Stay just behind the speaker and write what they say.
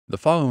The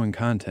following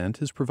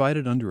content is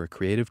provided under a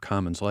Creative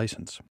Commons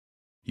license.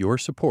 Your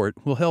support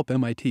will help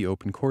MIT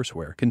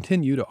OpenCourseware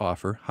continue to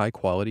offer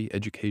high-quality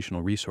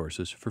educational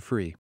resources for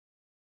free.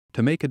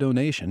 To make a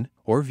donation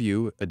or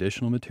view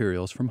additional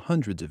materials from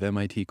hundreds of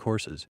MIT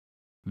courses,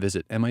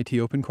 visit MIT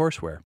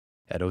OpenCourseware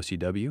at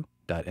ocw.mit.edu.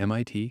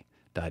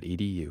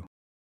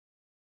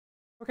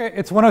 Okay,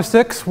 it's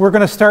 1:06. We're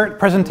going to start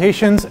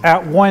presentations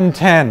at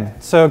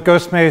 1:10. So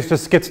Ghost Maze,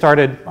 just get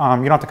started. You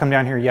don't have to come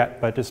down here yet,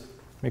 but just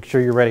make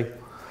sure you're ready.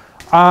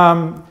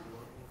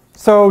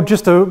 So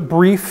just a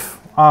brief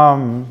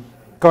going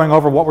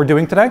over what we're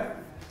doing today.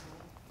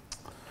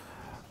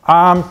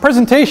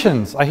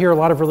 Presentations. I hear a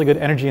lot of really good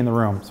energy in the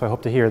room, so I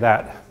hope to hear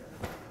that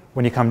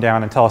when you come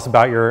down and tell us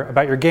about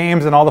your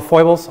games and all the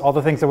foibles, all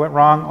the things that went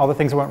wrong, all the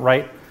things that went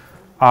right.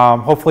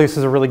 Hopefully this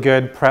is a really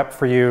good prep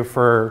for you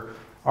for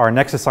our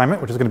next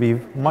assignment, which is going to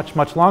be much,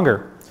 much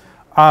longer.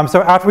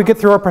 So after we get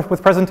through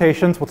with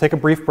presentations, we'll take a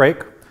brief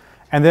break,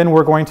 and then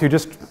we're going to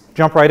just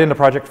jump right into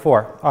Project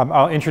 4.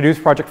 I'll introduce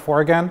Project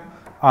 4 again,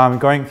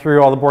 going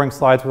through all the boring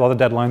slides with all the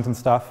deadlines and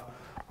stuff.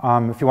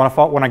 If you want to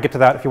follow, when I get to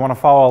that, if you want to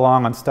follow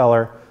along on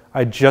Stellar,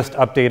 I just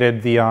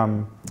updated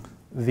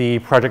the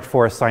Project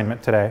 4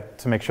 assignment today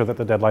to make sure that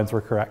the deadlines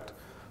were correct.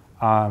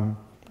 And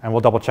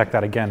we'll double check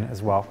that again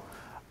as well.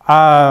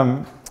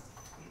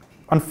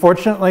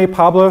 Unfortunately,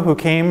 Pablo, who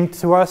came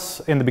to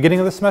us in the beginning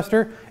of the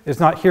semester, is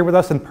not here with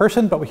us in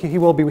person, but he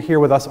will be here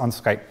with us on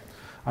Skype.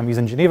 He's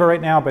in Geneva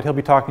right now, but he'll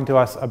be talking to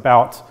us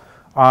about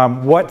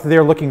what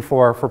they're looking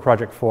for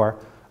Project 4.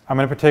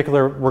 In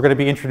particular, we're going to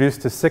be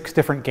introduced to 6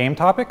 different game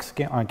topics,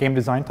 game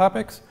design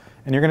topics,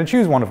 and you're going to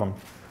choose one of them.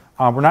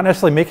 We're not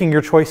necessarily making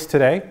your choice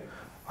today.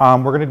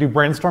 We're going to do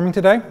brainstorming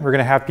today. We're going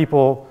to have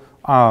people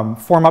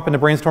form up into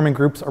brainstorming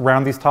groups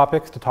around these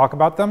topics to talk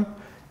about them,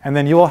 and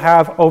then you will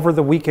have over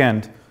the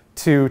weekend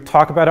to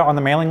talk about it on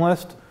the mailing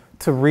list,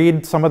 to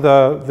read some of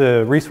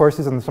the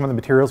resources and some of the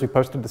materials we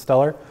posted to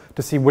Stellar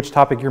to see which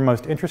topic you're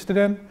most interested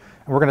in.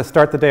 And we're going to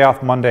start the day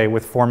off Monday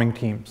with forming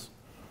teams.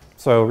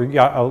 So we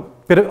got a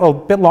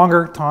bit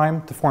longer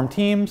time to form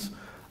teams,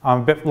 a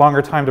bit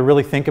longer time to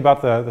really think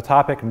about the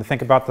topic and to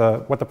think about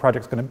what the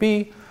project's going to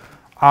be.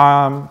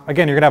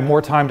 Again, you're going to have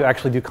more time to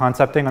actually do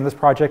concepting on this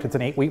project. It's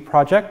an 8-week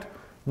project,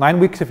 9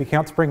 weeks if you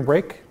count spring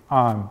break,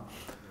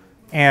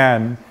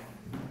 and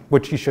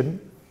which you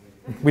shouldn't.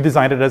 We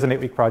designed it as an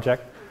 8-week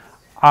project.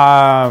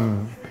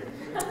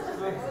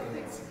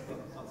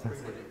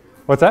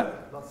 What's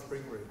that? Not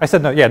spring break. I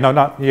said no. Yeah, no,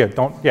 not yeah.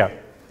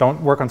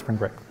 Don't work on spring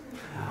break.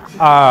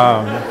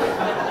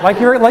 Like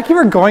you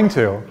were going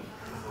to.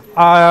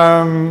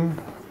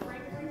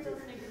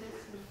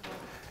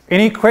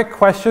 Any quick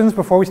questions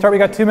before we start? We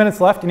got 2 minutes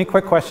left. Any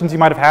quick questions you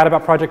might have had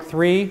about Project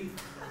 3,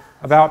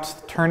 about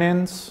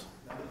turn-ins?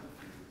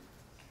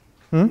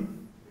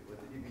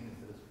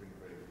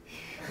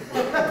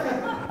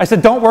 I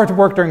said don't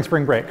work during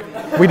spring break.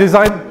 We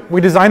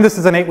designed this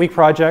as an 8-week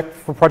project.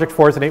 For Project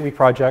 4 is an 8-week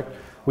project.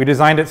 We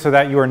designed it so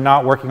that you are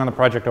not working on the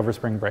project over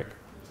spring break.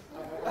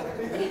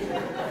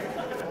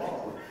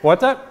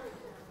 What's that?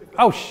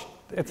 Oh,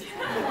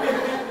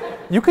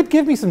 you could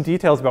give me some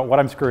details about what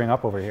I'm screwing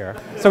up over here.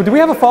 So do we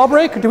have a fall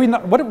break? Do we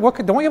not,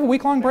 don't we have a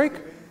week-long break?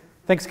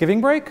 Thanksgiving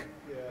break?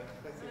 Yeah,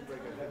 Thanksgiving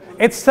break.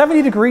 It's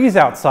 70 degrees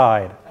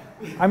outside.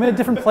 I'm in a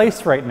different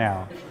place right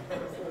now.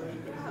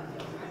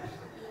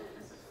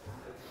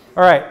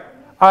 All right,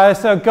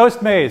 so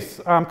Ghost Maze.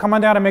 Come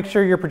on down and make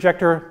sure your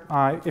projector,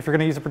 if you're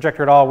going to use a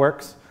projector at all,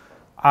 works.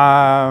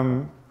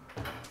 And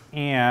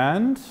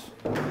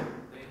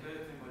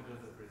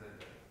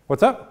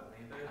what's up?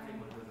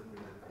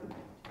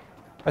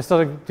 I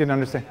still didn't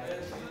understand.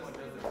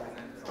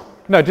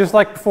 No, just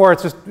like before,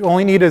 it's just you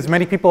only need as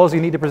many people as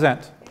you need to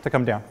present to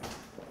come down.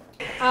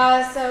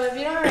 So if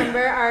you don't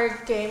remember, our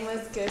game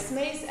was Ghost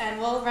Maze, and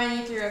we'll run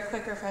you through a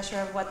quick refresher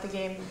of what the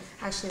game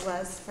actually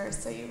was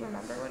first so you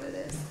remember what it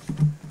is.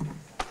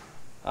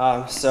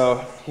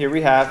 So here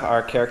we have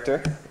our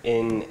character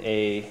in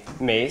a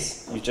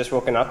maze. You've just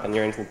woken up and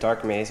you're in the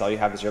dark maze. All you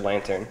have is your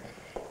lantern.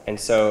 And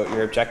so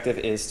your objective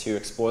is to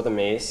explore the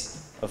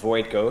maze,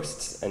 avoid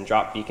ghosts, and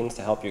drop beacons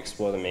to help you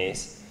explore the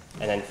maze,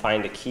 and then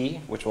find a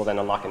key, which will then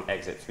unlock an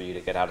exit for you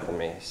to get out of the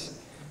maze.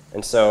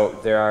 And so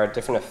there are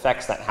different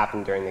effects that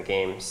happen during the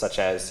game, such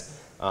as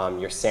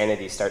your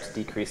sanity starts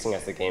decreasing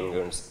as the game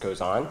goes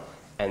on,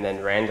 and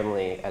then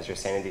randomly, as your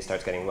sanity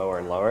starts getting lower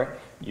and lower,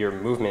 your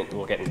movement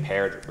will get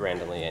impaired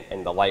randomly,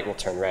 and the light will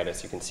turn red,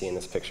 as you can see in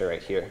this picture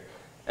right here.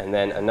 And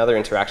then another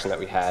interaction that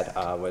we had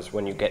was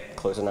when you get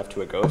close enough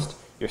to a ghost,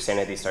 your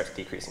sanity starts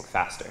decreasing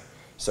faster.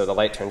 So the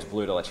light turns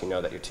blue to let you know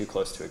that you're too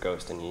close to a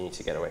ghost and you need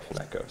to get away from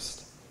that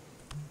ghost.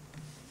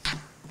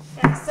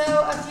 Yeah, so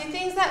a few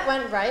things that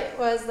went right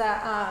was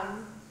that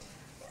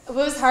it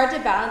was hard to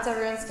balance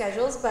everyone's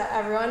schedules, but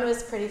everyone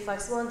was pretty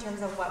flexible in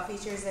terms of what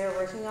features they were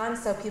working on,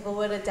 so people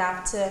would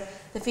adapt to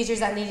the features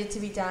that needed to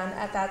be done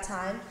at that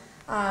time.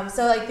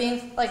 So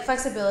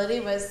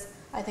flexibility was,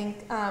 I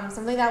think,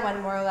 something that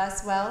went more or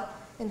less well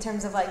in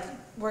terms of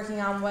working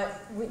on what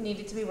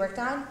needed to be worked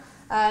on.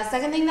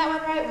 Second thing that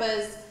went right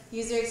was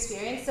user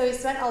experience. So we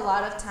spent a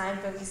lot of time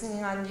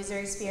focusing on user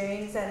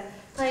experience and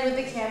playing with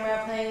the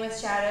camera, playing with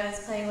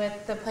shadows, playing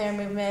with the player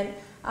movement.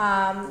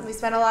 We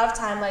spent a lot of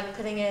time like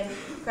putting in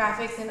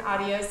graphics and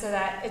audio so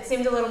that it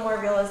seemed a little more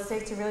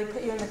realistic to really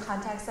put you in the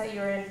context that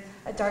you were in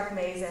a dark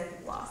maze and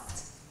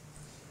lost.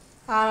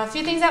 A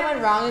few things that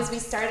went wrong is we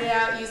started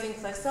out using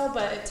Flixel,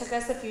 but it took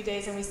us a few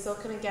days and we still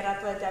couldn't get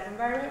up a dev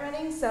environment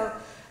running, so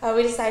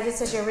we decided to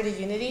switch over to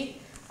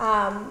Unity.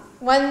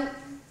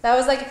 That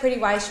was like a pretty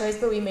wise choice,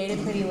 but we made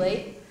it pretty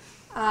late.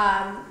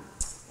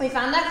 We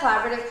found that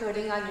collaborative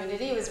coding on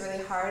Unity was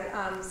really hard.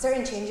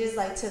 Certain changes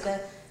like to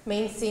the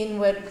main scene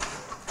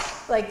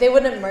they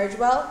wouldn't merge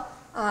well.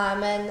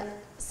 And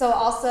so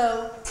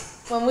also,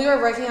 when we were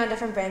working on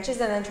different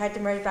branches and then tried to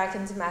merge back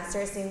into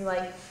master, it seemed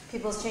like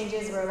people's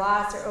changes were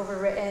lost or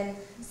overwritten.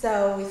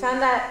 So we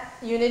found that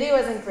Unity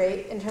wasn't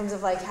great in terms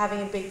of like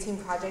having a big team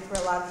project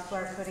where a lot of people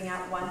are coding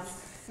at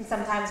once. And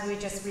sometimes we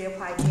just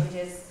reapply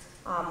changes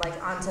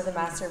onto the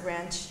master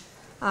branch.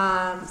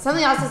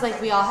 Something else is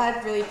like we all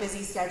had really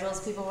busy schedules.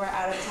 People were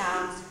out of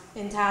town,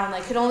 in town,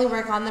 could only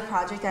work on the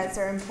project at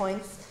certain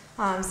points.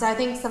 So I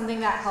think something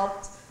that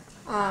helped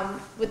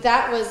with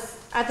that was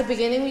at the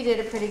beginning we did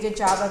a pretty good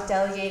job of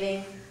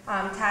delegating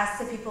tasks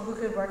to people who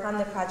could work on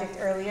the project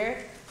earlier.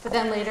 But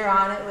then later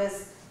on it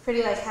was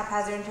pretty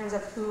haphazard in terms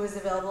of who was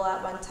available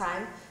at one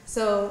time.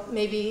 So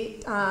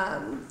maybe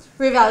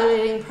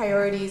reevaluating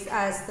priorities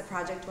as the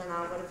project went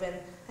on would have been,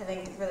 I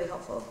think, really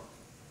helpful.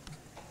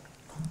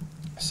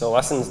 So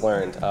lessons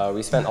learned.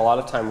 We spent a lot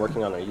of time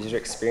working on our user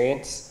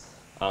experience.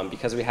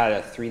 Because we had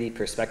a 3D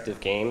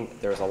perspective game,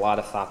 there was a lot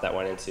of thought that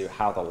went into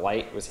how the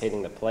light was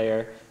hitting the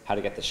player, how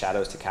to get the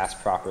shadows to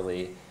cast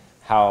properly,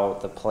 how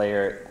the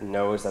player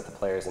knows that the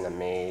player is in a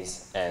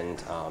maze,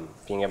 and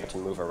being able to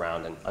move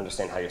around and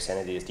understand how your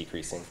sanity is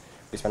decreasing.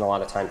 We spent a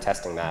lot of time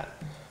testing that.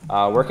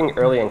 Working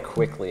early and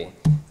quickly.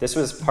 This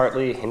was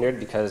partly hindered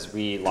because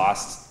we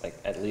lost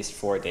at least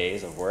 4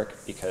 days of work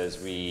because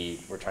we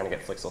were trying to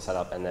get Flixel set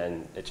up and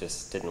then it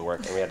just didn't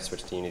work and we had to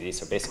switch to Unity,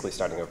 so basically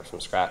starting over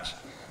from scratch.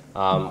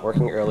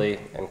 Working early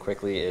and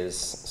quickly is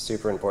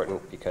super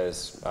important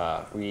because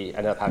we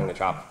ended up having to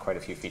drop quite a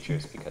few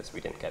features because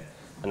we didn't get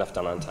enough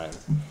done on time.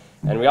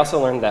 And we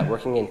also learned that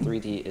working in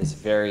 3D is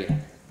very,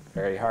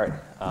 very hard.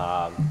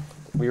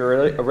 We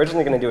were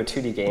originally going to do a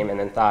 2D game and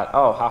then thought,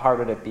 oh, how hard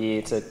would it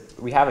be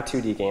we have a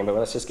 2D game, but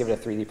let's just give it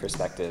a 3D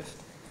perspective.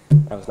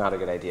 That was not a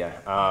good idea.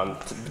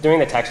 Doing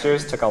the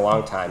textures took a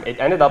long time. It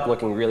ended up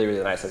looking really,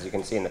 really nice, as you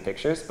can see in the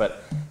pictures,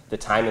 but the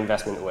time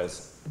investment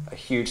was a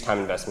huge time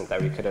investment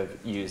that we could have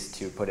used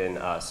to put in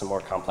some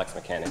more complex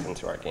mechanics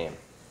into our game.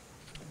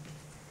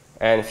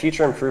 And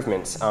future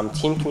improvements.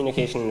 Team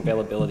communication and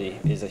availability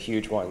is a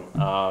huge one.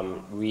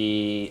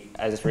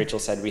 As Rachel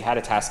said, we had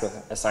a task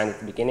assigned at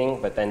the beginning,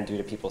 but then due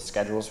to people's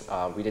schedules,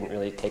 we didn't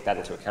really take that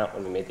into account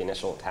when we made the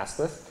initial task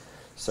list.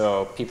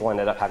 So people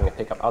ended up having to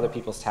pick up other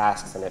people's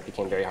tasks, and it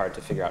became very hard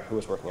to figure out who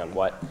was working on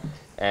what.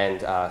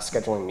 And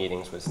scheduling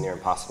meetings was near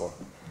impossible.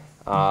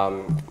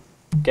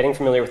 Getting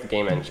familiar with the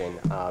game engine.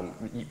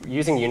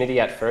 Using Unity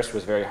at first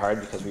was very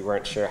hard because we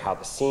weren't sure how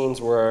the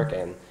scenes work,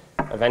 and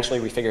eventually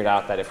we figured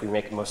out that if we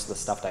make most of the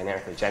stuff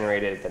dynamically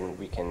generated, then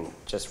we can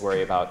just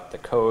worry about the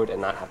code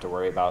and not have to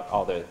worry about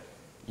all the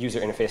user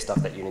interface stuff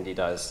that Unity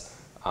does.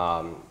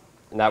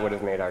 And that would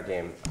have made our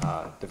game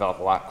develop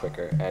a lot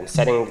quicker. And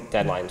setting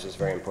deadlines is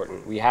very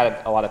important. We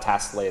had a lot of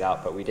tasks laid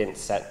out, but we didn't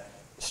set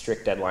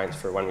strict deadlines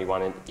for when we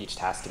wanted each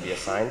task to be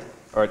assigned,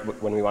 or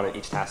when we wanted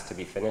each task to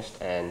be finished,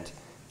 and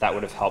that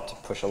would have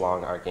helped push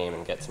along our game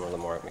and get some of the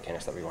more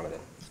mechanics that we wanted in.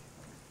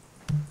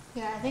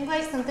 Yeah, I think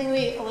something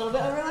we a little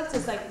bit overlooked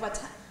is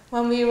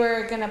when we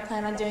were gonna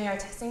plan on doing our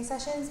testing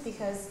sessions,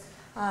 because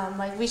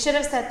we should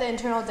have set the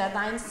internal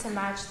deadlines to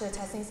match the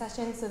testing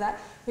sessions so that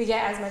we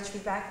get as much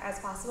feedback as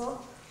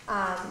possible.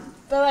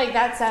 But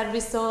that said, we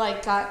still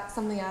got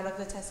something out of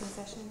the testing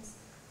sessions,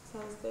 so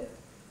that was good.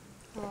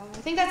 I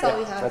think that's all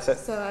we have. That's it.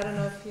 So I don't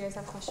know if you guys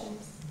have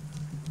questions.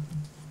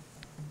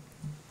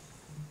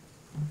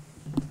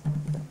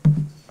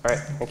 All right,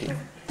 thank you.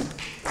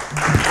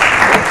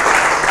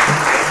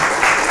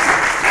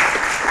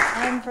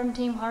 I'm from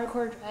Team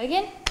Hardcore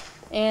Dragon,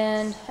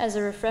 and as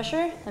a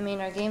refresher,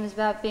 our game is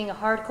about being a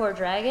hardcore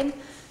dragon.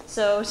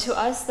 So to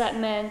us, that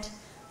meant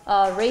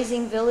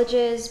raising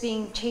villages,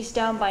 being chased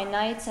down by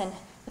knights, and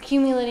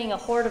accumulating a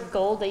hoard of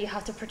gold that you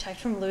have to protect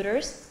from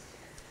looters.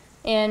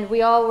 And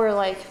we all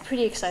were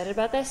pretty excited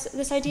about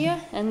this idea,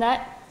 and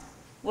that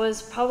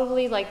was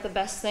probably the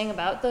best thing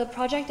about the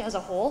project as a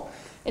whole.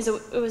 It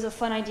was a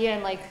fun idea,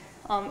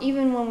 and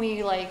even when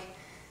we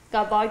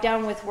got bogged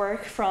down with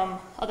work from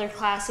other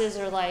classes,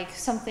 or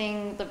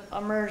something, a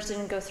merge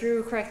didn't go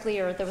through correctly,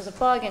 or there was a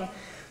bug and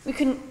we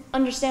couldn't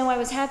understand why it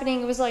was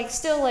happening, it was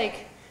still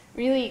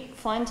really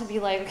fun to be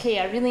okay,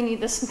 I really need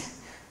this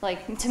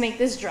to make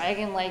this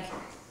dragon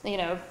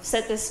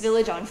set this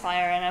village on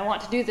fire, and I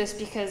want to do this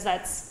because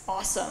that's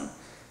awesome.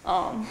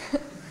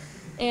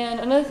 And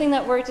another thing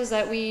that worked is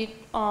that we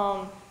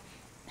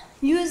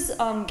use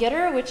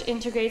Getter, which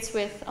integrates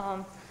with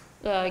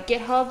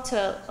GitHub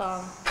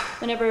to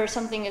whenever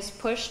something is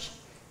pushed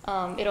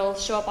It'll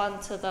show up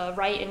onto the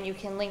right and you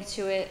can link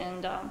to it,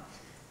 and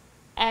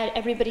add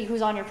everybody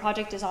who's on your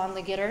project is on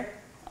the Gitter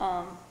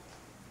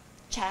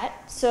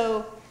chat.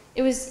 So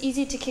it was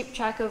easy to keep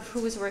track of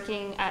who was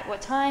working at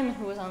what time and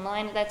who was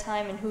online at that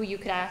time and who you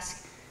could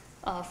ask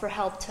for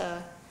help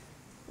to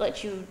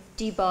let you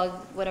debug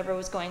whatever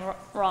was going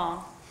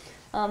wrong.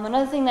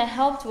 Another thing that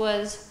helped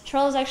was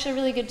Trello is actually a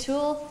really good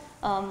tool.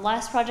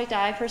 Last project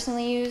I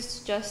personally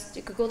used just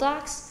Google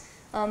Docs,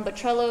 but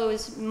Trello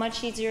is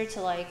much easier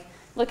to like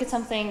look at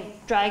something,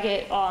 drag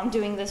it, oh, I'm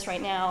doing this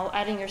right now,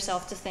 adding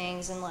yourself to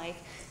things and like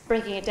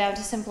breaking it down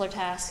to simpler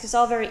tasks. It's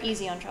all very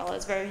easy on Trello.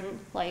 It's very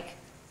like,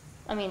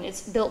 I mean,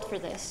 it's built for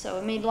this. So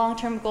it made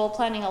long-term goal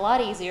planning a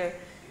lot easier.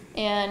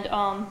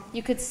 And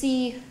you could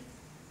see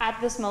at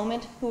this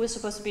moment who was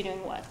supposed to be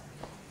doing what.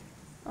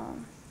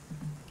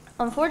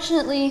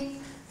 Unfortunately,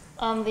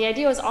 the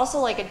idea was also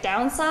like a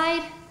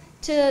downside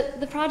to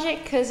the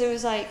project because it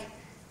was like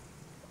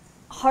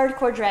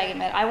hardcore dragging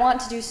it. I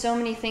want to do so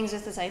many things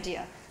with this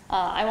idea.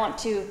 I want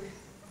to,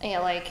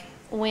 like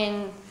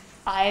when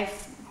I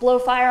blow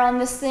fire on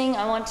this thing,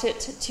 I want it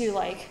to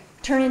like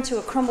turn into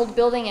a crumbled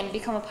building and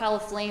become a pile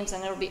of flames,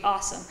 and it'll be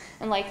awesome.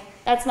 And like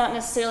that's not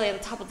necessarily at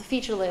the top of the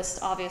feature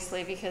list,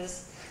 obviously,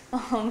 because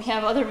we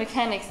have other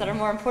mechanics that are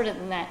more important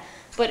than that.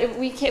 But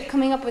we kept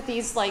coming up with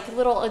these like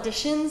little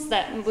additions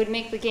that would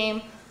make the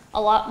game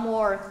a lot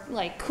more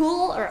like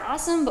cool or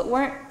awesome, but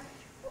weren't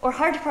or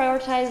hard to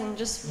prioritize and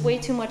just way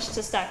too much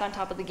to stack on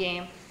top of the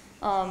game.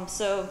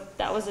 So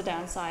that was a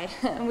downside.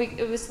 And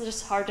it was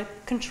just hard to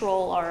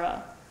control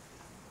our,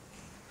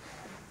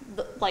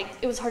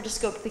 it was hard to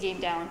scope the game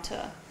down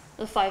to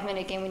the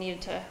 5-minute game we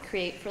needed to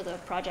create for the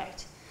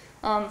project.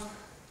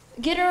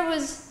 Gitter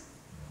was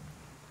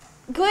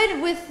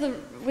good with the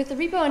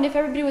repo, and if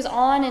everybody was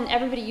on and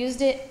everybody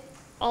used it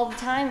all the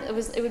time,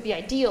 it would be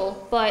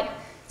ideal. But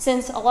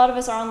since a lot of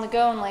us are on the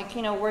go and like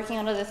working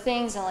on other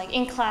things and like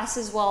in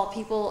classes while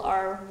people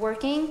are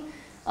working,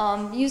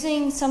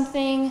 using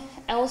something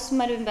else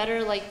might have been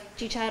better, like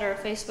GChat or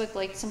Facebook,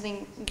 like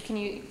something you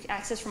can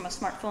access from a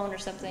smartphone or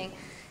something,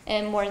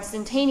 and more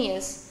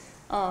instantaneous.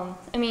 I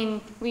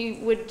mean, we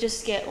would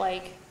just get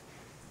like,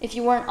 if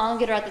you weren't on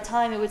Gitter at the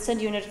time, it would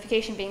send you a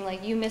notification being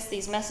like, you missed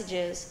these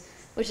messages,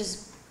 which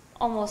is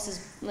almost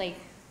as like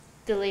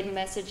delayed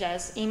message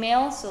as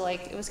email. So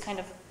like it was kind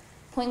of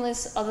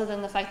pointless, other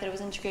than the fact that it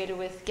was integrated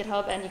with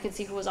GitHub and you could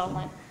see who was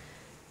online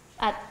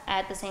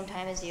at the same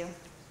time as you.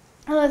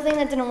 Another thing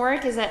that didn't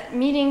work is that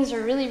meetings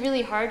are really,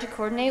 really hard to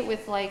coordinate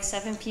with like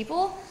 7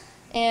 people.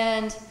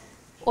 And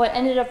what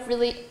ended up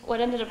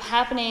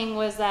happening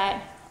was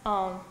that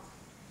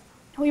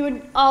we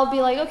would all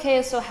be like,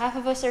 okay, so half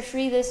of us are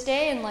free this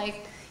day, and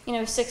like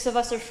 6 of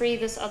us are free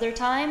this other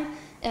time.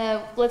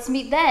 Let's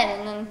meet then.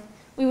 And then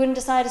we wouldn't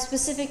decide a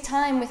specific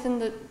time within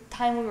the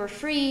time we were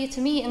free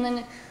to meet. And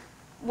then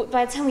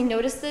by the time we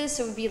noticed this,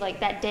 it would be like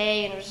that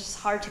day, and it was just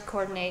hard to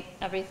coordinate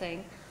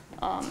everything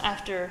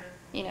after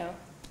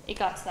it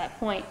got to that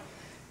point.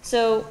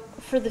 So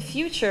for the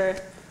future,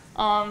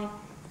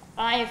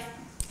 I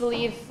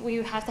believe we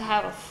have to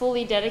have a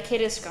fully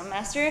dedicated Scrum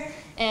Master,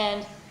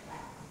 and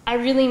I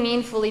really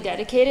mean fully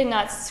dedicated,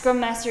 not Scrum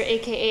Master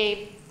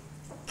aka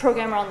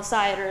programmer on the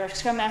side, or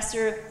Scrum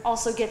Master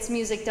also gets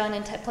music done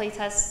and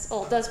playtests,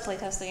 well, does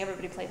playtesting,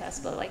 everybody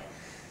playtests, but like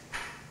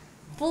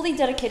fully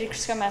dedicated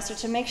Scrum Master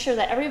to make sure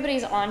that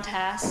everybody's on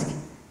task,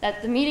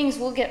 that the meetings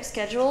will get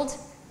scheduled,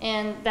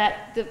 and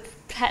that the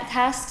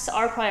tasks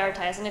are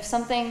prioritized. And if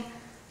something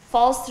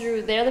falls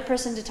through, they're the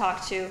person to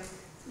talk to.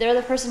 They're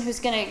the person who's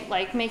gonna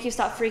like make you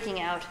stop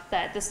freaking out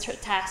that this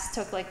task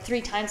took like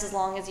 3 times as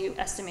long as you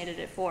estimated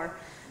it for.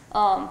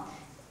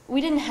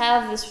 We didn't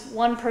have this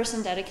one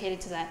person dedicated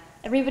to that.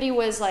 Everybody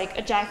was like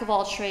a jack of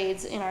all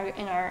trades in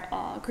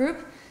our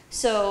group.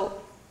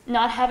 So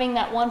not having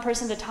that one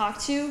person to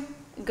talk to,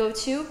 go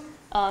to,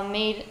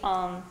 made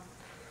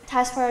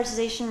task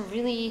prioritization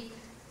really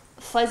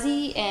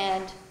fuzzy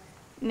and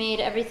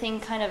made everything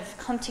kind of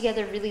come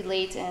together really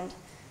late, and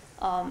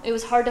it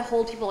was hard to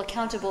hold people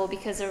accountable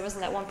because there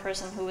wasn't that one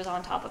person who was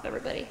on top of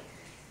everybody.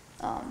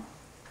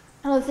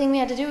 Another thing we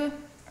had to do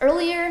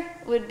earlier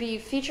would be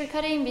feature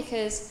cutting,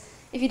 because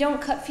if you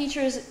don't cut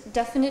features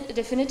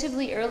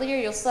definitively earlier,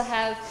 you'll still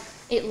have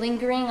it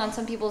lingering on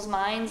some people's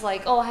minds,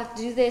 like, oh, I have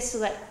to do this so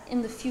that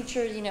in the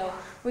future,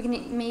 we're gonna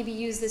maybe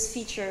use this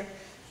feature.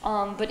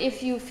 But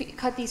if you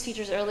cut these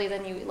features early,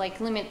 then you like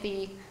limit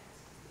the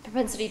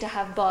propensity to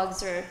have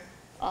bugs or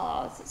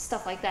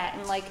stuff like that.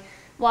 And like,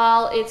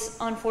 while it's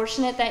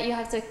unfortunate that you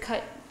have to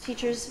cut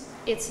features,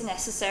 it's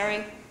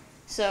necessary.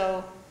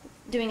 So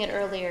doing it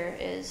earlier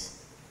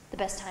is the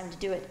best time to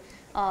do it.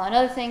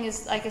 Another thing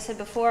is, like I said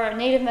before, a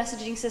native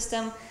messaging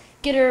system.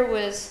 Gitter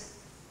was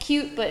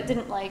cute, but it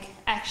didn't like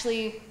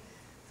actually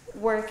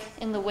work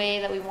in the way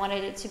that we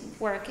wanted it to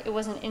work. It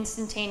wasn't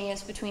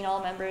instantaneous between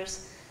all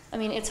members. I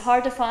mean, it's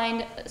hard to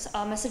find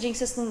a messaging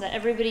system that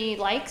everybody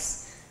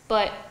likes,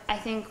 but I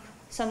think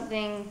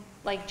something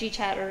like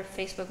GChat or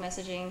Facebook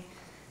messaging,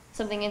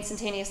 something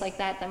instantaneous like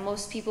that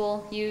most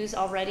people use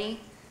already,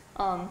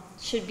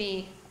 should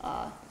be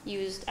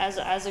used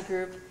as a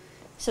group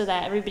so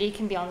that everybody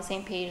can be on the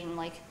same page and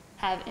like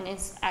have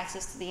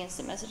access to the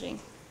instant messaging.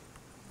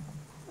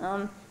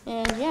 And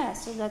yeah,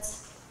 so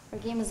that's, our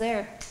game is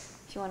there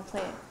if you want to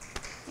play it.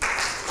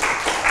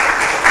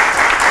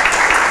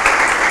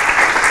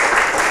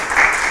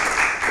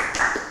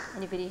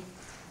 Anybody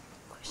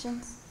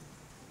questions?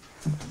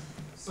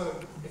 So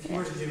if you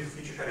were to do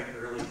feature cutting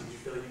early, did you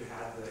feel like you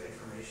had the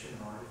information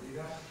in order to do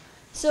that?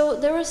 So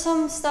there was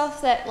some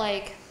stuff that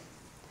like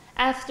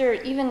after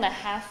even the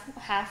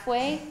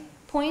halfway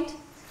point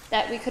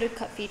that we could have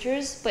cut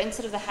features, but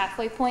instead of the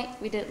halfway point,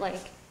 we did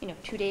like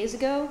 2 days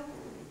ago,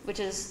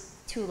 which is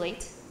too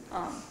late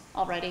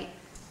already.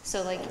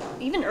 So like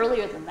even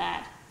earlier than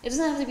that, it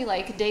doesn't have to be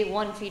like day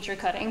 1 feature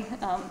cutting.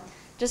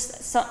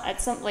 Just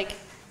at some like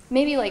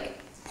maybe like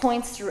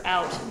points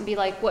throughout and be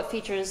like what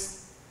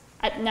features.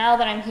 Now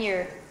that I'm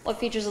here, what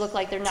features look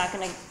like they're not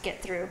going to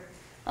get through.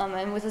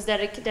 And with this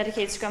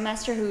dedicated Scrum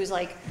Master who's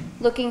like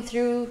looking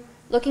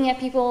at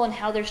people and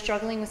how they're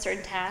struggling with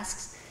certain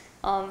tasks.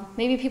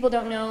 Maybe people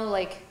don't know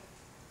like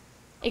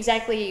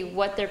exactly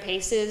what their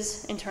pace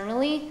is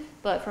internally,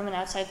 but from an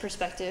outside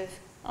perspective,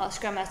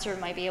 Scrum Master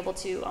might be able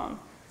to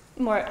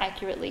more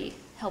accurately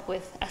help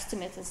with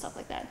estimates and stuff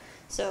like that.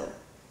 So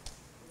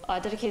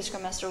dedicated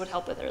Scrum Master would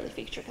help with early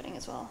feature cutting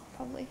as well,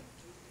 probably.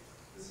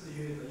 This is a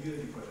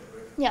Unity project,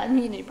 right? Yeah, a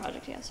Unity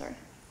project, yeah, sorry.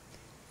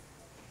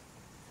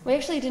 We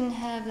actually didn't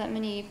have that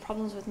many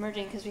problems with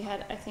merging because we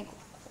had, I think,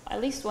 at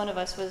least one of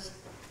us was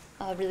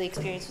really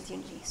experienced with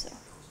Unity, so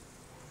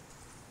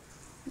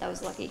that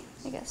was lucky,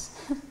 I guess.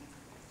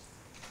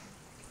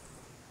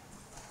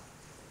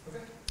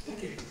 Okay,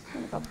 thank you.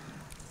 No problem.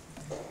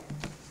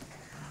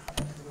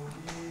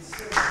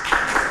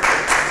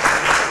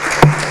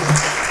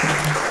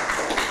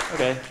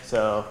 Okay,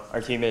 so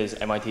our team is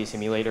MIT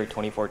Simulator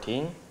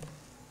 2014.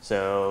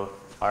 So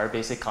our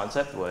basic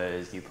concept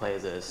was you play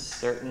as a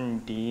certain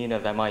dean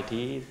of MIT,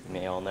 you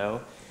may all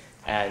know,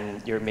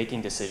 and you're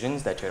making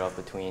decisions that trade off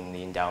between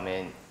the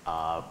endowment,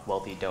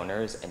 wealthy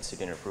donors, and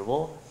student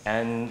approval.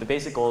 And the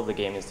basic goal of the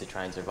game is to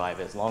try and survive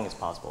as long as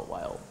possible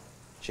while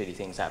shitty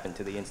things happen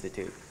to the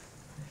institute.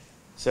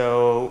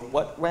 So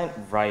what went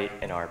right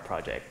in our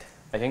project?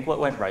 I think what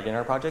went right in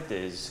our project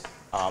is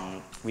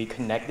we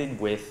connected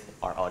with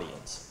our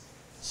audience.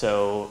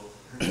 So,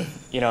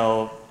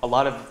 a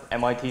lot of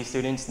MIT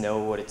students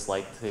know what it's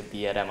like to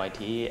be at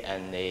MIT,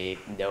 and they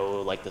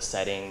know like the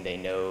setting, they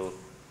know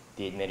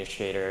the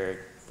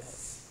administrator.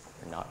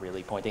 We're not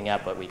really pointing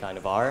at, but we kind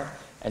of are.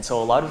 And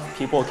so a lot of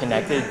people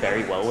connected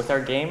very well with our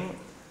game,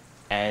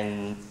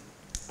 and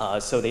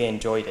so they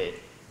enjoyed it,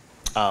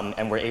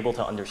 and were able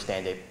to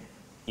understand it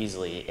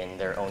easily in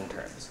their own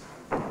terms.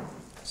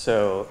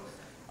 So,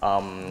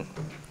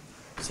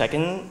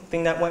 second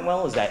thing that went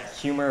well is that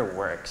humor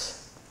works.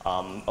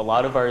 A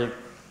lot of our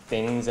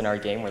things in our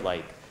game were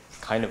like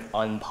kind of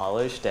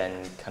unpolished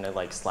and kind of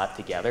like slapped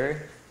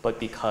together,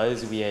 but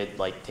because we had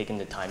like taken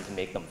the time to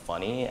make them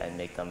funny and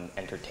make them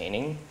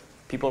entertaining,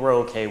 people were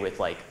okay with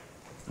like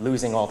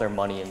losing all their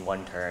money in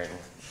one turn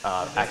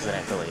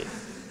accidentally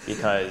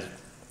because,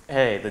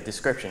 hey, the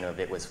description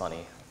of it was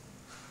funny.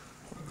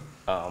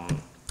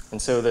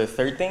 And so the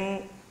third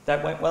thing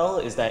that went well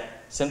is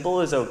that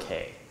simple is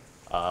okay.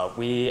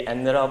 We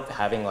ended up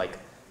having like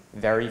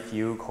very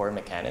few core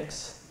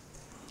mechanics.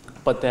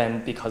 But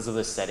then because of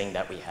the setting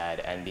that we had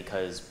and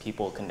because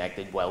people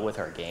connected well with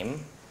our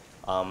game,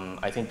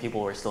 I think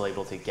people were still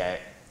able to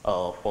get,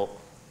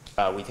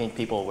 we think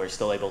people were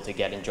still able to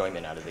get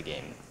enjoyment out of the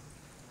game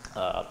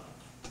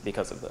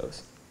because of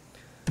those.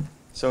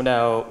 So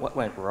now, what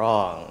went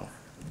wrong?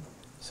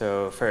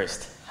 So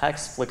first,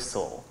 Hex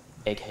Flixel,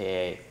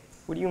 AKA,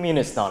 what do you mean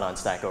it's not on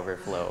Stack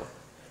Overflow?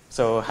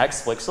 So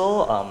Hex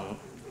Flixel,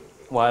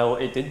 while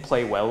it did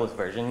play well with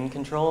version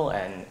control,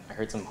 and I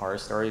heard some horror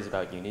stories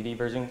about Unity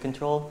version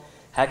control,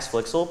 Hex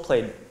Flixel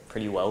played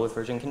pretty well with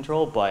version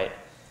control, but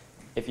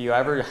if you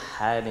ever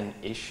had an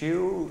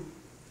issue,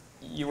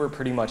 you were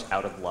pretty much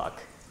out of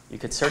luck. You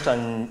could search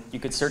on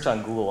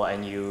Google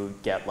and you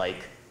get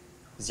like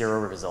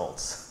 0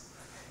 results.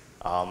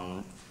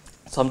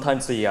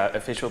 Sometimes the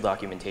official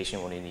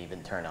documentation wouldn't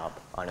even turn up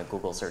on a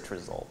Google search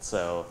result.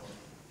 So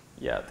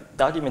yeah, the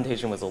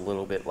documentation was a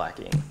little bit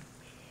lacking.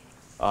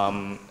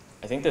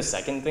 I think the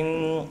second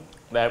thing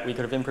that we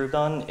could have improved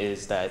on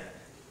is that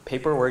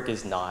paperwork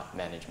is not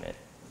management.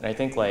 And I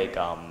think like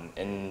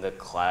in the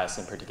class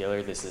in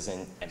particular, this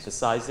isn't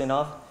emphasized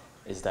enough,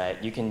 is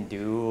that you can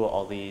do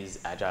all these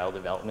agile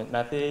development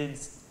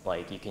methods,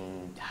 like you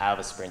can have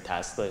a sprint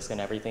task list and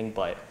everything,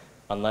 but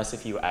unless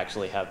if you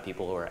actually have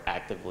people who are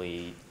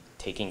actively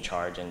taking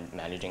charge and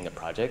managing the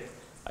project,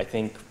 I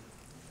think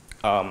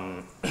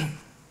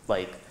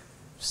like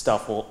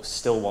stuff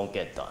still won't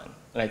get done.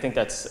 And I think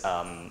that's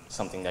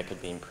something that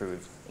could be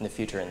improved in the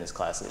future in this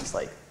class is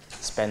like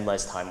spend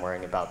less time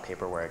worrying about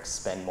paperwork,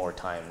 spend more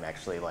time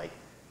actually like,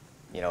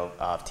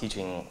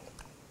 teaching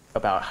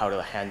about how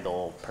to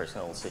handle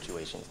personal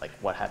situations. Like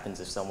what happens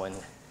if someone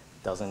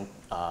doesn't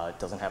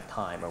have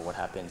time, or what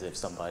happens if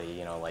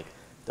somebody, like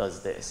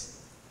does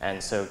this.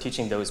 And so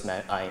teaching those,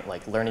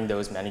 like learning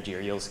those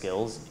managerial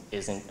skills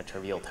isn't a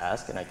trivial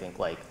task. And I think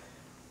like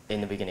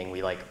in the beginning,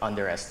 we like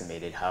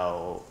underestimated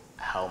how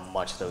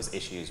much those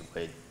issues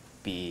would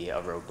be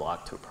a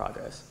roadblock to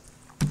progress.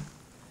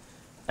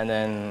 And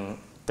then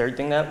third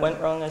thing that went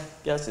wrong, I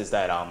guess, is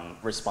that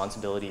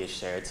responsibility is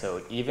shared.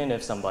 So even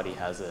if somebody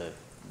has a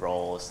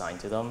role assigned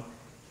to them,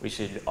 we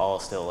should all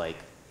still like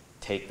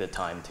take the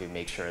time to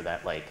make sure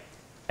that like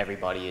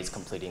everybody is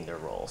completing their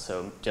role.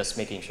 So just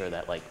making sure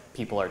that like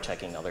people are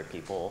checking other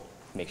people,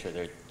 to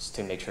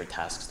make sure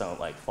tasks don't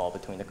like fall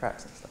between the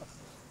cracks and stuff.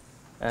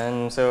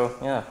 And so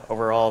yeah,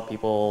 overall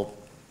people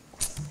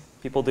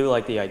do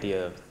like the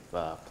idea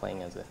of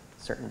playing as a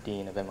certain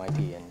dean of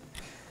MIT, and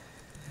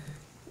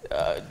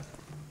I'm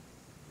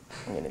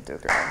gonna do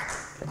it around.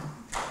 Okay.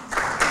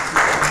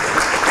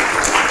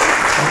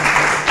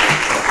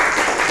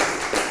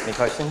 Any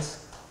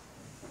questions?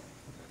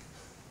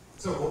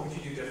 So what would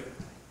you do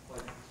differently?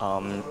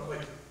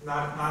 Like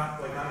not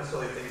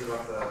necessarily things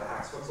about the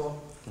Hackswitzel,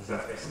 because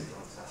that's basically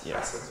the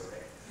Hackswitzel,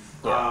 right?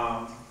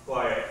 Yeah.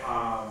 But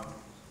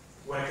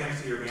when it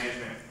comes to your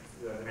management,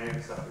 the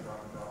management stuff you're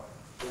talking about,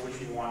 what would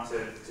you want to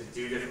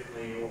do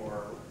differently,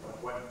 or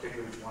like what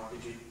particular would you want?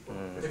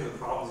 What particular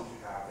problems did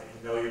you have that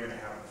you know you're going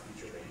to have in the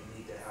future that you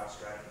need to have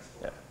strategies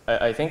for? Yeah,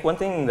 I think one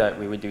thing that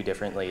we would do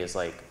differently is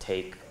like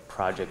take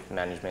project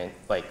management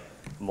like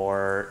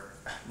more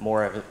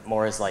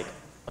as like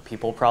a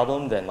people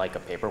problem than like a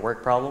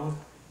paperwork problem,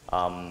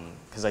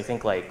 because I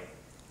think like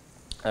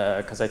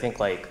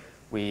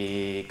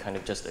we kind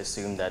of just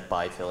assumed that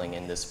by filling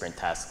in this sprint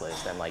task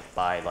list and like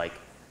by like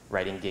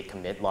writing git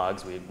commit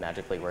logs, we'd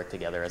magically work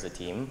together as a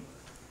team.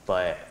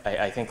 But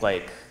I think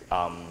like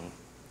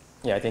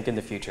I think in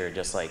the future,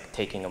 just like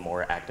taking a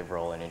more active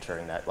role in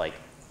ensuring that like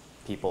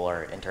people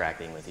are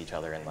interacting with each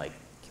other and like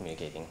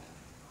communicating.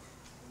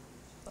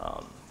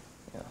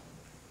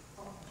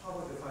 How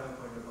about the final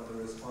point about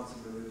the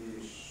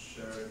responsibility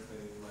shared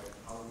thing? Like,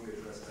 how do you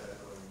address that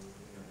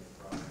in this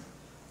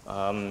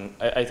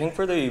project? I think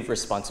for the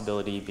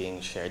responsibility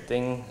being shared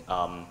thing,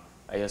 I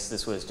guess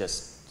this was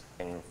just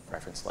in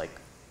reference to like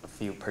a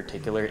few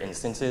particular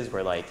instances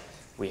where like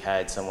we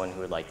had someone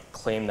who would like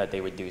claim that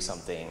they would do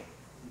something,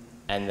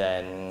 and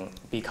then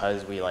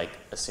because we like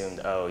assumed,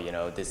 oh, you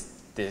know,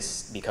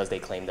 this because they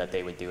claimed that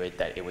they would do it,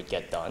 that it would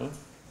get done.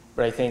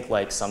 But I think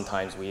like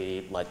sometimes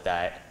we let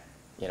that,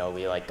 you know,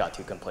 we like got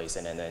too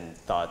complacent and then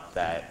thought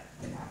that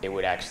it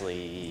would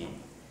actually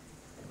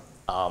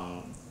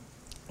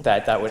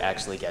that would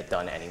actually get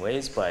done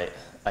anyways. But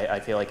I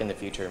feel like in the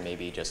future,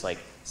 maybe just like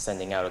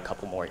sending out a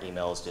couple more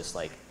emails, just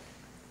like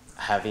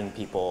having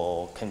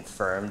people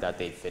confirm that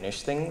they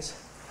finished things,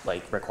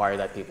 like require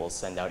that people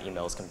send out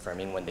emails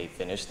confirming when they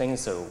finish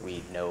things, so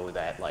we know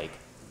that like,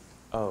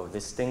 oh,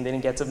 this thing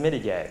didn't get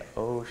submitted yet.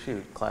 Oh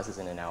shoot, class is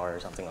in an hour or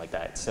something like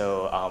that.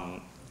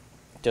 So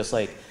just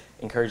like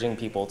encouraging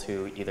people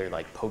to either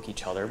like poke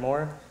each other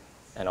more,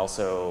 and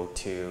also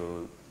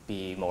to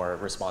be more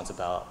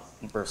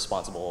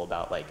responsible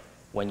about like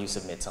when you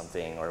submit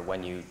something or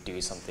when you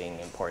do something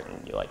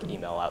important, you like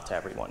email out to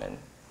everyone, and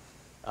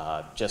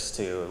just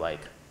to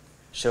like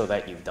show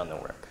that you've done the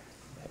work.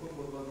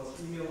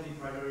 Was email the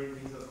primary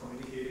means of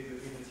communicating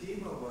between the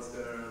team, or was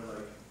there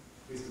like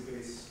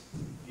face-to-face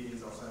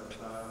meetings outside of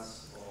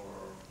class,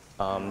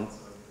 or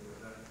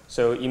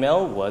so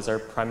email was our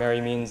primary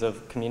means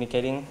of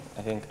communicating.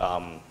 I think,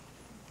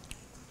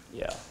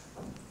 yeah,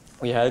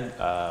 we had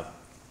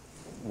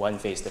one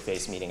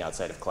face-to-face meeting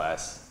outside of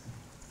class,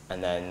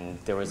 and then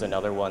there was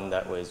another one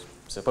that was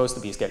supposed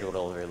to be scheduled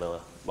over the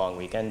long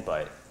weekend,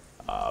 but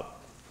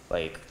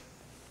like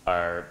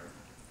our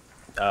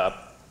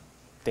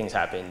things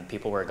happened.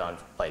 People were gone,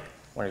 like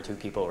 1 or 2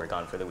 people were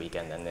gone for the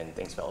weekend, and then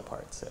things fell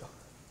apart. So.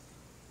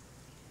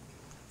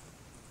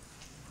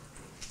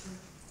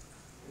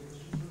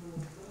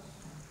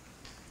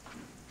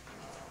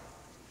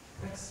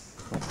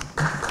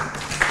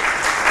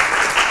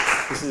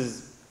 This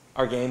is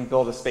our game,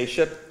 Build a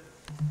Spaceship.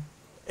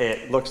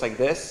 It looks like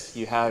this.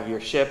 You have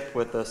your ship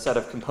with a set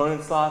of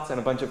component slots and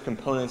a bunch of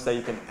components that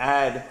you can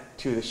add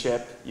to the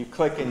ship. You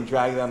click and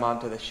drag them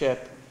onto the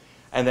ship,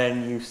 and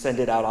then you send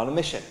it out on a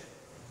mission.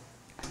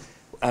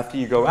 After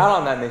you go out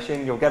on that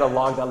mission, you'll get a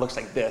log that looks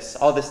like this.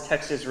 All this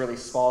text is really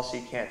small, so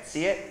you can't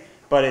see it,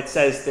 but it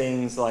says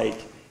things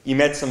like, you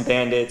met some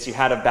bandits, you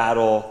had a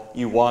battle,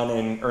 you won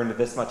and earned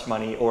this much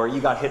money, or you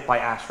got hit by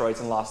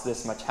asteroids and lost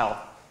this much health.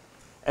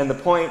 And the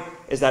point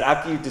is that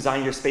after you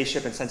design your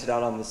spaceship and sent it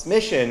out on this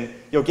mission,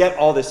 you'll get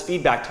all this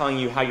feedback telling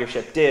you how your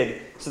ship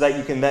did, so that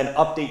you can then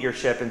update your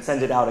ship and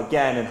send it out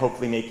again and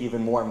hopefully make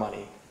even more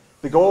money.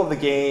 The goal of the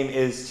game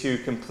is to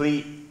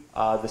complete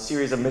the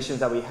series of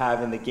missions that we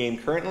have in the game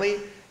currently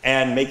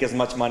and make as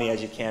much money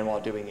as you can while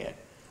doing it.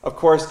 Of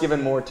course,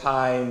 given more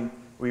time,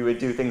 we would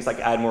do things like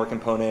add more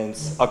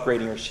components,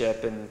 upgrading your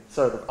ship, and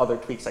sort of other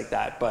tweaks like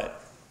that.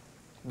 But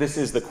this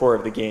is the core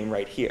of the game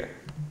right here.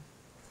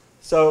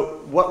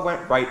 So what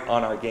went right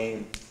on our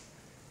game?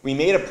 We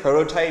made a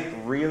prototype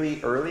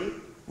really early,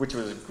 which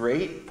was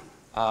great.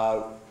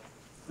 The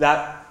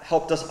that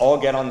helped us all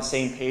get on the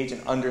same page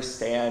and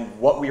understand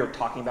what we were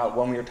talking about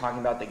when we were talking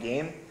about the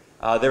game.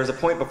 There was a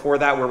point before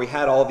that where we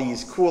had all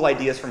these cool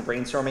ideas from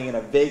brainstorming and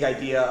a vague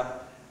idea,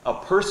 a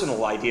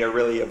personal idea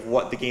really, of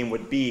what the game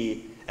would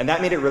be, and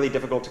that made it really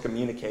difficult to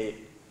communicate.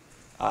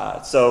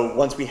 So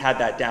once we had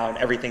that down,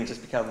 everything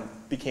just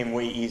became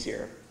way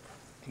easier.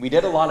 We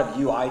did a lot of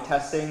UI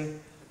testing.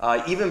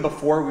 Even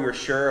before we were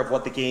sure of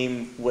what the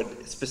game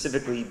would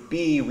specifically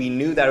be, we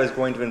knew that it was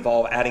going to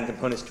involve adding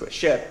components to a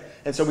ship.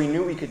 And so we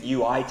knew we could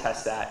UI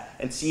test that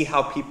and see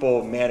how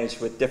people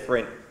managed with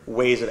different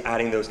ways of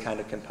adding those kind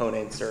of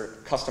components or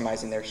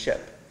customizing their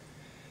ship.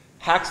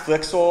 Hax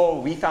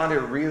Flixel, we found it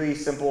really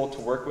simple to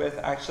work with,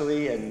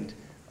 actually, and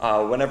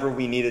whenever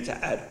we needed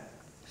to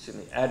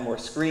add more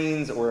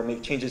screens or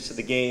make changes to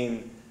the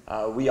game,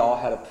 we all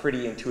had a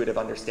pretty intuitive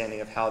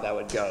understanding of how that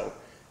would go.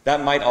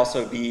 That might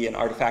also be an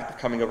artifact of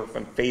coming over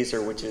from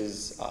Phaser, which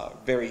is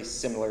very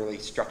similarly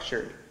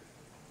structured.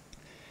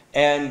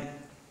 And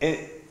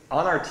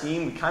on our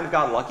team, we kind of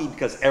got lucky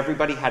because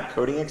everybody had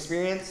coding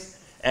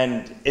experience,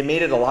 and it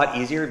made it a lot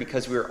easier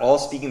because we were all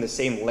speaking the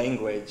same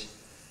language.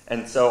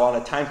 And so on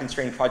a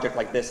time-constrained project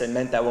like this, it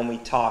meant that when we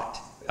talked,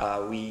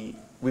 we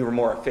were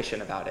more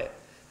efficient about it.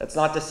 That's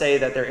not to say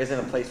that there isn't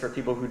a place for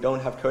people who don't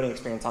have coding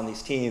experience on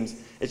these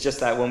teams. It's just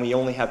that when we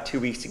only have 2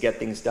 weeks to get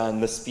things done,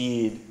 the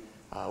speed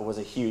was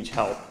a huge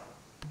help.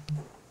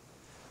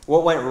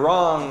 What went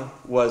wrong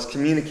was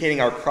communicating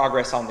our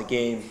progress on the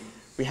game.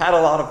 We had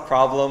a lot of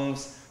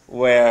problems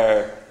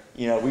where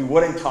we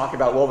wouldn't talk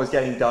about what was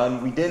getting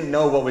done. We didn't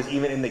know what was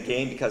even in the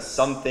game because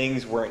some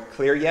things weren't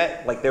clear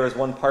yet. Like there was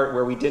one part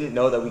where we didn't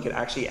know that we could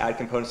actually add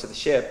components to the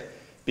ship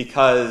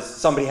because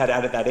somebody had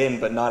added that in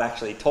but not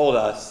actually told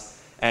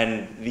us,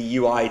 and the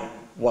UI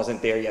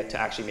wasn't there yet to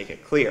actually make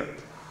it clear.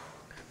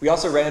 We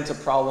also ran into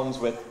problems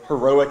with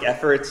heroic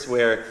efforts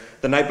where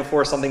the night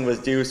before something was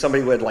due,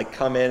 somebody would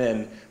come in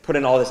and put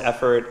in all this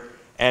effort,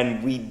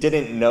 and we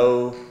didn't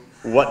know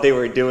what they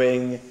were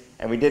doing,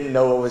 and we didn't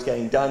know what was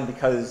getting done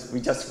because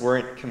we just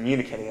weren't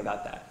communicating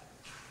about that.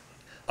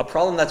 A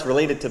problem that's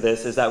related to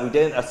this is that we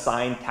didn't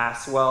assign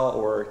tasks well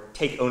or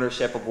take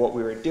ownership of what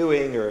we were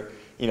doing or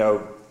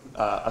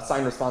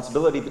assign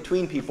responsibility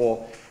between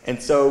people,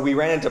 and so we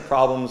ran into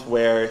problems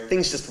where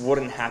things just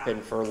wouldn't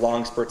happen for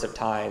long spurts of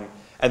time.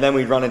 And then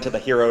we'd run into the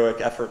heroic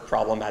effort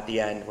problem at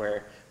the end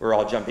where we're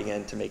all jumping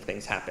in to make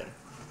things happen.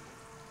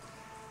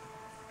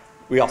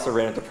 We also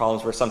ran into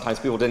problems where sometimes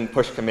people didn't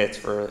push commits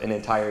for an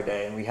entire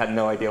day and we had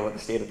no idea what the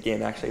state of the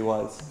game actually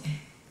was.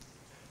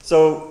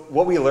 So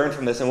what we learned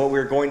from this and what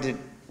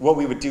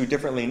we would do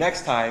differently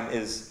next time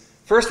is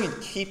first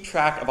we'd keep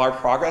track of our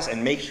progress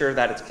and make sure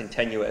that it's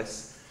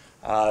continuous.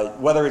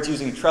 Whether it's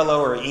using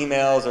Trello or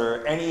emails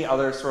or any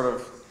other sort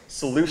of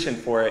solution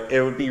for it,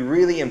 it would be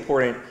really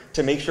important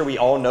to make sure we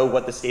all know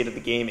what the state of the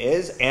game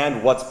is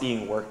and what's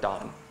being worked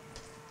on.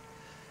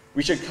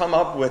 We should come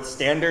up with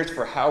standards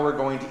for how we're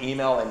going to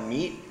email and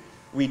meet.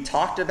 We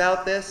talked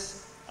about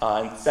this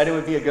and said it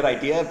would be a good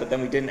idea, but then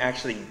we didn't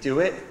actually do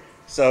it.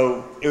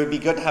 So it would be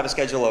good to have a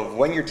schedule of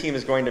when your team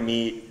is going to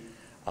meet,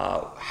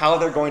 how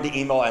they're going to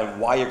email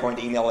and why you're going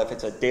to email, if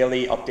it's a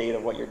daily update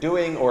of what you're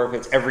doing or if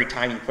it's every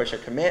time you push a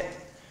commit.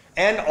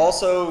 And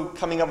also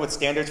coming up with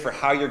standards for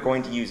how you're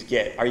going to use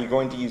Git. Are you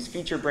going to use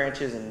feature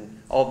branches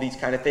and all these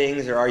kind of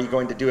things, or are you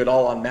going to do it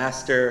all on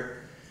master?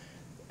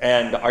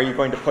 And are you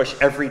going to push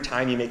every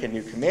time you make a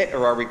new commit,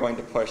 or are we going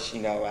to push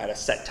at a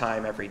set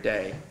time every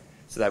day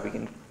so that we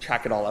can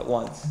track it all at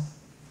once?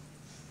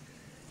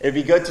 It'd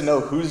be good to know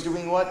who's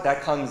doing what.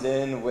 That comes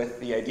in with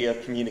the idea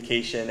of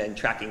communication and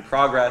tracking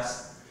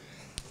progress.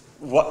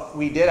 What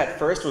we did at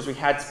first was we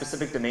had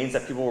specific domains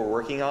that people were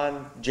working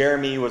on.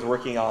 Jeremy was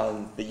working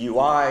on the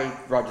UI,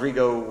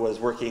 Rodrigo was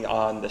working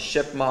on the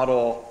ship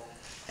model,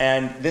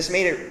 and this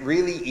made it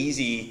really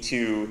easy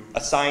to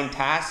assign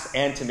tasks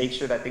and to make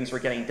sure that things were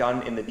getting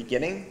done in the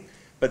beginning.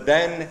 But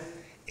then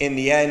in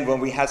the end,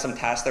 when we had some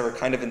tasks that were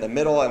kind of in the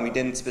middle and we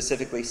didn't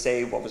specifically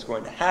say what was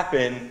going to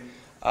happen,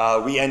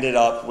 we ended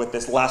up with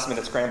this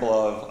last-minute scramble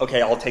of,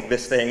 okay, I'll take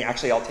this thing,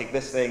 actually I'll take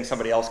this thing,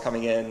 somebody else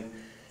coming in.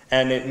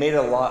 And it made it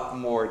a lot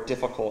more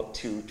difficult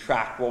to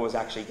track what was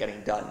actually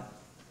getting done.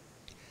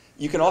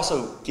 You can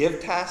also give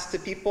tasks to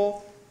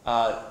people.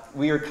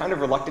 We were kind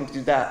of reluctant to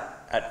do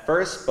that at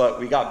first, but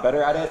we got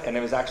better at it, and it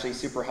was actually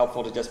super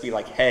helpful to just be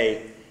like,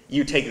 hey,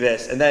 you take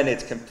this, and then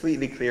it's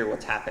completely clear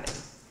what's happening.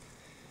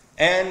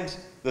 And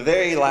the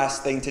very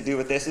last thing to do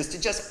with this is to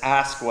just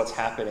ask what's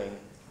happening.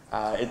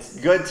 It's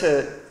good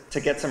to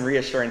get some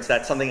reassurance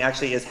that something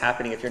actually is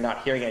happening if you're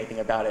not hearing anything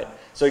about it.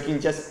 So you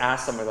can just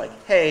ask someone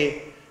like,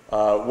 hey,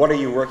 what are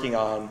you working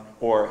on?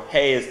 Or,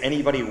 hey, is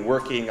anybody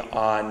working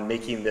on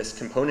making this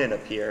component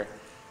appear?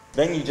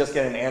 Then you just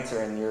get an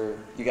answer and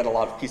you get a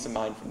lot of peace of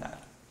mind from that.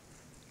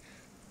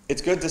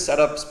 It's good to set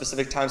up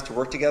specific times to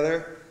work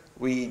together.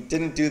 We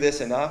didn't do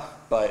this enough,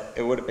 but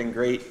it would have been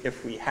great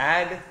if we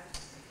had.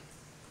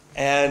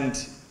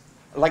 And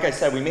like I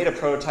said, we made a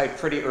prototype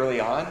pretty early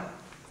on.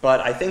 but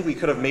I think we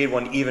could have made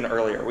one even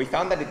earlier. We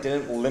found that it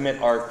didn't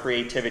limit our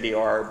creativity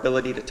or our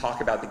ability to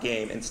talk about the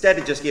game. Instead,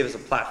 it just gave us a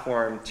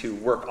platform to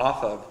work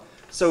off of.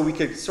 So we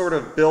could sort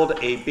of build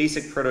a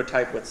basic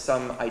prototype with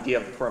some idea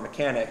of the core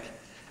mechanic,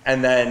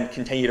 and then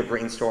continue to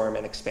brainstorm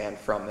and expand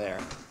from there.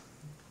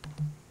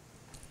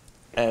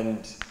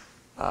 And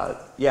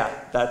yeah,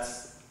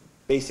 that's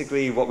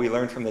basically what we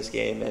learned from this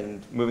game,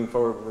 and moving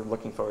forward, we're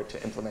looking forward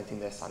to implementing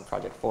this on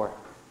Project 4.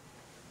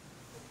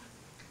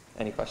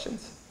 Any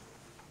questions?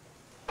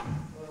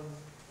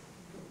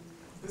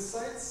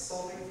 Besides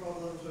solving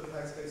problems with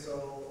Hackspace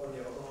on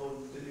your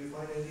own, did you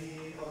find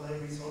any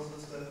online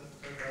resources that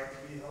turned out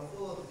to be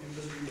helpful, or did you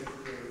just read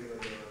everything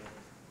on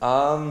your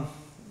own?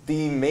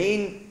 The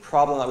main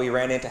problem that we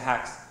ran into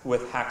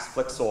with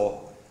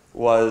HacksFlixel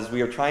was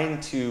we were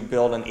trying to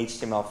build an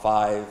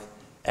HTML5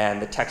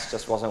 and the text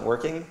just wasn't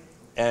working,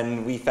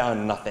 and we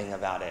found nothing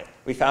about it.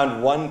 We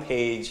found one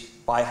page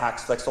by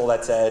HacksFlixel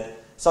that said,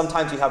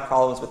 sometimes you have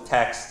problems with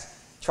text,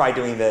 try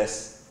doing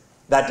this.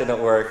 That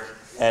didn't work,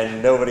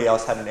 and nobody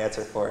else had an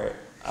answer for it.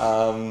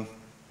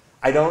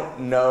 I don't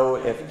know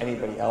if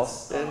anybody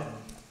else did.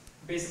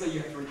 Basically, you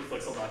have to read the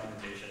Flixel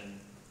documentation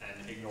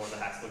and ignore the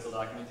HacksFlixel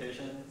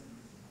documentation.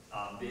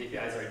 The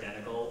APIs are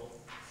identical,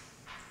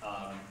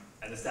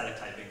 and the static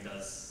typing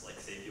does like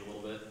save you a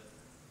little bit.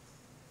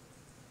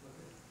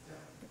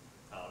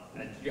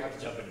 And you have to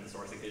jump into the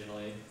source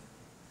occasionally.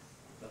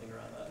 Nothing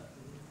around that.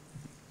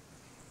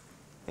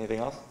 Anything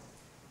else?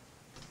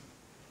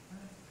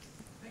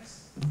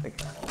 Thanks.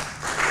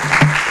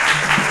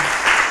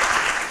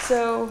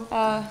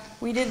 So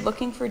we did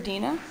Looking for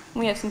Dina.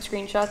 We have some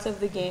screenshots of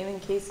the game in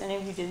case any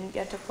of you didn't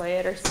get to play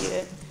it or see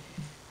it.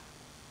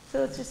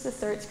 So it's just the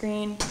start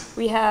screen.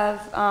 We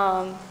have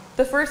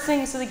the first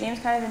thing, so the game's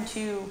kind of in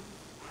two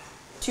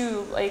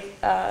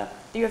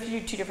you have to do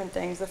two different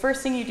things. The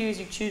first thing you do is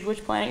you choose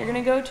which planet you're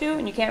going to go to,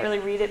 and you can't really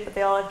read it, but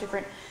they all have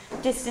different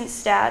distance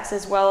stats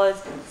as well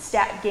as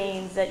stat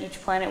gains that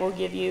each planet will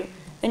give you.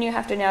 Then you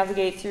have to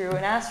navigate through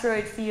an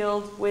asteroid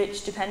field,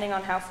 which, depending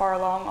on how far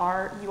along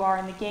you are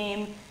in the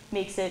game,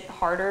 makes it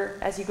harder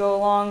as you go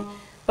along.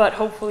 But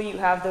hopefully you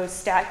have those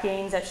stat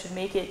gains that should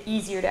make it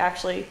easier to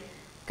actually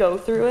go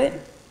through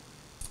it.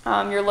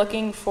 You're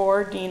looking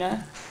for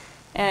Dina,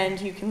 and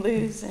you can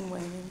lose and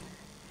win.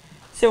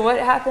 So what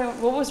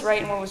happened, what was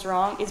right and what was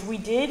wrong, is we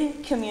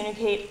did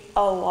communicate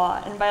a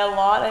lot. And by a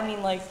lot, I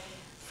mean like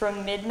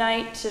from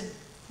midnight to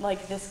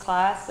like this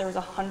class, there was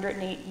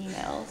 108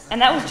 emails.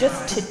 And that was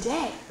just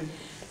today.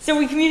 So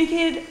we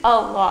communicated a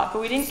lot,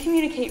 but we didn't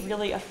communicate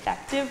really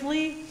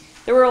effectively.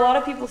 There were a lot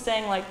of people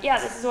saying like, yeah,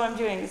 this is what I'm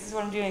doing, this is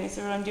what I'm doing, this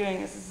is what I'm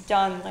doing, this is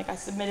done, like I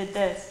submitted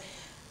this.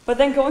 But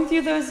then going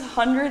through those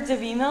hundreds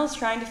of emails,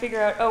 trying to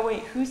figure out, oh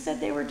wait, who said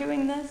they were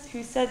doing this?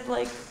 Who said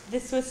like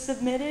this was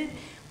submitted?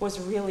 Was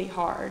really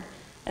hard.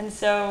 And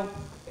so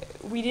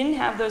we didn't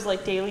have those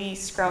like daily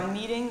Scrum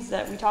meetings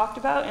that we talked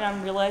about, and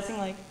I'm realizing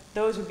like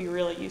those would be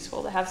really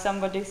useful to have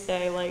somebody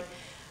say like,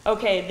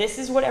 okay, this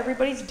is what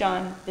everybody's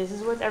done, this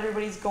is what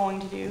everybody's going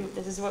to do,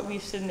 this is what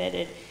we've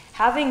submitted.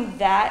 Having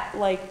that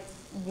like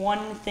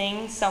one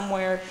thing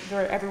somewhere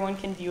where everyone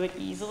can view it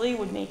easily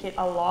would make it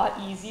a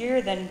lot easier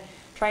than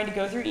trying to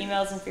go through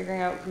emails and figuring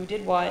out who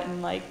did what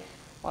and like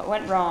what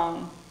went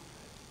wrong.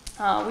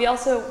 We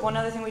also, one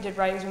other thing we did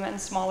right is we met in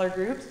smaller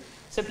groups.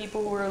 So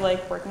people who were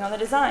like working on the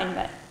design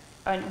met,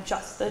 and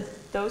just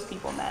those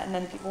people met. And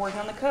then people working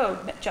on the code,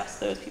 just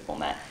those people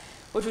met.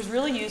 Which was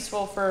really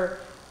useful for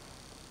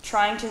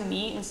trying to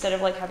meet. Instead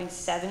of like having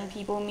 7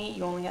 people meet,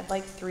 you only had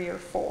like 3 or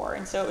 4.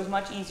 And so it was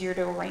much easier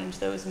to arrange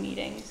those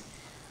meetings.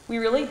 We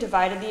really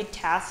divided the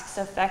tasks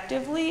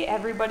effectively.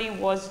 Everybody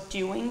was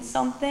doing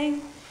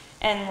something.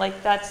 And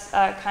like that's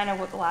kind of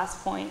what the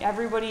last point.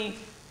 Everybody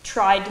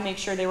tried to make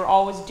sure they were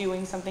always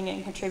doing something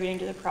and contributing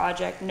to the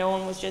project. No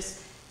one was just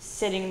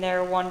sitting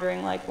there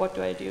wondering like, what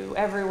do I do?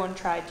 Everyone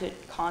tried to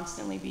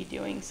constantly be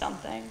doing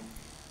something.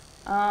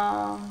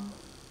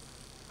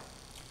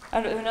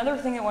 Another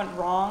thing that went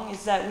wrong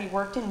is that we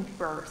worked in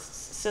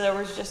bursts. So there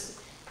was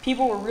just,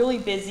 people were really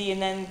busy, and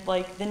then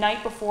like the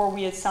night before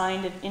we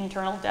assigned an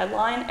internal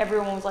deadline,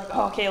 everyone was like,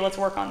 oh, okay, let's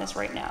work on this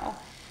right now.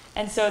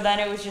 And so then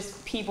it was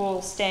just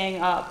people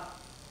staying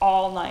up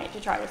all night to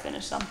try to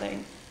finish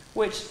something,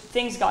 which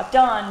things got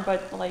done,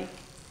 but like,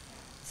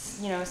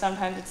 you know,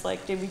 sometimes it's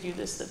like, did we do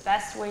this the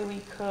best way we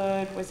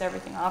could? Was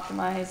everything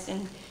optimized?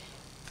 And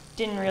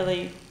we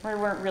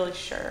weren't really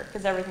sure,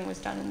 because everything was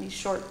done in these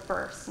short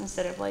bursts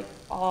instead of like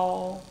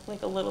all,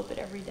 like a little bit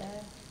every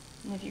day.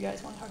 And if you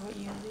guys want to talk about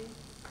Unity.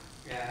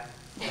 Yeah,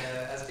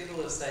 as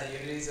people have said,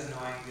 Unity is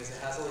annoying because it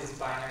has all these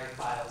binary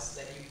files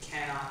that you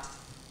cannot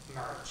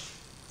merge.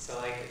 So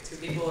like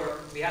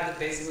we have to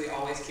basically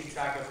always keep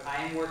track of,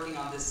 I am working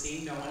on this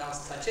scene, no one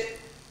else touch it.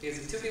 Because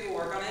if 2 people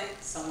work on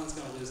it, someone's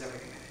going to lose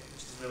everything in it,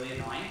 which is really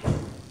annoying.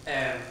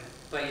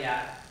 But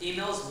yeah,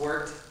 emails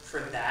worked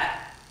for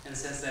that, in the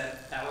sense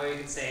that way you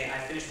can say, I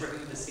finished working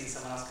with this scene,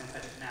 someone else can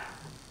touch it now.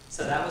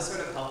 So that was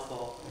sort of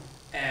helpful.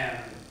 Yeah.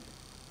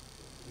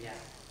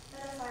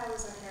 Meta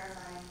files are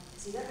terrifying.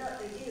 because you don't know what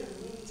they do, and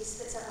maybe just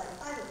spits out like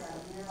 5 of them,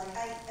 and you're like,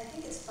 I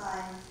think it's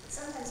fine, but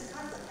sometimes a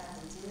conflict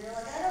happens, and you're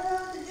like, I don't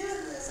know what to do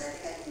with this, I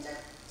think I can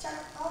check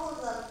all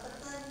of them, but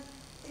then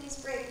things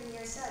break and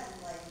you're sad,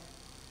 and like,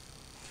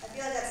 I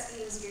feel like that's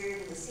even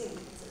scarier than the scene,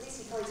 because at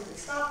least you tell each other,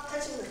 stop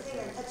touching the thing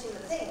or touching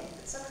the thing,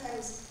 but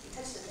sometimes you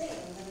touch the thing,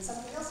 and then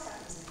something else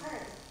happens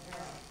entirely, and you're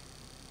like,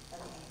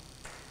 okay.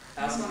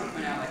 I also want to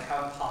point out like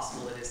how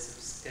impossible it is to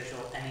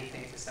schedule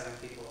anything for 7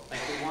 people.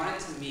 Like we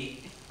wanted to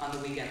meet on the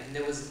weekend, and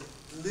there was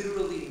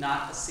literally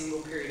not a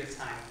single period of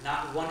time,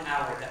 not 1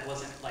 hour that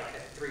wasn't like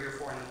at 3 or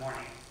 4 in the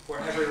morning, where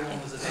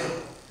everyone was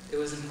available. It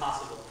was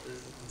impossible. It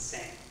was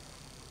insane.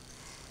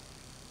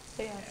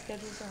 So yeah,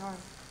 schedules are hard.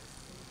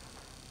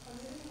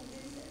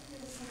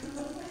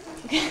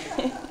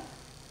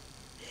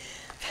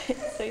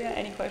 So yeah,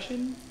 any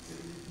questions?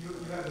 You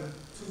had 2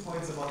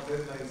 points about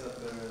deadlines up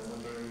there. I'm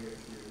wondering if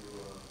you.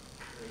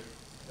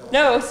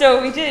 No,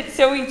 so we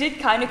did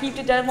kind of keep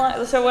the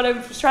deadline. So what I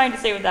was trying to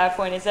say with that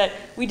point is that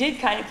we did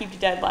kind of keep the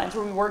deadlines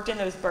where we worked in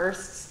those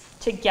bursts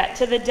to get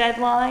to the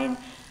deadline,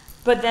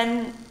 but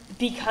then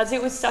because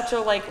it was such a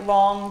like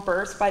long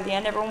burst, by the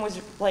end everyone was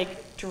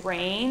like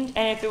drained,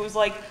 and if it was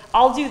like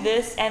I'll do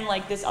this and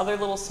like this other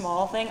little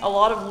small thing, a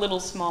lot of little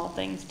small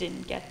things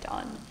didn't get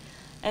done,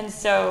 and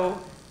so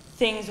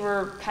things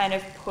were kind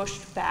of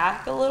pushed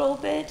back a little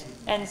bit,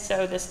 and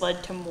so this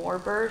led to more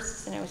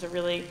bursts, and it was a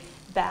really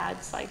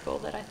bad cycle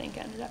that I think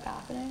ended up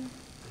happening.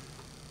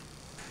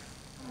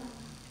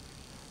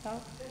 Oh.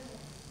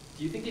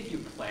 Do you think if you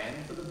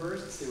planned for the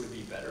bursts, it would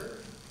be better?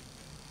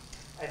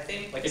 I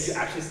think Like if you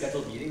actually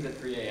scheduled meetings at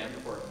 3 a.m.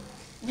 before.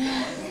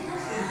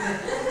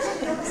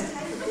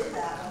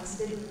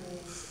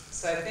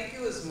 So I think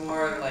it was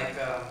more like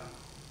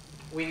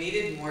we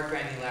needed more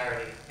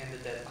granularity in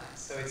the deadline.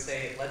 So we'd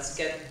say, let's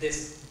get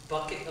this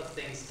bucket of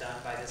things done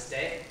by this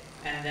day,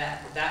 and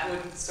that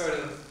would sort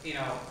of, you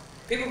know,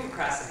 people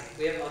procrastinate.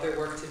 We have other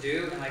work to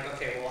do, and like,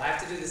 okay, well, I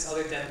have to do this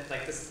other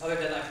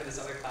deadline for this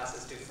other class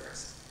is due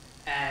first,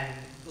 and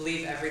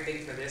leave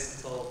everything for this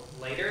until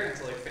later,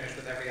 until we finish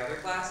with every other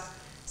class.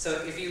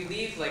 So if you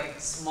leave like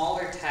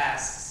smaller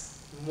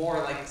tasks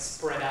more like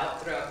spread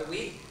out throughout the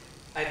week,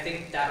 I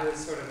think that would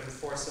sort of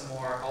enforce a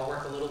more, I'll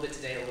work a little bit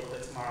today, a little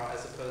bit tomorrow,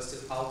 as opposed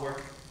to I'll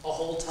work a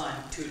whole ton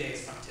 2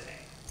 days from today,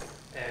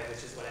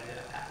 which is what ended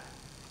up happening.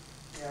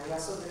 Yeah, we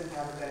also didn't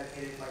have a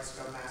dedicated like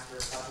Scrum Master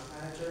or Project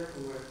Manager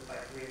who would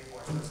like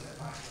reinforce those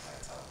deadlines and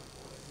like tell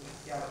people,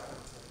 yell at them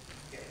to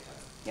get it done.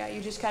 Yeah,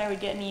 you just kind of would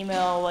get an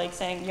email like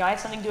saying, you know, I have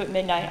something to do at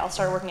midnight, I'll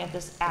start working at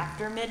this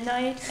after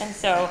midnight, and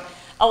so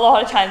a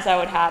lot of times that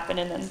would happen,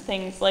 and then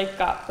things like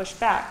got pushed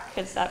back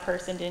because that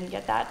person didn't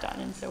get that done,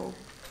 and so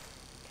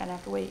kind of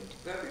have to wait.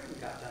 But everything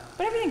got done.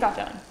 But everything got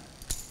done.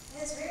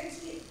 And it's very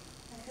cute.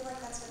 I feel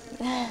like that's what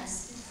really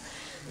matters.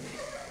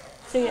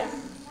 So yeah.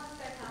 You talked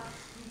about how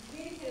you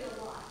communicated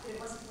a lot, but it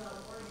wasn't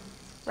well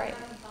organized. Right. Do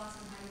you have any thoughts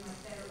on how you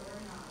might better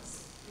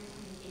organize your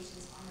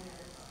communications on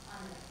another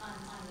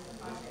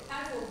project?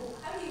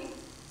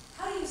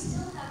 How do you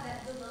still have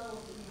that good level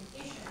of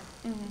communication,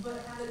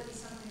 but have it be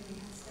something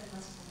we can spend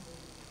less time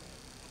doing?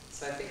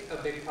 So I think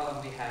a big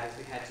problem we had is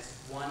we had just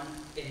one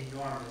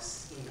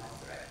enormous email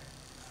thread,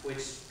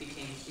 which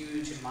became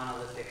huge and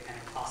monolithic and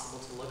impossible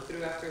to look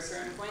through after a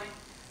certain point.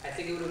 I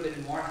think it would have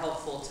been more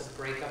helpful to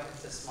break up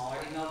into smaller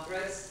email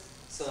threads.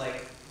 So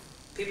like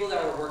people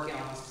that were working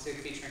on one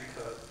specific feature in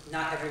code,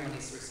 not everyone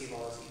needs to receive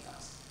all those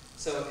emails.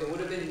 So it would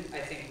have been,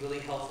 I think, really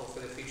helpful for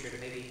the future to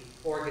maybe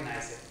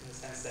organize it in the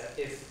sense that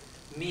if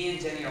me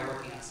and Jenny are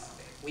working on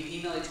something, we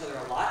email each other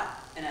a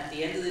lot, and at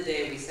the end of the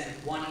day, we send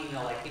one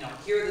email like, you know,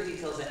 here are the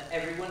details that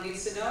everyone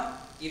needs to know.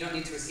 You don't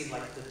need to receive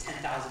like the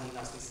 10,000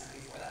 emails we sent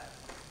before that.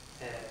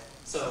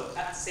 So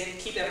at the same,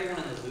 keep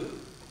everyone in the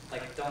loop.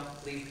 Like, don't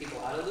leave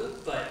people out of the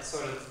loop, but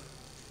sort of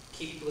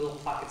keep little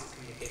pockets of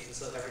communication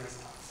so that everyone's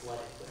not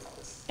flooded with all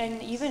this. And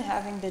even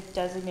having the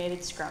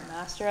designated Scrum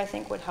Master, I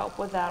think, would help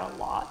with that a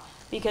lot.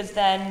 Because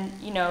then,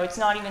 you know, it's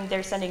not even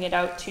they're sending it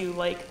out to,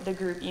 like, the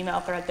group email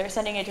thread. They're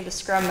sending it to the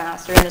Scrum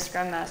Master, and the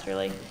Scrum Master,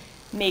 like,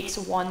 makes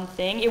one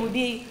thing. It would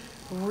be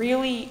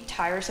really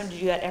tiresome to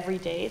do that every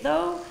day,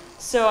 though.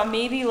 So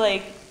maybe,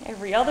 like,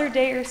 every other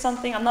day or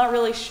something. I'm not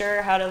really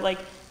sure how to, like,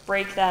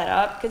 break that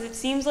up. Because it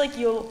seems like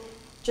you'll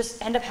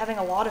just end up having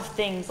a lot of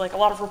things, like a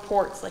lot of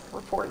reports, like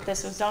report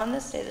this was done on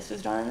this day, this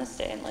was done on this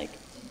day, and like.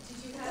 Did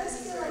you have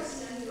any sort of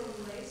central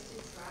place to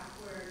track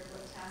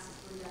what tasks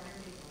were done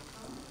and being worked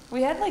on?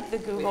 We had like the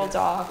Google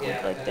Doc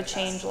with like the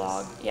change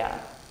log, yeah.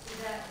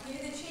 You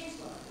did the change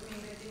log. I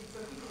mean,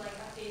 for people like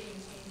updating,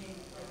 changing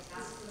like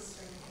task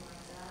lists or anything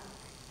like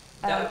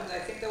that. I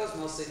think that was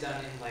mostly done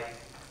in like,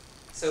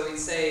 so we'd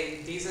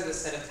say these are the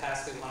set of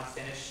tasks we want to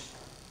finish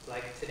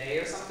like today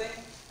or something,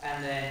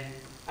 and then.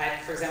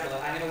 For example,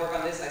 I'm going to work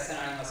on this, I send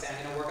out an email saying,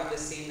 I'm going to work on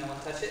this scene, no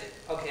one touch it.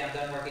 Okay, I'm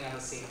done working on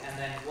the scene. And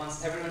then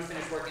once everyone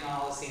finished working on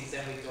all the scenes,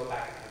 then we go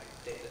back and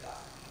update the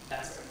document.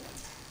 That sort of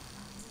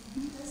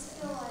thing. It does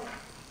feel like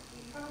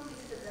you probably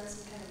could have done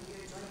some kind of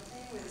weird joint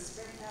thing where the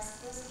sprint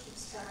task list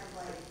keeps track of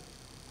like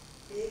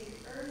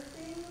bigger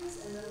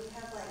things, and then we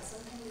have like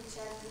some kind of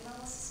chat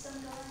email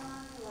system going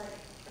on, like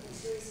make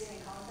sure you're staying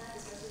in contact,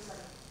 especially with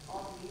like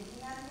all community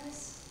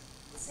madness.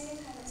 At the same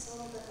time, it's a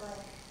little bit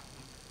like,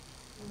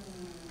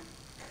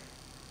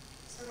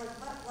 so like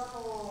what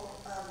level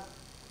of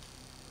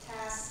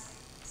task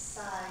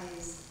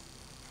size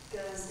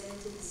goes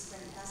into the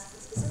sprint task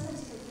list? Because sometimes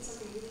you can put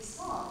something really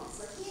small.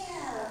 It's like,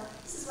 yeah,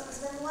 this is what we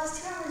spent the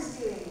last 2 hours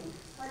doing.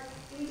 What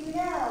do we do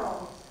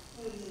now?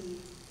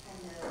 Maybe,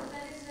 kind of.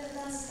 But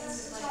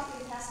that's the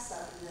chopping tasks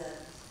up in the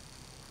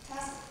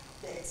task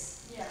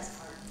bits. Yeah, that's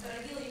hard.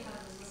 But ideally you have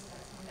those listed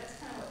out somewhere. That's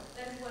kind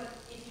of what,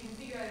 if you can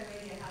figure out a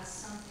way to have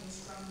something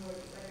scrum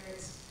worthy,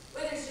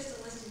 whether it's just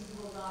a list in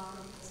Google Doc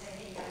where people say,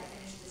 hey, you gotta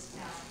finish this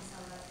task, and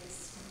some of that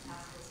takes some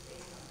task list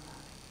based on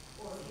that.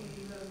 Or if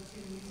you go to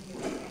using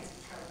a big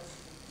fancy chart list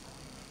or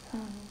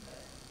something like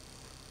that.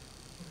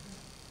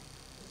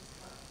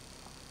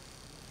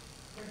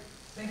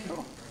 Thank you.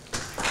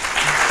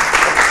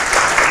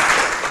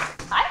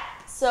 Hi.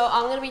 So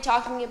I'm going to be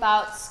talking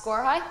about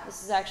Score High.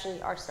 This is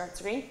actually our start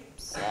screen.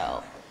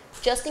 So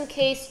just in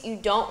case you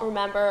don't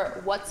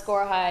remember what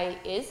Score High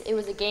is, it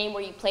was a game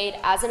where you played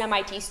as an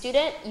MIT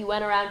student. You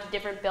went around to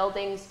different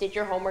buildings, did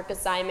your homework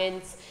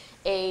assignments,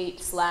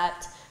 ate,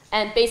 slept,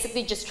 and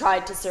basically just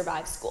tried to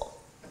survive school.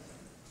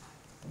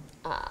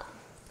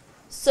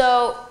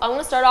 So I'm going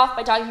to start off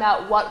by talking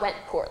about what went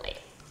poorly.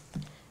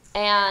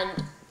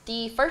 And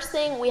the first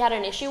thing we had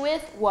an issue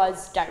with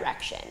was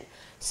direction.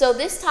 So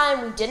this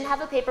time we didn't have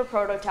a paper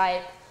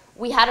prototype.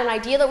 We had an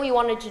idea that we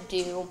wanted to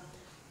do,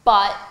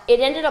 but it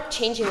ended up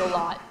changing a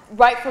lot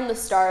right from the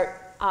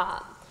start.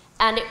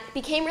 And it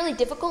became really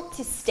difficult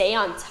to stay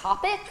on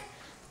topic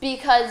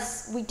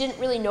because we didn't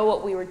really know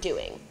what we were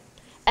doing.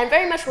 And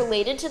very much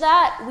related to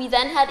that, we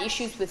then had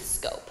issues with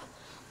scope.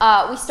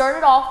 We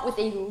started off with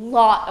a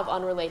lot of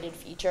unrelated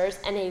features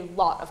and a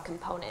lot of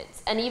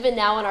components. And even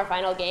now in our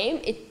final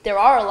game, there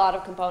are a lot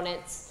of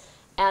components,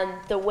 and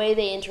the way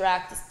they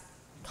interact is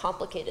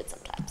complicated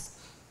sometimes.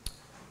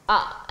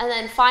 And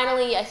then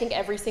finally, I think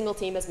every single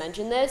team has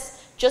mentioned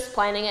this, just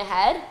planning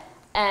ahead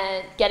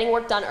and getting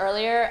work done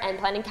earlier and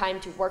planning time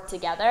to work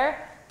together.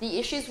 The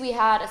issues we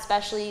had,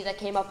 especially that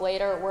came up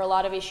later, were a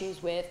lot of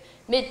issues with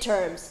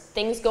midterms,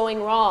 things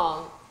going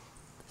wrong.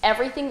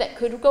 Everything that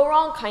could go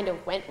wrong kind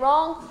of went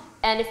wrong,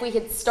 and if we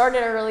had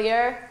started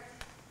earlier,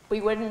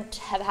 we would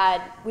have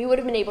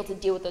been able to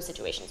deal with those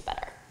situations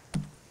better.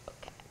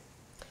 Okay.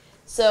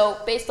 So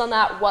based on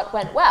that, what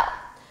went well?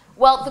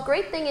 Well, the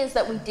great thing is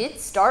that we did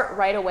start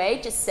right away,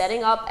 just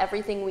setting up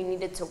everything we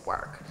needed to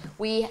work.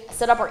 We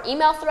set up our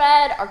email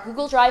thread, our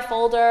Google Drive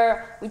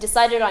folder, we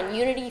decided on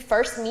Unity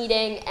first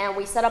meeting, and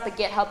we set up a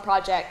GitHub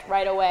project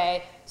right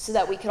away so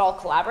that we could all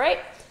collaborate.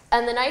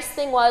 And the nice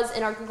thing was,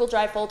 in our Google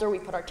Drive folder, we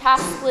put our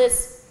task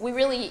list. We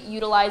really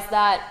utilized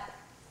that.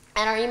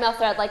 And our email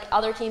thread, like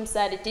other teams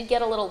said, it did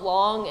get a little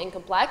long and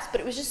complex,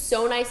 but it was just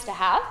so nice to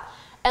have.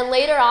 And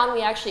later on,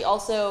 we actually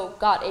also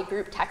got a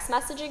group text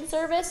messaging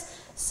service.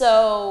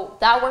 So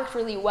that worked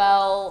really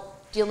well,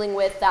 dealing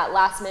with that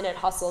last-minute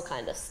hustle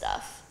kind of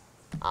stuff.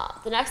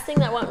 The next thing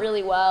that went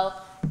really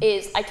well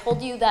is I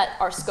told you that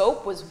our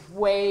scope was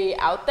way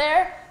out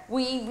there.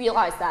 We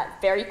realized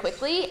that very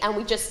quickly, and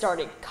we just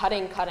started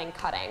cutting.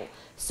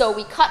 So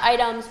we cut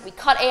items, we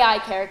cut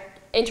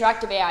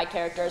interactive AI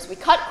characters, we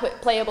cut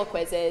playable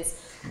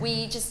quizzes,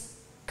 we just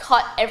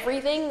cut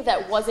everything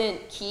that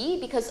wasn't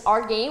key because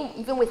our game,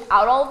 even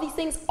without all of these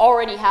things,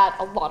 already had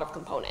a lot of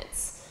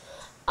components.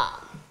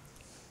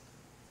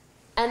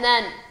 And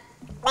then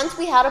once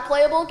we had a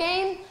playable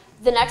game,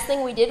 the next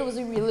thing we did was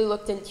we really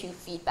looked into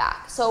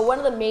feedback. So one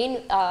of the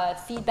main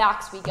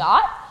feedbacks we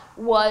got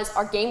was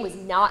our game was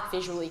not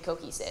visually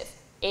cohesive.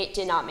 It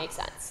did not make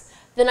sense.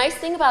 The nice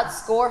thing about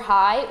Score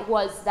High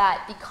was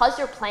that because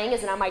you're playing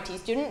as an MIT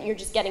student, you're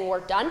just getting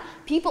work done,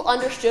 people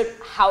understood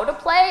how to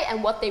play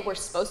and what they were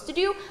supposed to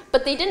do,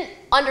 but they didn't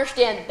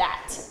understand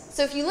that.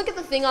 So if you look at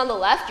the thing on the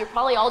left, you're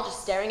probably all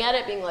just staring at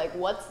it being like,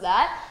 what's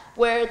that?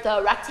 Where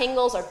the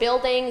rectangles are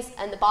buildings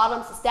and the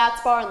bottom's the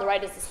stats bar and the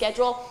right is the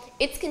schedule.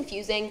 It's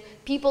confusing.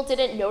 People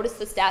didn't notice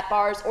the stat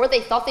bars, or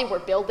they thought they were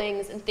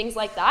buildings and things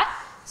like that.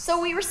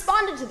 So we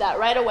responded to that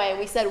right away.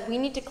 We said, we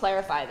need to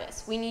clarify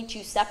this. We need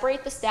to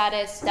separate the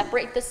status,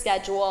 separate the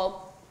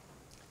schedule,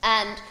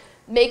 and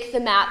make the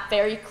map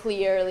very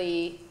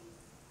clearly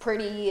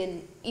pretty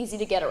and easy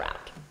to get around.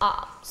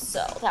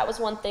 So that was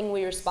one thing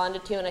we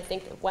responded to, and I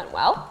think it went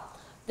well.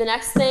 The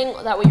next thing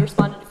that we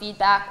responded to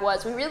feedback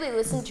was we really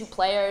listened to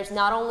players,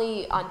 not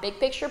only on big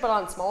picture, but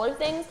on smaller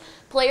things.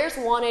 Players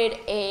wanted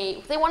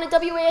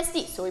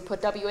WASD, so we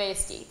put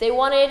WASD. They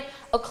wanted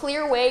a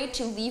clear way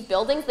to leave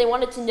buildings. They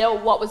wanted to know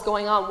what was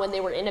going on when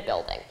they were in a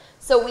building.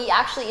 So we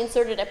actually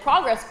inserted a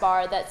progress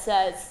bar that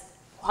says,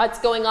 what's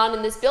going on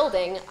in this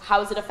building?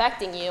 How is it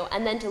affecting you?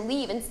 And then to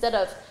leave, instead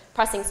of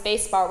pressing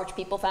spacebar, which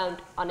people found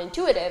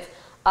unintuitive,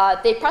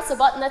 they press a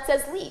button that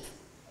says leave.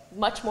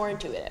 Much more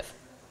intuitive.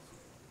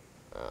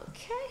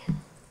 Okay.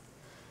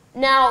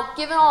 Now,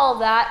 given all of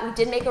that, we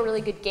did make a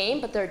really good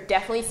game, but there are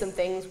definitely some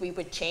things we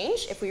would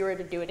change if we were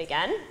to do it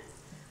again.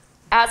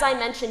 as I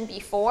mentioned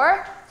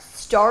before,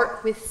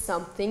 start with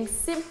something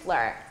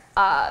simpler.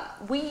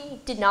 We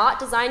did not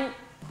design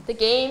the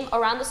game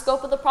around the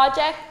scope of the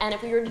project, and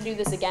if we were to do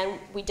this again,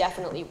 we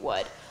definitely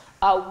would.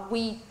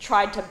 We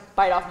tried to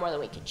bite off more than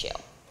we could chew.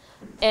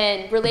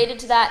 And related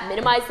to that,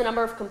 minimize the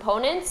number of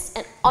components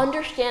and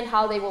understand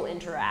how they will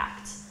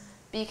interact.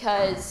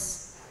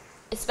 Because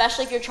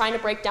especially if you're trying to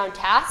break down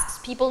tasks,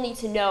 people need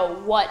to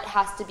know what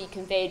has to be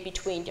conveyed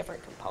between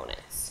different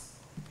components.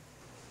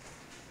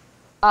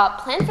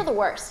 Plan for the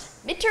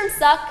worst. Midterms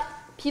suck,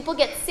 people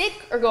get sick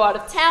or go out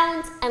of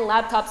town, and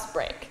laptops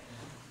break.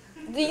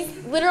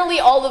 Literally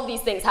all of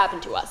these things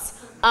happen to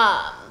us.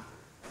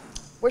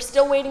 We're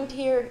still waiting to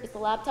hear, is the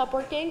laptop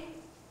working?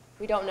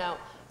 We don't know.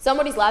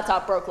 Somebody's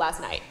laptop broke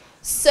last night.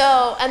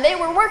 So, and they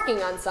were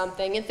working on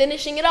something and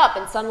finishing it up,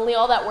 and suddenly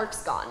all that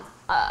work's gone.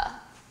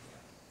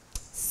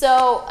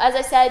 So, as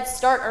I said,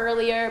 start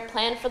earlier,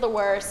 plan for the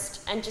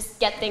worst, and just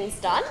get things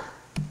done.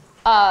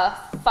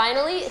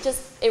 Finally,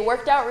 it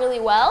worked out really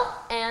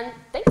well, and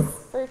thanks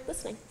for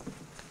listening.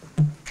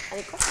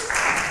 Any questions?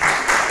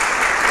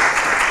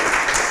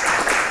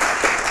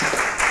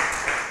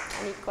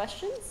 Any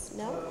questions?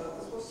 No?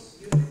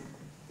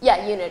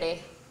 Yeah,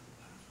 Unity.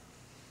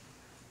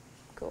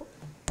 Cool.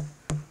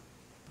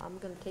 I'm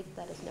going to take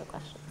that as no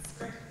questions.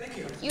 Great, thank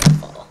you.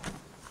 Beautiful.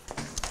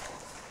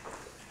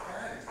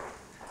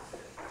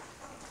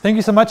 Thank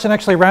you so much, and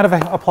actually a round of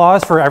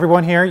applause for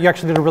everyone here. You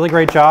actually did a really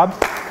great job.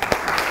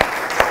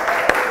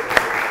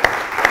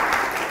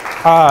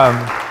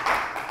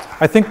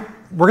 I think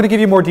we're going to give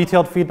you more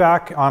detailed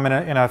feedback in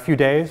a few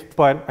days,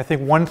 but I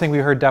think one thing we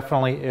heard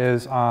definitely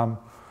is,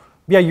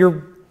 yeah,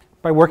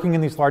 by working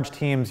in these large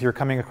teams, you're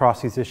coming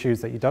across these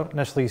issues that you don't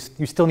necessarily,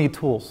 you still need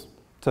tools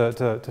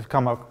to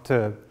come up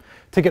to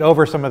get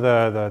over some of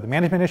the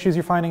management issues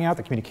you're finding out,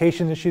 the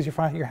communication issues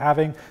you're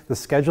having, the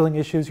scheduling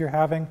issues you're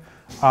having.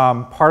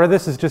 Part of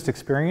this is just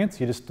experience.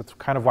 That's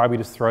kind of why we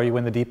just throw you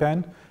in the deep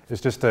end,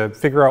 is just to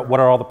figure out what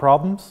are all the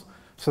problems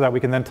so that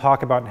we can then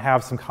talk about and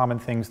have some common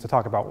things to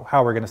talk about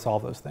how we're going to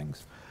solve those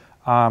things.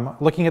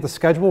 Looking at the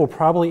schedule, we'll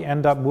probably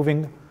end up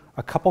moving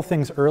a couple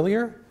things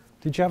earlier.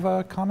 Did you have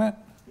a comment?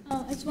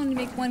 I just wanted to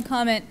make one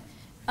comment.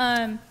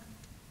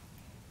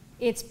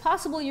 It's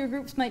possible your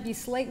groups might be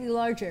slightly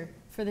larger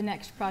for the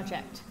next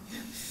project.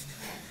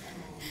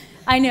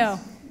 I know,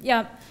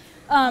 yeah.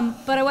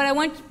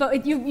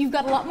 But you've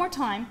got a lot more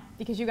time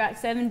because you've got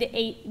 7 to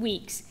 8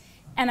 weeks.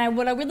 And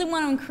what I really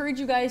want to encourage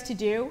you guys to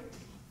do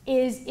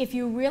is, if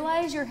you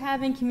realize you're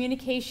having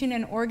communication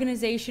and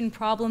organization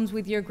problems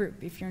with your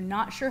group, if you're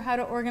not sure how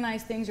to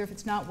organize things or if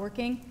it's not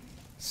working,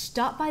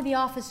 stop by the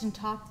office and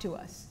talk to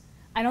us.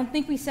 I don't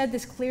think we said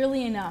this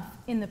clearly enough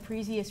in the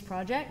previous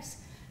projects,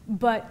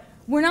 but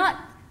we're not,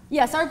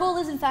 yes, our goal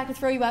is in fact to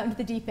throw you out into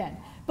the deep end,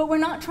 but we're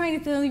not trying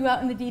to throw you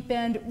out in the deep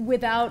end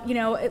without,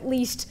 at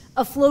least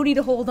a floaty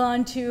to hold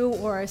on to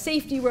or a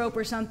safety rope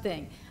or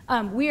something.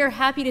 We are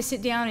happy to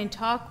sit down and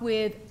talk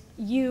with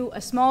you,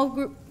 a small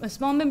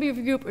member of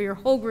your group or your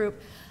whole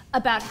group,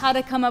 about how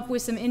to come up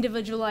with some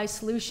individualized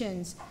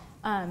solutions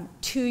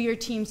to your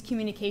team's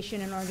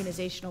communication and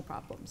organizational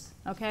problems,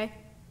 okay?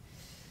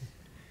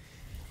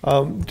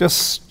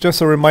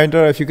 Just a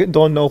reminder, if you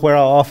don't know where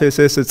our office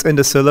is, it's in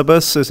the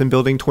syllabus. It's in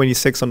building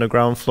 26 on the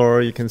ground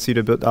floor. You can see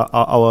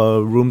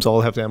our rooms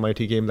all have the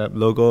MIT Game Lab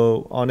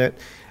logo on it.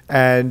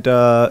 And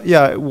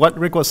yeah, what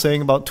Rick was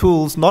saying about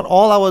tools, not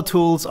all our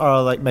tools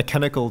are like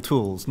mechanical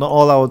tools. Not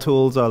all our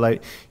tools are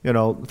like,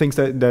 things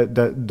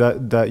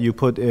that you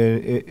put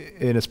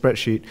in a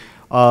spreadsheet.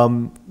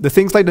 The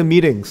things like the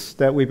meetings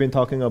that we've been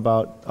talking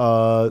about,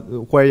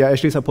 where you're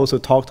actually supposed to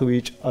talk to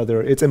each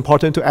other, it's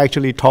important to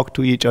actually talk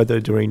to each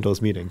other during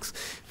those meetings,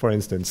 for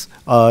instance.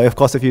 Of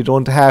course, if you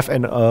don't have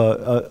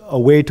a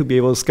way to be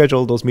able to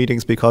schedule those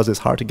meetings because it's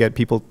hard to get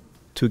people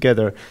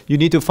together, you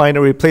need to find a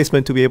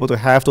replacement to be able to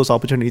have those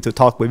opportunities to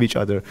talk with each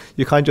other.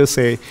 You can't just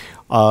say,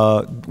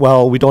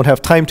 well, we don't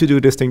have time to do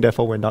this thing,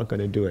 therefore we're not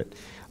going to do it.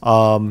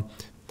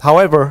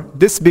 However,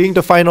 this being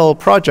the final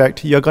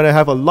project, you're going to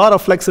have a lot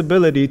of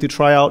flexibility to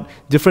try out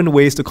different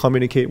ways to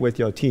communicate with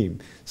your team.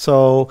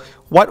 So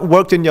what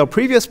worked in your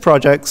previous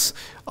projects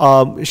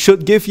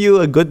should give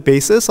you a good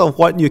basis of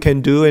what you can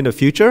do in the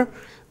future,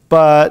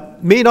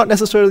 but may not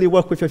necessarily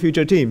work with your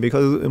future team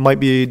because it might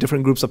be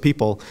different groups of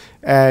people.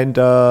 And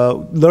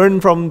learn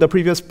from the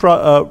previous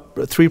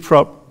three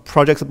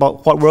projects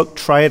about what worked,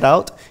 try it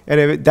out, and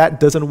if that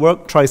doesn't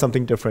work, try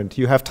something different.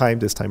 You have time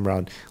this time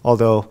around,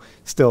 although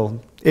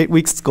still 8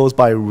 weeks goes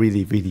by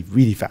really, really,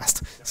 really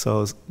fast.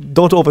 So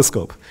don't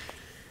overscope.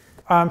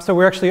 So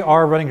we actually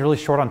are running really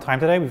short on time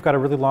today. We've got a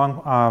really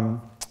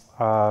long,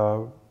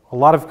 a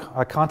lot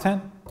of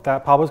content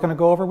that Pablo's going to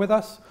go over with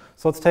us.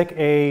 So let's take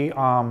a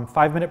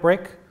 5-minute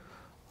break.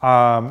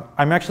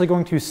 I'm actually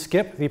going to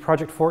skip the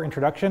Project 4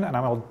 introduction, and I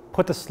will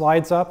put the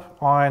slides up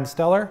on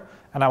Stellar,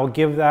 and I will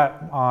give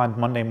that on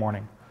Monday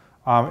morning.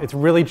 It's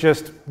really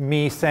just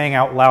me saying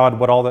out loud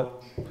what all the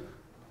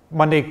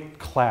Monday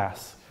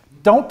class.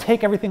 Don't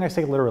take everything I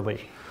say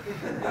literally.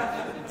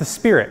 The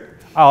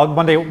spirit.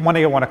 Monday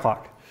at 1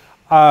 o'clock.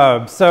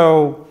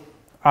 So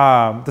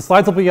The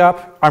slides will be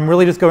up. I'm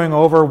really just going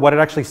over what it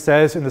actually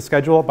says in the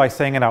schedule by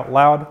saying it out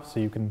loud so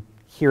you can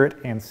hear it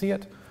and see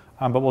it.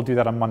 But we'll do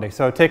that on Monday.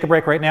 So take a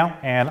break right now,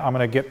 and I'm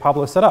going to get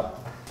Pablo set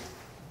up.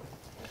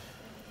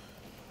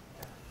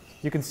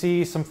 You can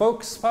see some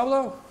folks,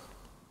 Pablo?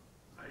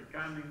 I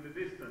can in the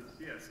distance,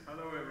 yes.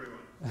 Hello,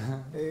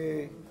 everyone.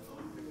 Hey.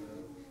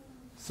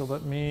 So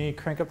let me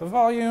crank up the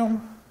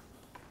volume.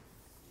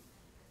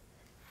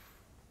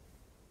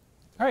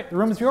 All right, the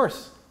room is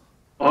yours.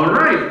 All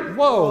right.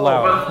 Whoa,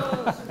 loud.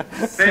 Well,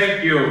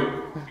 thank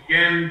you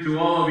again to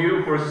all of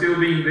you for still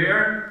being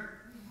there.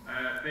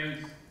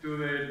 Thanks to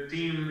the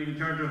team in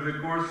charge of the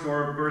course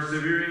for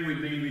persevering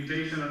with the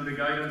invitation and the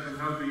guidance on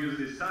how to use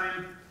this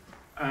sign.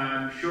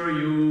 I'm sure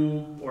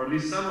you, or at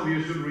least some of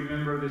you, should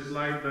remember the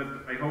slide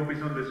that I hope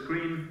is on the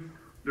screen.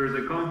 There's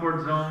a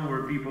comfort zone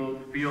where people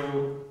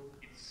feel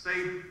it's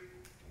safe,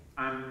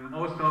 and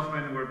most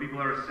often where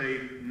people are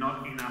safe,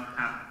 not enough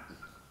happens.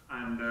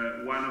 And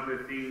one of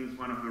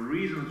the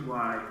reasons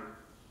why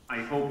I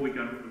hope we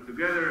can work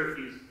together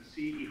is to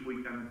see if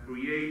we can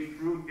create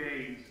through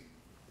games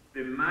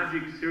the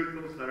magic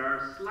circles that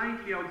are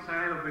slightly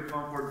outside of the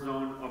comfort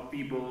zone of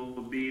people,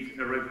 be it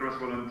a Red Cross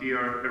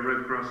volunteer, a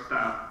Red Cross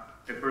staff,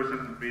 a person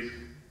at risk,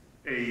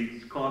 a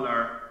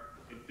scholar,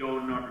 a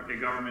donor, a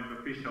government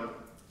official,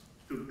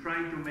 to try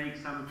to make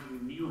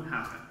something new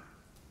happen.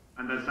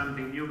 And that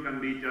something new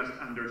can be just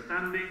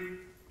understanding,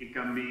 it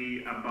can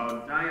be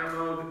about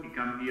dialogue, it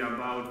can be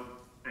about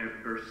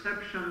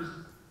perceptions,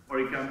 or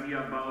it can be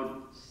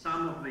about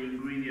some of the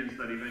ingredients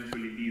that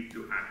eventually lead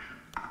to action.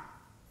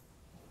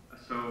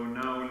 So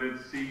now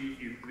let's see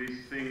if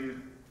this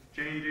thing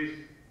changes.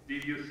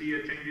 Did you see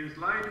a changing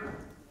slide?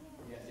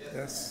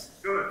 Yes.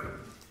 Good.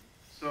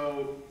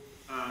 So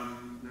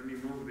let me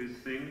move this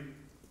thing.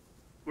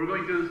 We're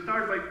going to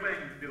start by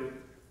playing still.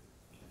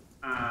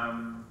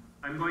 I'm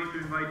going to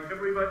invite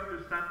everybody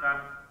to stand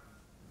up.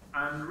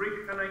 And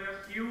Rick, can I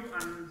ask you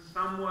and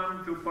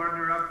someone to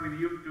partner up with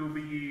you to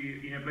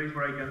be in a place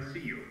where I can see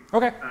you?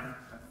 Okay. And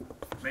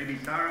maybe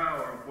Sarah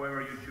or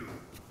whoever you choose.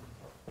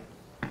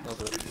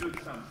 You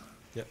choose some.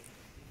 Yep.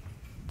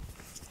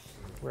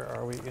 Where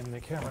are we in the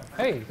camera?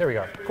 Hey, there we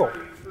go. Cool.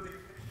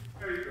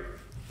 There you go.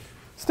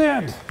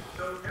 Stand.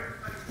 So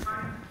everybody's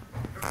fine?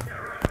 Yeah,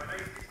 right. When I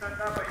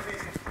stand up, I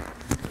think.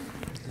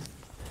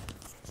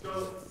 So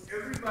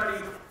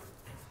everybody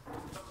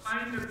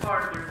find a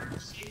partner,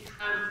 shake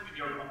hands with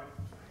your partner.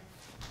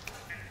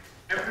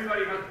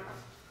 Everybody has.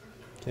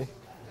 Okay.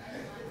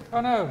 Oh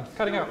no, it's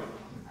cutting out.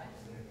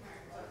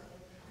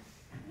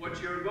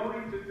 What you're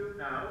going to do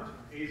now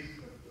is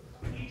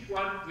each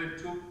one of the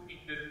two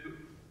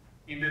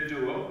in the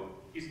duo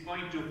is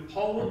going to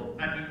hold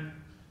an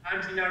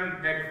imaginary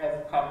deck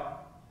of cards.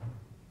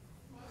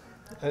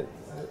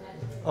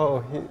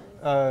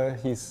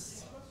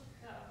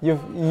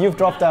 You've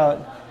dropped out.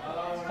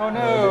 Oh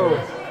no.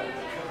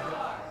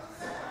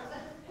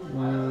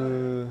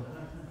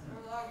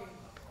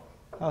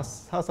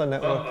 How's our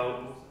network?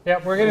 Yeah,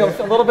 we're getting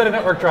a little bit of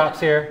network drops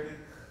here.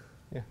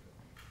 Yeah.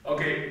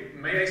 Okay,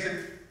 may I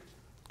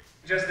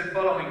suggest the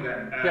following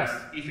then? Yes.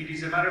 If it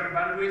is a matter of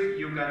bandwidth,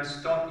 you can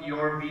stop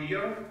your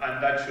video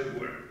and that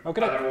should work.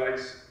 Okay.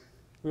 Otherwise,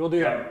 we will do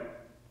that.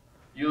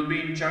 You'll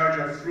be in charge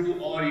of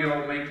through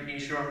audio making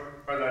sure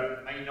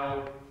that I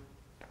know.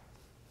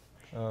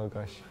 Oh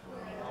gosh.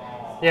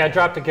 Yeah, it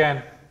dropped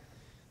again.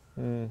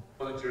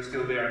 That you're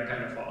still there and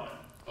kind of following.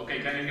 Okay,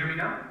 can you hear me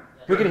now?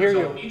 We can hear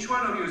so you. Each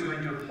one of you is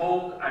going to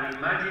hold an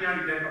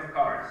imaginary deck of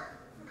cards.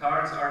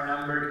 Cards are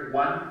numbered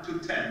 1 to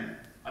 10.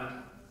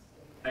 And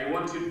I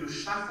want you to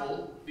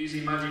shuffle these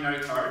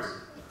imaginary cards.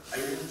 I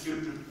want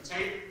you to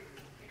take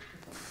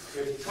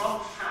the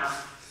top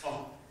half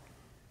of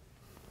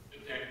the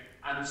deck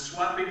and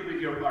swap it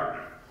with your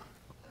partner.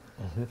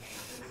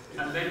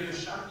 And then you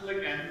shuffle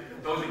again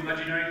those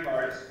imaginary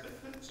cards.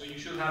 So you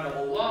should have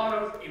a lot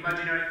of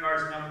imaginary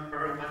cards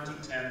numbered 1 to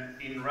 10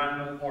 in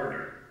random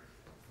order.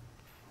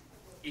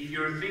 If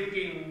you're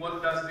thinking,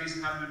 what does this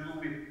have to do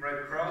with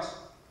Red Cross?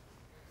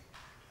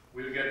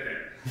 We'll get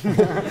there.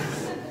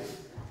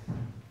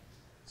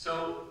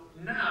 So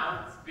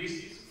now, this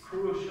is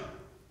crucial.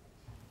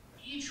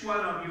 Each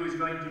one of you is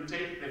going to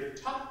take the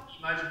top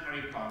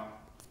imaginary card,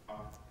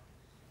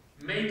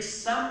 make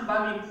some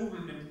body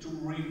movement to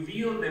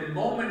reveal the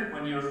moment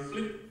when you're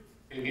flipping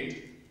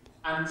it,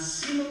 and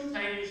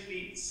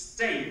simultaneously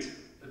state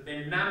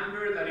the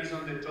number that is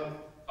on the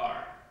top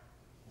card.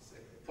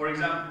 For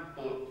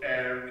example, we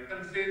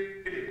can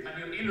fit it. Can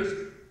you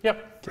illustrate?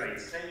 Yep. Great.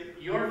 Say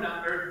your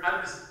number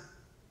at the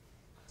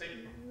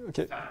same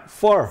time.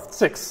 4.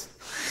 6.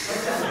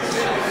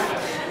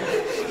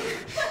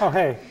 Oh,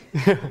 hey.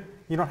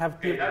 You don't have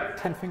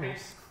 10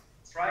 fingers.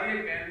 Try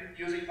again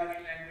using body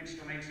language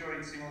to make sure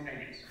it's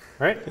simultaneous.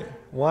 Right?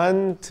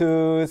 1,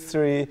 2,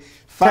 3,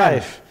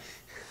 5.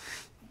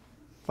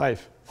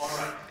 5. All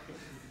right.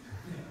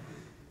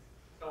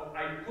 So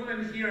I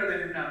couldn't hear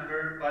the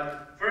number,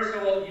 but first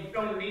of all, you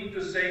don't need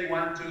to say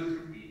 1, 2,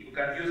 3. You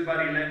can use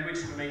body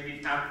language to make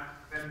it happen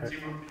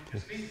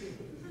simultaneously.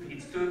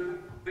 It's 2,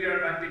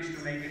 clear advantage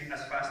to make it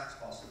as fast as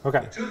possible.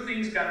 Okay. Two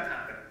things can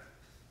happen.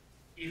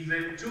 If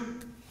the two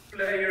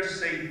players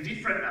say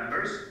different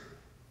numbers,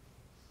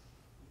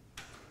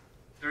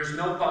 there's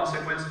no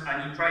consequence,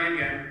 and you try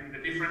again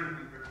with a different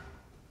number.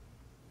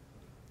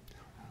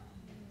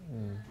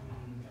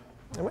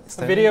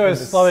 The video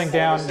is slowing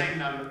down. The same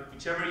number,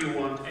 whichever you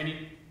want.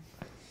 Any.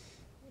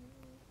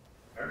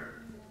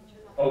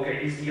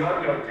 Okay, is the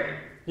audio okay?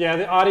 Yeah,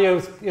 the audio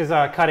is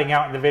cutting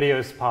out and the video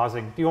is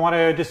pausing. Do you want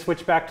to just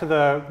switch back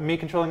to me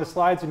controlling the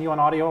slides and you on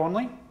audio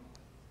only?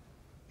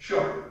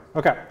 Sure.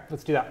 Okay,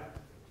 let's do that.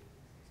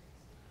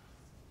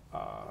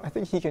 I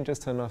think he can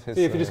just turn off his...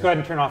 If you just go ahead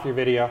and turn off your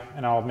video,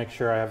 and I'll make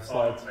sure I have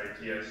slides. Right,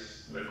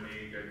 yes. Let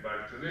me get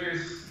back to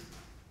this.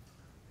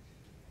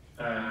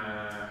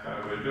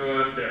 How we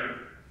do it there.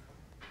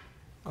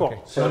 Cool. Okay.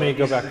 So let me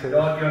go back to the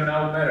audio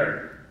now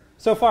better?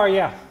 So far,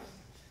 yeah.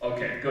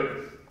 Okay,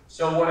 good.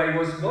 So what I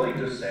was going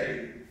to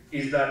say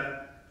is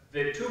that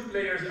the two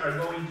players are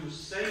going to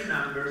say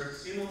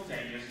numbers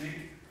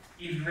simultaneously.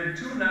 If the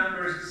two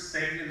numbers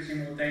stated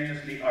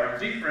simultaneously are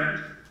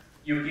different,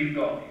 you keep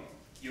going.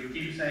 You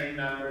keep saying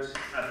numbers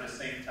at the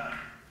same time.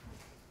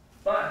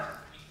 But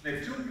if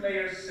the two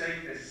players say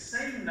the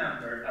same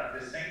number at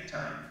the same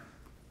time,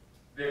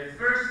 the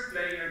first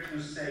player to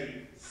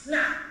say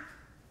snap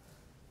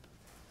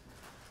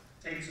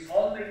takes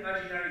all the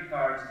imaginary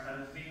cards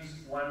and wins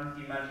one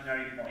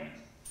imaginary point.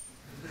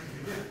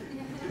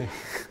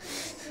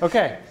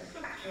 Okay.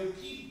 You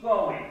keep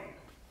going,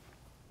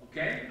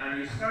 okay? And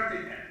you start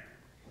again.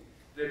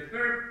 The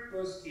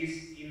purpose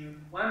is in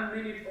 1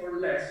 minute or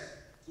less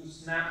to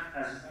snap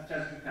as much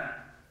as you can.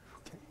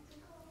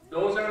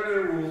 Those are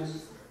the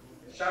rules.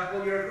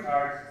 Shuffle your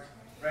cards.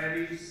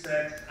 Ready,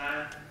 set,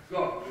 and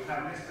go. You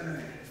have less than a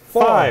minute.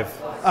 5,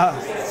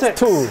 6,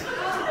 2,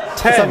 10,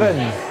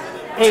 7,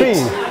 8,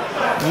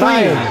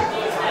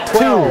 9,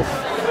 12,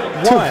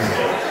 1,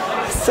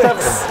 7,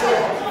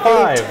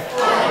 5,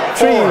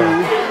 3,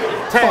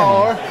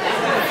 10,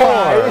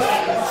 4,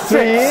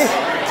 3,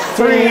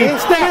 3,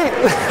 snap!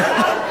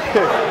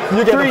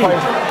 You get the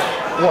point.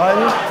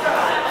 1,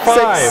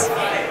 5,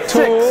 6,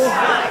 2,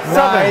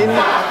 9,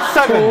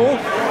 7,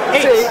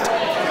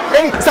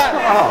 8, stop!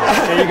 Oh,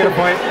 okay, you get a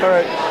point. All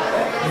right.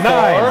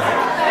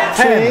 9,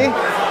 10,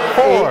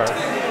 4,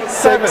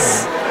 7,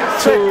 6,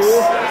 3,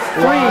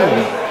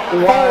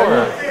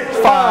 4,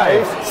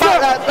 5,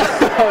 stop that!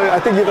 I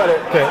think you got it.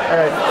 Okay, all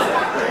right.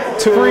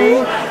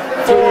 2,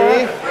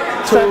 3,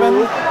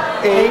 7,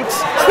 8,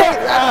 stop!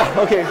 Ah,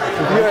 okay,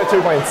 you got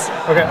 2 points.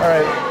 Okay, all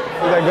right.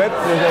 Is that good?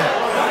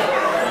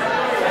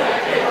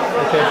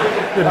 Okay.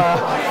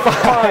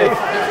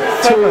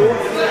 5, 2,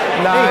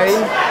 9,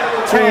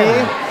 3,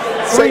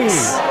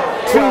 6,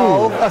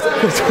 12, 1,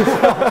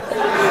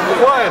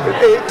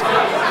 8,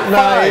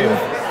 9,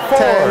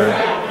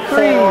 10,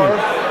 3,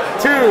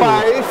 2,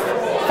 5,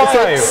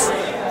 6,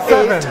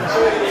 7,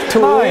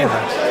 2,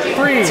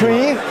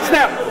 3,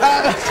 snap!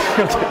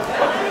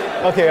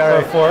 Okay, all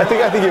right.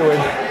 I think you win.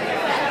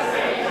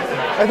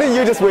 I think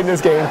you just win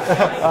this game.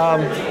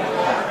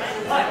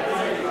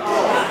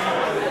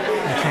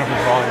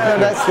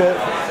 That's good.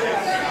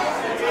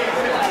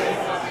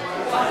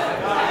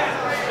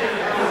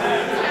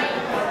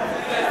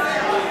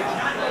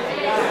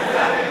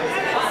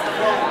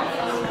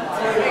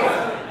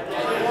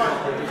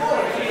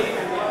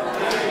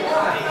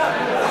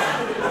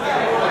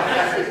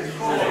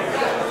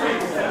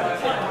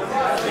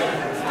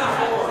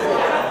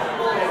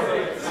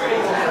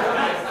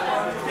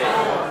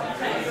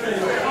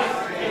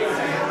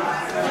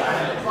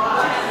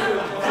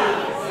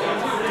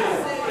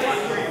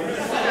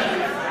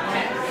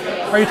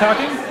 Are you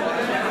talking?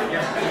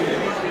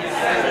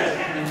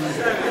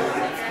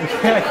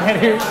 I can't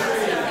hear you.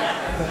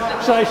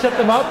 Shall I shut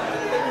them up?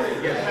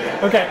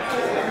 Okay.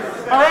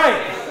 All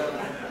right.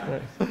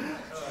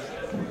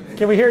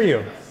 Can we hear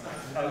you?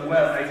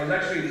 Well, I was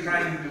actually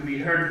trying to be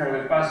heard for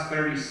the past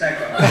 30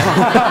 seconds.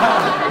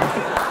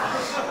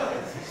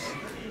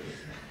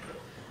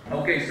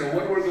 Okay, so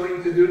what we're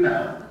going to do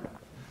now,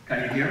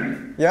 can you hear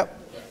me? Yep.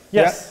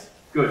 Yes.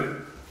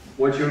 Good.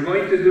 What you're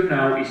going to do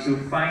now is to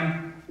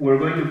we're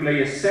going to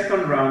play a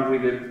second round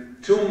with the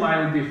 2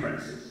 mile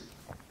differences.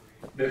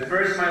 The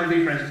first mile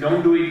difference,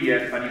 don't do it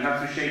yet, but you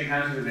have to shake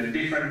hands with a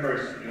different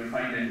person. You'll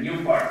find a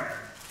new partner.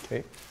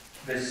 Okay.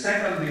 The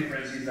second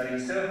difference is that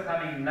instead of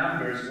having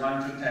numbers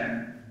 1 to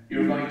 10,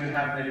 you're going to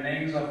have the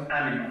names of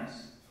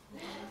animals.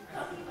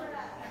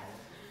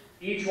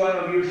 Each one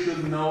of you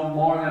should know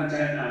more than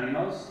 10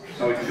 animals,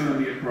 so it shouldn't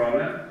be a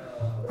problem.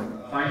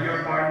 Find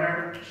your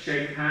partner,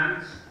 shake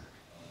hands,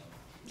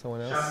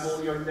 Someone else.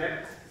 shuffle your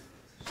deck,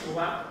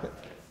 swap.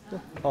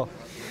 Oh.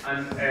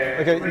 And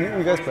okay,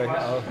 you guys play.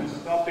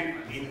 Stop it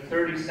in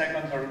 30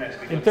 seconds or less.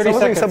 In 30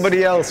 seconds.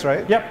 Somebody else,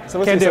 right? Yep.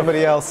 Supposed to be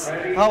somebody else.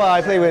 How about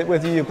I play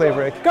with you, you play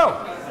Rick? Go!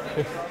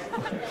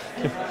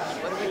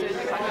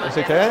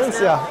 Shake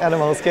hands? Yeah,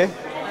 animals, okay?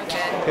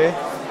 Okay.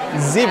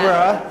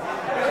 Zebra,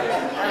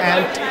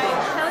 ant,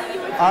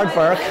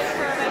 aardvark.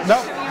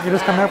 No, you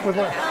just come up with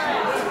what?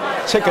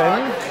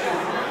 Chicken,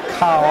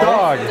 cow,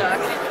 dog,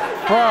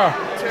 Frog.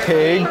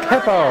 Pig.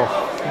 Hippo.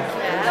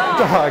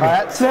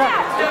 Dog. Snap.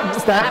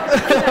 Snap.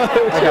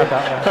 I got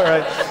that one. All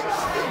right.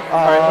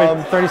 All right,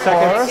 wait, 30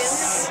 seconds.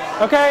 Horse.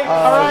 Okay,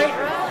 all right.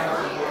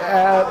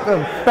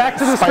 Back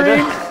to the Spider.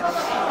 screen.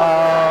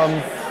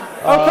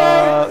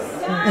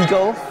 Okay.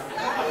 Eagle.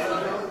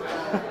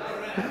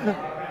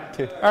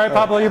 Okay. All right,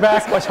 Pablo, you're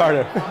back. It's much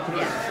harder.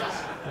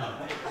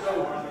 So,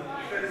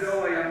 even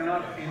though I am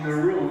not in the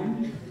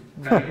room,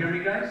 can you hear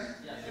me, guys?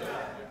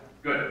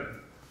 Good.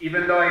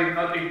 Even though I am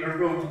not in the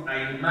room,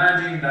 I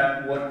imagine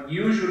that what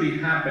usually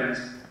happens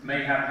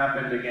may have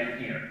happened again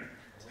here.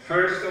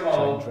 First of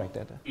all,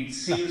 it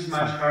seems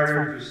much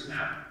harder to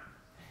snap.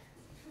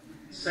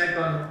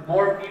 Second,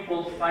 more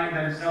people find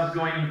themselves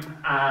going,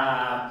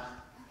 and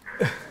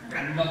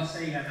not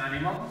saying an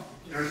animal.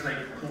 There's like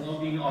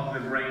clogging of the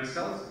brain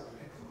cells.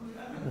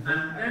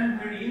 And then,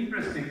 very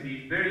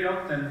interestingly, very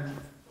often,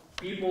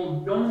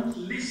 people don't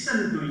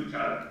listen to each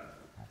other.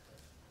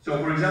 So,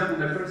 for example,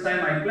 the first time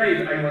I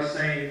played, I was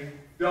saying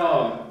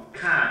dog,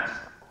 cat,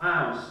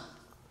 mouse,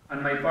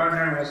 and my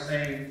partner was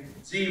saying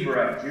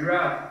zebra,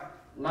 giraffe,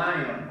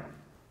 lion.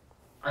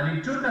 And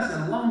it took us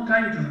a long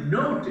time to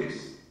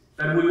notice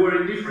that we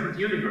were in different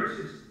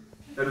universes,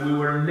 that we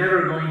were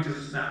never going to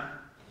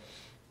snap.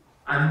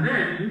 And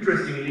then,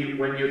 interestingly,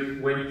 when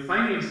you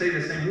finally say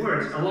the same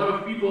words, a lot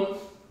of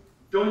people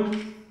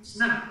don't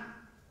snap.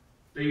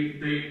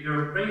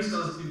 Their brain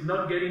cells did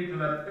not get into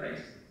that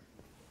place.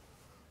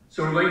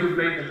 So we're going to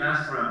play the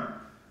last round.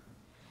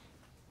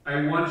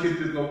 I want you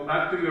to go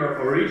back to your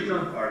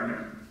original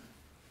partner.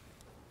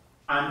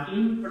 And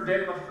in your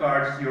deck of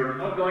cards, you're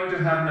not going to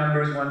have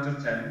numbers 1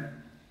 to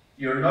 10.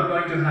 You're not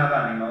going to have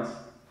animals.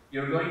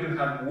 You're going to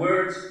have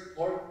words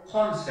or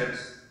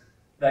concepts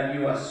that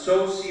you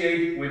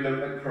associate with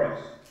the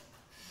cross.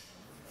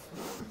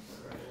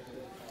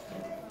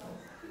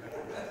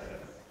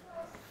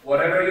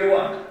 Whatever you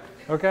want.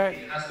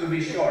 Okay. It has to be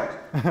short.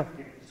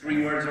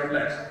 3 words or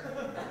less.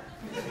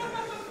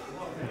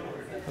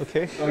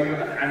 Okay. So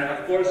and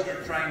of course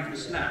you're trying to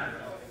snap.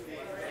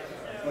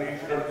 So you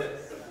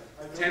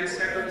have 10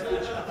 seconds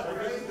each.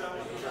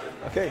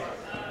 Okay.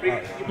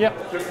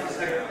 Yep. 30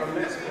 seconds from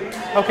this, please.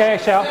 Okay, I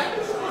shall.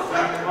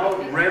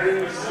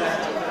 Ready, set,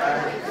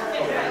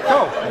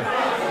 go.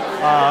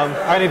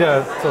 I need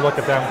to look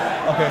at them.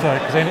 Okay.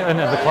 Because I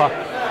know the clock.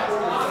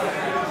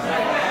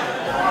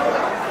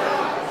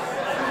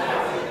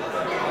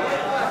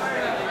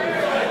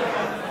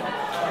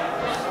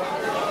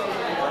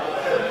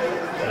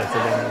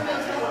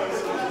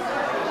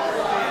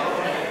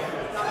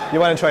 You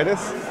want to try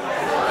this?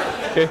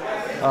 Okay.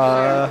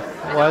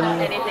 One.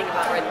 Anything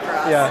about Red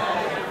Cross. Yeah.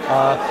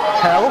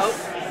 Health.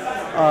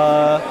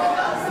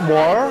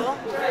 War.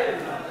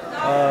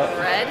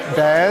 Red.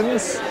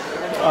 Bands.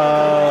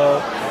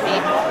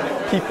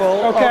 People.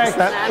 Okay. Oh,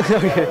 snap.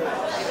 Okay.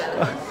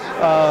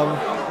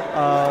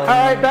 All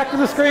right, back to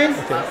the screen.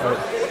 Okay. All right.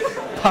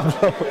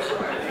 Pablo.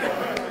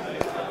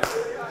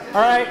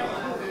 All right.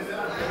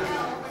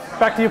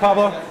 Back to you,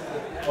 Pablo.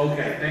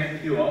 Okay,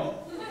 thank you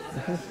all.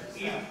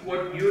 If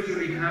what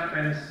usually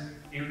happens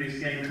in this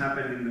game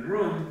happened in the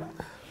room,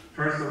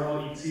 first of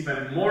all, it's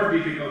even more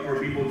difficult for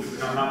people to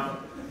come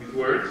up with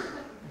words.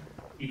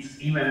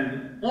 It's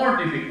even more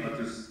difficult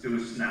to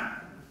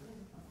snap.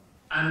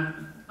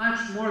 And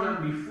much more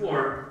than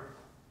before,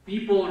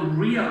 people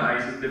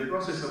realize in the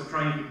process of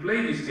trying to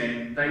play this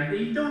game that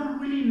they don't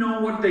really know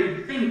what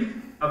they think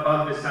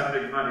about the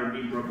subject matter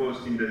being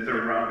proposed in the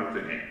 3rd round of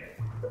the game.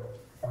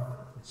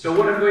 So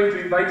what I'm going to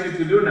invite you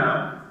to do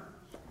now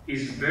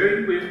is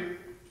very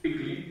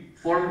quickly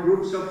form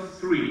groups of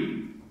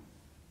 3.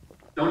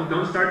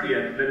 Don't start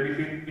yet. Let me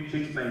finish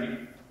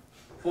explaining.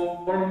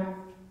 Form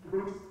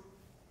groups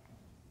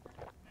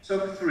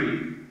of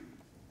 3.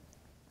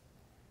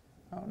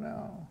 Oh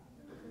no.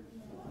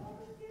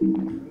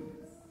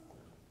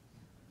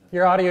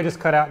 Your audio just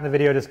cut out and the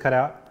video just cut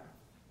out.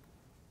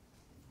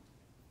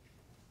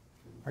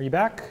 Are you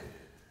back?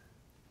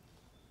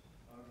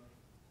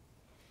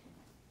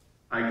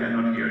 I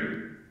cannot hear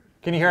you.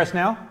 Can you hear us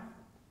now?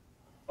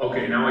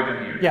 Okay, now I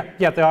can hear you.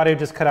 Yeah, the audio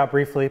just cut out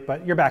briefly,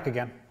 but you're back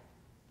again.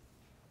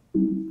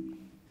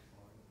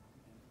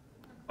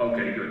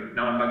 Okay, good.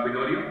 Now I'm back with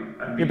audio.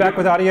 And You're back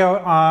with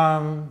audio.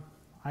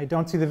 I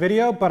don't see the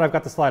video, but I've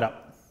got the slide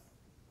up.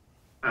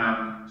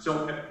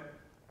 So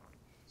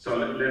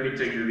let me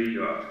take the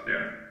video out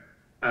there.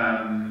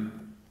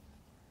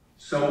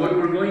 So what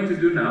we're going to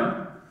do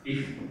now,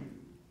 if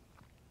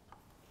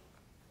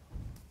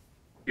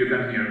you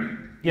can hear me,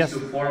 yes, is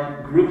to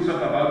form groups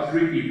of about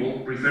 3 people,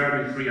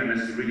 preferably 3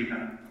 unless you really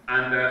can.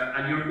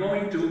 And you're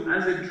going to,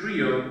 as a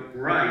trio,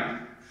 write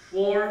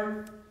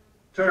 4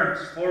 terms,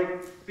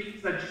 4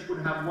 things that you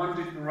would have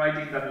wanted to write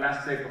in that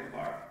last deck of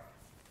cards.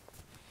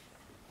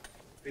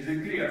 Is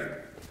it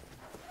clear?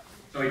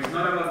 So it's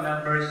not about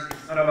numbers,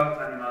 it's not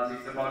about animals,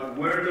 it's about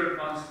where their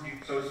concept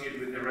is associated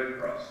with the Red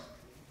Cross.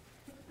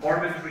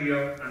 Form a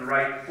trio and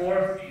write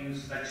 4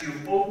 things that you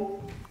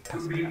hope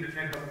could be in the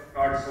deck of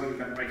cards so you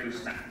can try to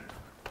snap.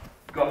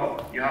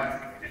 Go, you have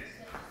 3 minutes.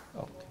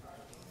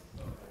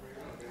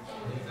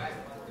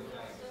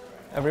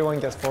 Everyone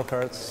gets 4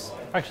 cards.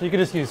 Actually, you could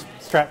just use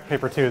scrap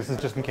paper too. This is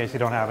just in case you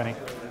don't have any.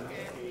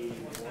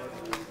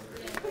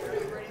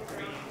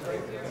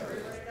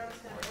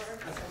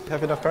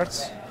 Have enough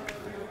cards?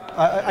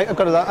 I've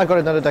got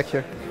another deck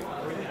here.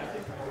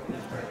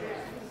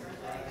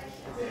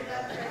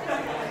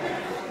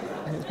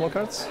 Any more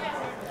cards?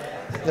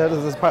 Yeah,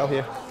 there's a pile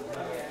here.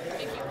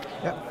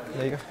 Yeah,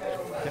 there you go.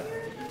 Yeah.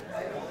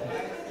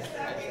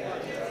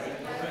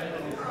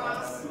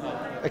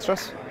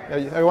 Extras? Yeah,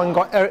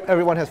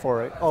 everyone has 4,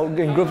 right? Oh,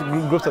 in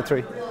groups of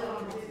 3.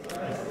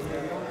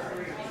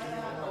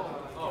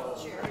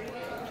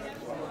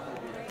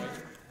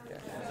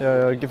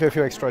 Yeah, give you a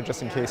few extra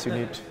just in case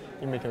you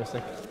make a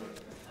mistake.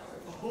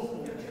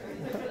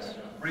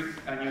 Rick,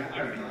 can you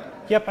hear me?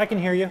 Yep, I can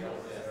hear you.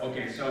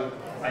 Okay, so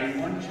I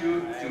want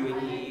you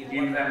to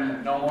give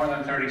them no more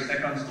than 30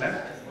 seconds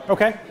left.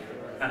 Okay.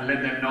 And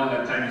let them know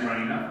that time is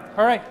running out.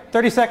 All right,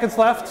 30 seconds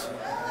left.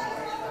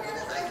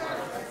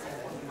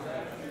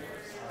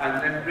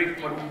 And then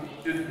Rick, what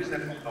is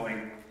the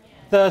following?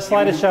 The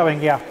slide is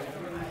showing, yeah.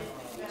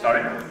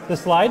 Sorry? The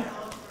slide?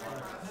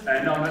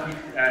 No,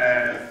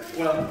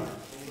 well,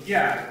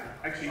 yeah,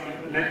 actually,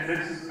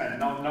 let's suspend.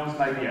 No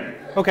slide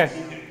yet. Okay.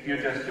 If you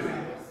just do it.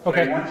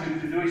 Okay. What I want you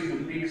to do is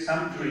to pick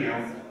some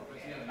trio,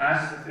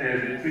 ask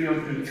the trio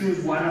to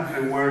choose one of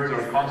the words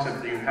or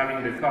concepts that you have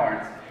in the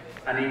card,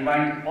 and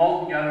invite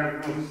all the other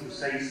groups to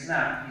say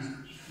snap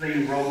if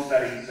they wrote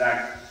that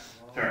exact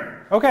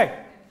term. Okay.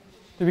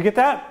 Did we get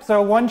that?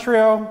 So one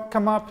trio,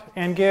 come up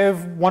and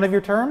give one of your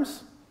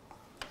terms.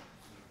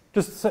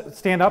 Just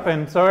stand up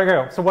and, so there you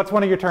go. So what's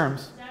one of your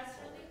terms?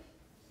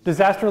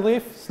 Disaster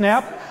relief.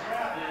 Snap.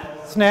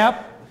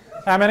 Snap.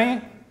 How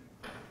many?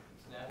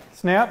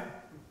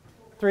 Snap.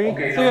 3.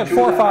 Okay, So you have 4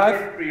 or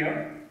 5.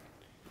 Trio.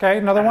 Okay,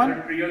 another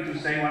one. Trio to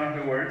say one of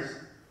the words.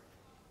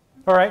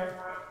 All right,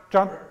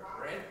 John.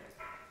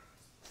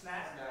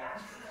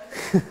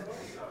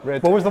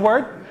 Red. What was the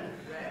word?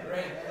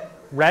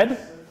 Red.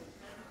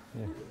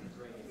 Yeah.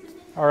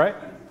 All right.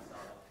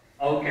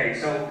 Okay,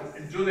 so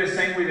do the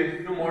same with a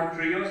few more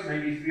trios,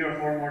 maybe 3 or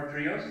 4 more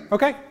trios.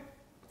 Okay.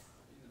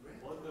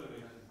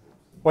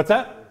 What's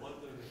that?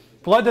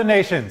 Blood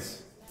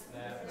donations.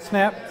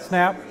 Snap,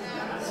 snap,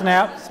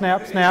 snap,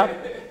 snap, snap.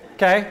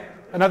 Okay.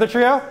 Another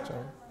trio?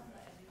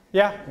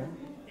 Yeah.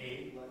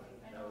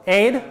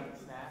 Aid.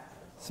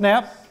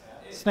 Snap,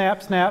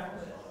 snap, snap.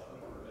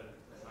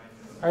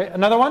 All right.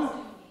 Another one?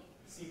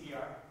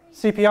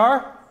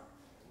 CPR.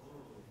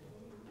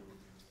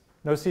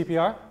 No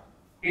CPR?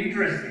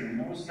 Interesting.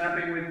 No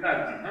snapping with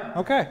that one, huh?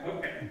 Okay.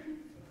 Okay.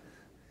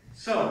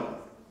 So,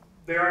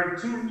 there are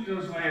 2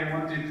 reasons why I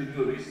wanted to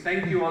do this.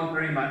 Thank you all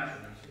very much.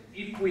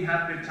 If we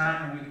had the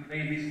time, we'd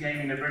play this game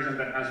in a version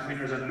that has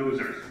winners and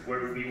losers,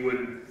 where we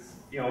would,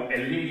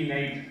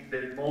 eliminate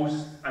the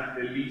most and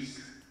the least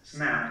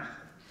snapped,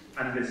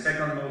 and the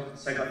second most and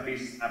second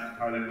least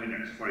snapped are the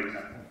winners, for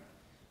example.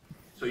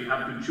 So you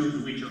have to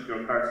choose which of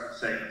your cards to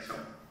say and so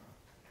on.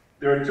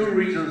 There are 2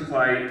 reasons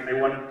why I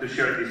wanted to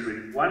share this with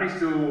you. One is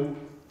to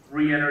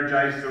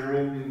re-energize the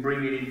room,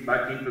 bring it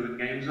back into the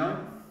game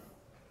zone.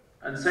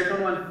 And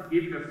second one,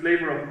 give the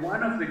flavor of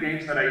one of the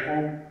games that I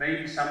hope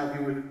maybe some of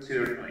you will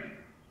consider playing.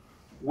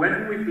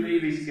 When we play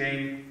this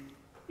game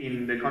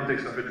in the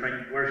context of a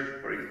training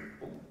workshop, for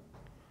example,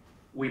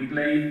 we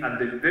play at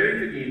the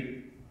very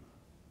beginning,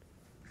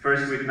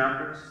 first with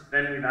numbers,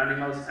 then with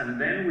animals, and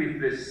then with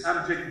the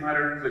subject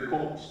matter of the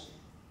course,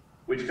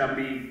 which can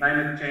be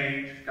climate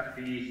change, can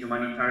be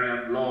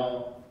humanitarian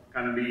law,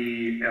 can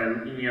be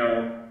El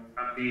Niño,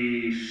 can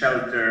be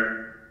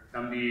shelter,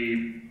 can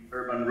be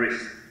urban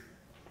risk.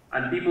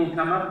 And people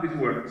come up with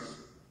words,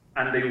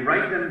 and they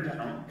write them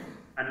down,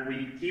 and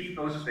we keep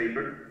those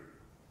papers.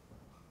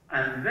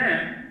 And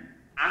then,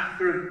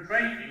 after the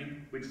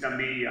training, which can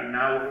be an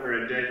hour or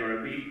a day or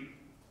a week,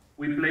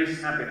 we play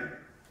snapping.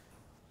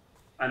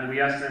 And we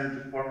ask them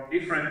to form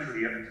different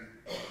trios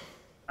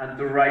and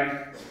to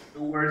write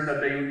the words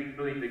that they will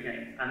include in the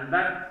game. And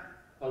that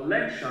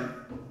collection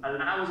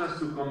allows us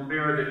to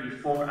compare the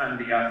before and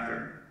the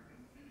after,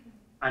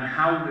 and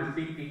how the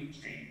thinking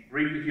changed.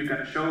 Rick, if you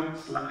can show the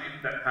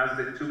slide that has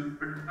the 2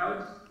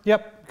 printouts.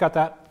 Yep, got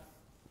that.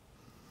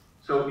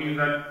 So in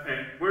that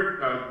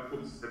workout,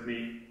 let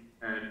me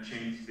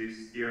change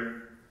this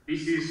here.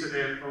 This is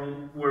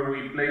from where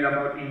we played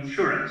about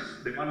insurance.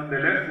 The one on the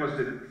left was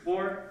the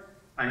before,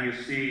 and you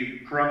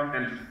see prompt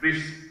and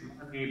risk,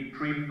 money,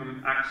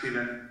 premium,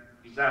 accident,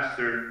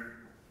 disaster.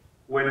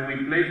 When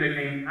we played the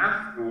game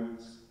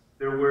afterwards,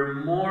 there were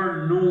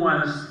more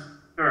nuanced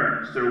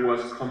terms. There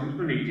was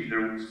community,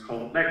 there was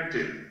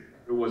collective,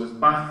 there was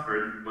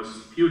buffer, there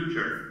was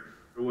future,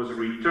 there was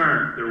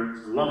return, there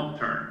was long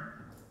term.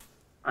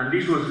 And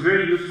this was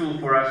very useful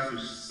for us to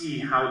see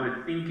how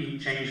the thinking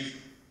changed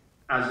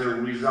as a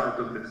result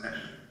of the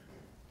session.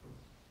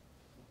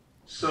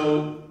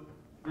 So,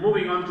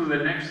 moving on to the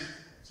next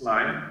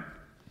slide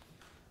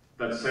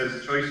that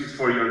says choices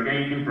for your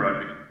gaming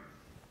project.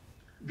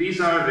 These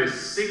are the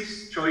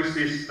 6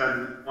 choices that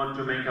we want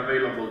to make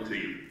available to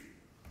you.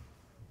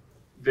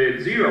 The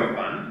 0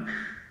 one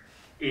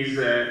is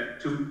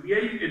to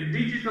create a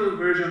digital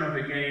version of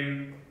a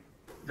game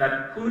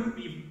that could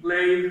be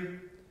played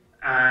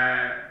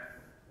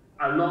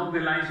along the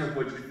lines of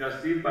what you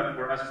just did, but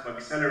for us to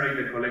accelerate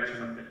the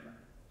collection of data,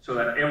 so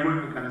that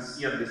everyone can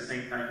see at the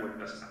same time what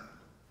just happened.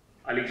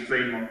 I'll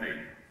explain more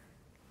later.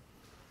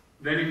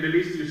 Then in the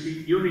list you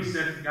see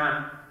UNICEF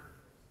GAN,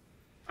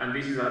 and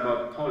this is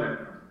about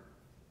cholera,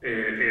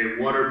 a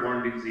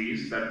waterborne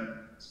disease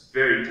that's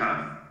very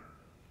tough.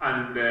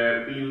 And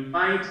we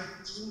invite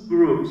 2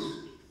 groups,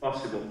 if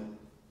possible,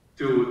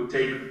 to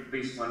take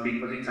this one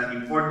because it's an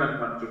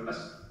important one to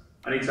us.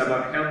 And it's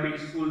about helping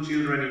school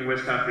children in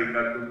West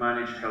Africa to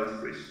manage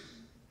health risks.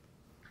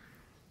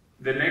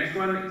 The next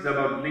one is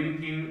about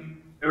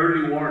linking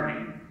early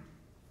warning,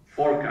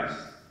 forecast,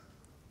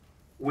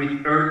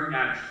 with early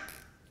action,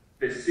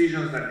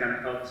 decisions that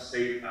can help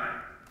save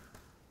time.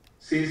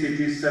 Since it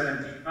is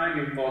 75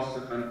 in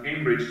Boston and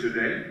Cambridge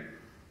today,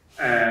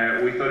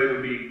 we thought it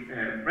would be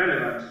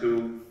relevant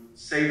to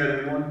say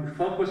that we want to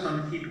focus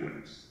on heat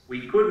waves.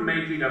 We could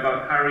make it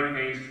about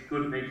hurricanes, we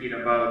could make it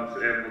about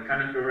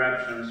volcanic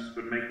eruptions,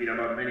 we could make it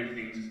about many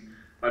things,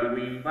 but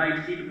we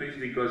invite heat waves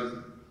because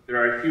there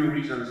are a few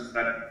reasons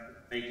that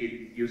make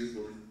it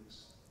useful for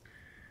us.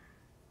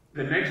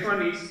 The next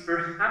one is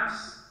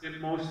perhaps the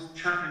most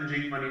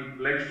challenging one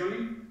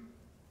intellectually.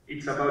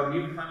 It's about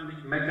new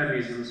funding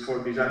mechanisms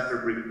for disaster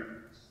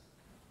preparedness.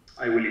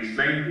 I will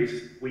explain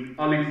this. We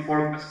call it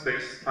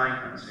forecast-based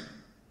financing,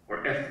 or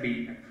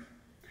FBF.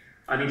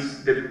 And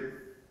it's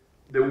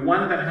the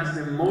one that has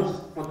the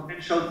most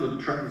potential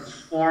to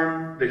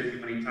transform the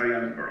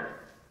humanitarian world.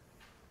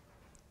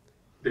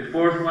 The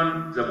fourth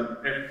one is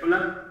about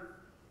Ebola.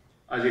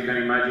 As you can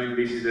imagine,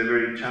 this is a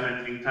very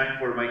challenging time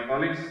for my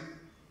colleagues,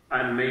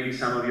 and maybe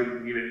some of you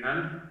can give a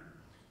hand.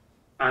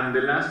 And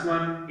the last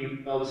one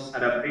involves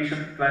adaptation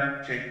to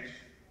climate change.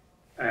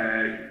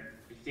 I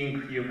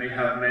think you may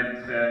have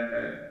met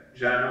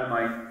Jano,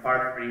 my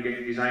partner in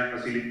game design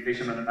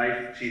facilitation and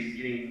life. She's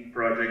leading a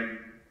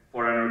project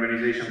for an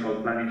organization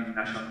called Plan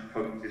International that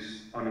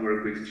focuses on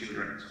work with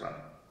children as well.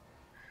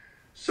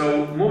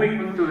 So moving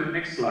on to the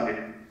next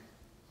slide.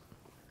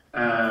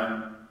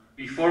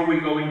 Before we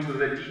go into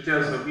the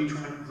details of each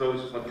one of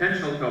those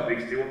potential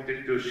topics, I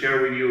wanted to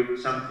share with you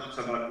some thoughts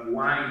about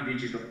why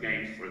digital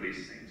games for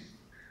these things.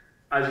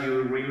 As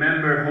you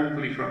remember,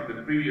 hopefully from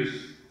the previous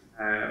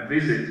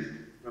visit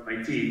from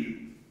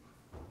MIT,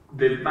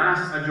 the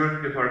vast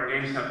majority of our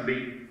games have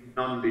been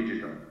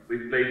non-digital.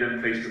 We played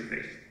them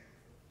face-to-face.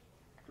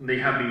 They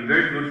have been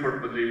very good for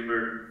what they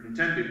were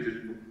intended to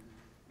do,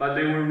 but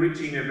they were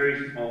reaching a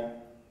very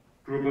small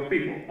group of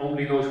people,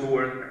 only those who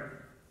were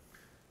there.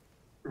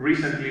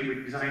 Recently, we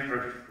designed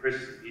our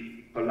first,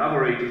 we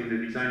collaborated in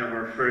the design of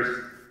our first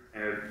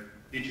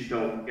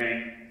digital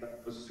game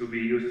that was to be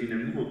used in a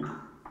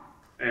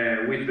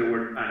MOOC with the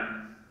word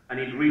 "and," and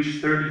it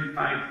reached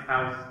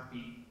 35,000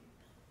 people,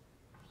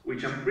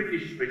 which I'm pretty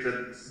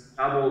sure is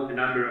double the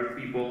number of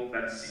people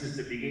that since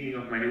the beginning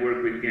of my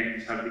work with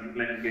games have been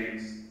playing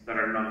games that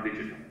are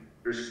non-digital.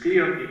 There's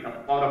clearly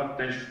a lot of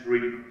potential to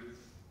recruit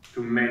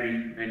to many,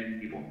 many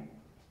people.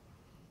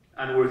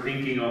 And we're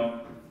thinking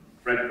of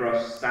Red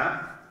Cross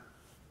staff,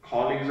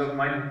 colleagues of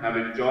mine who have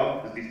a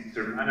job as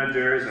disaster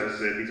managers, as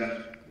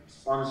disaster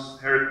response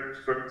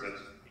experts, as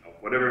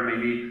whatever it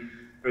may be.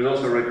 There's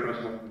also Red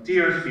Cross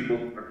volunteers, people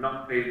who are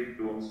not paid to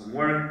do awesome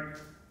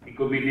work. It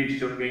could be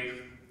digital games.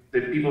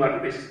 The people are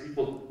basically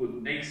people who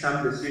could make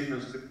some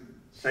decisions to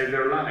save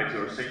their lives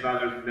or save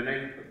others in the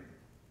neighborhood.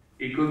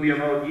 It could be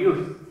about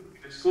youth,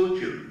 school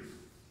children,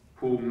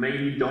 who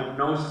maybe don't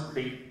know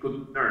something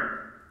could learn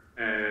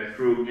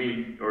through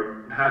games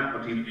or have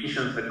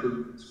motivations that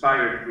could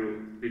inspire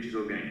through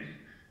digital games.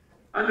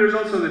 And there's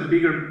also the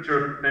bigger picture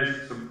of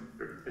potential,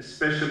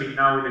 especially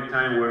now in a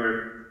time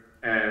where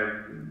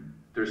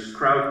there's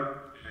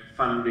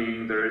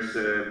crowdfunding, there's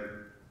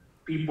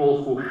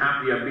people who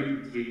have the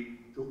ability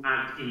to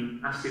act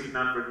in massive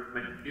numbers,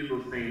 make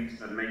little things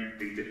that make a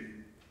big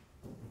difference.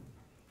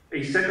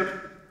 A second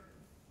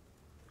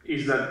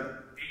is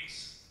that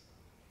games,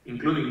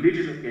 including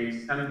digital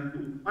games, can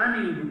do one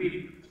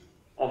ingredient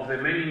of the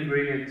many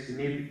ingredients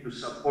needed to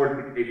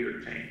support behavior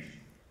change.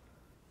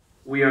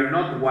 We are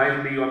not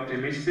wildly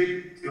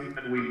optimistic,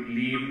 and we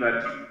believe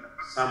that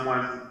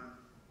someone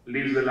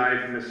lives a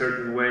life in a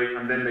certain way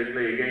and then they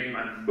play a game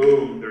and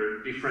boom, they're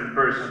a different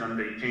person and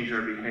they change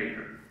their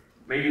behavior.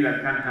 Maybe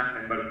that can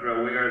happen, but we're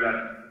aware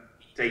that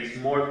it takes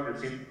more than a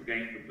simple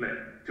game to play,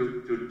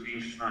 to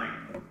change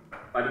mind.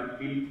 But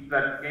we believe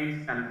that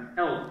games can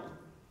help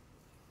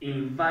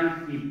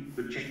invite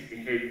people to change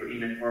behavior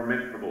in a more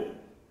memorable way.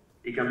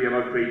 It can be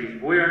about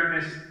creating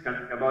awareness, it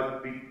can be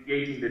about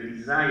creating the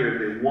desire,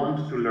 they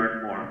want to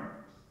learn more.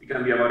 It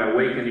can be about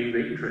awakening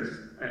the interest,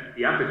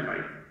 the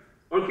appetite.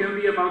 Or it can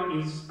be about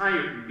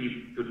inspiring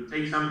people to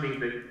take something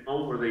they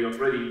know or they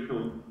already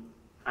know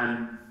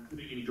and put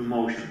it into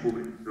motion, move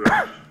it into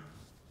action.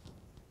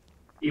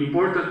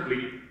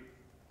 Importantly,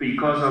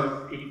 because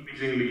of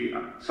increasingly,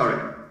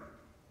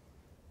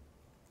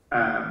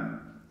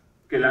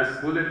 the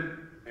last bullet,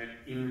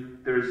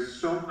 there's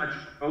so much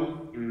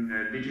growth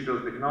in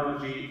digital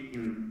technology,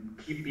 in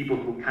people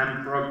who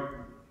can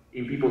program,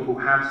 in people who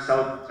have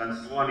cell phones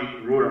and so on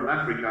in rural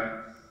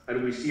Africa,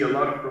 that we see a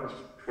lot of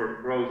prospect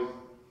for growth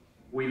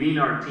within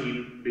our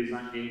team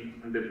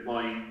designing and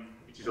deploying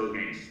digital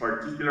games,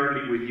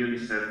 particularly with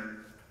UNICEF,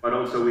 but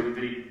also with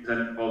anything that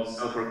involves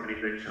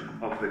self-organization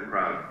of the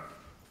crowd.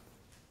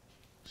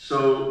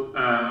 So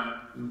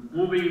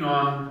moving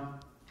on,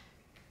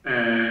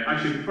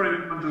 actually before I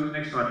move on to the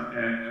next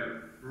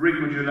one,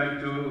 Rick, would you like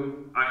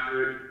to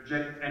either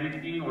object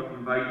anything or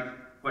invite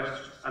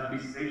questions at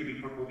this stage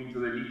before moving to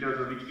the details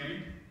of each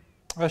game?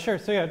 Sure.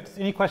 So yeah,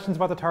 any questions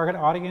about the target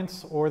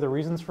audience or the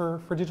reasons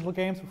for digital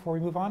games before we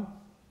move on?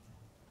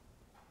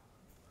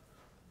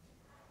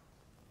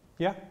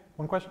 Yeah,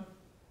 one question?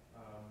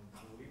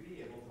 Will we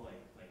be able to play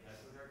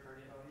test with our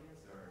target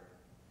audience, or?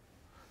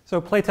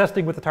 So play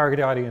testing with the target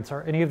audience.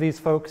 Are any of these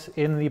folks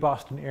in the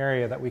Boston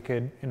area that we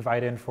could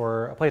invite in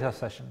for a playtest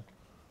session?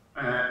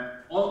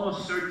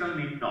 Almost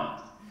certainly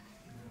not.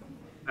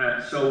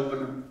 So what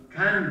we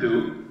can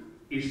do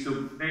is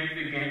to play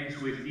the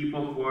games with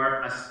people who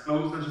are as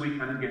close as we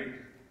can get.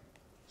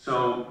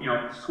 So, you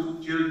know,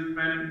 school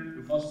children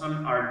in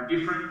Boston are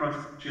different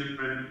from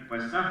children in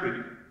West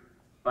Africa.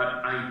 But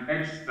I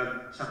bet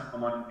that some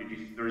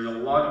commodities, there's a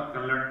lot you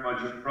can learn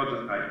about your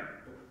prototype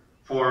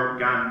for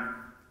GAN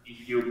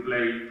if you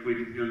play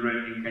with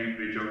children in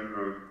Cambridge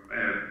or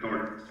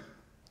Dorchester.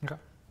 Okay.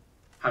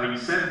 Having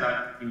said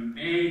that, you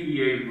may be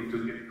able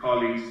to get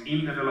colleagues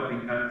in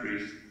developing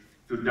countries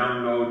to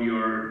download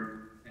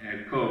your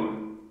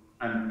code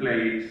and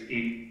play it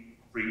in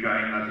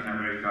Africa, in Latin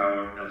America,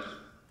 or elsewhere.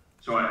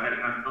 So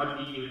I'm not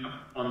giving up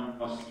on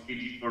the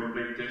possibility for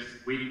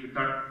playtests with the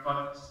target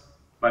audience,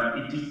 but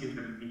it is in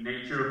the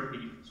nature of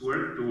its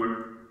work to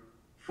work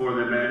for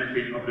the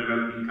benefit of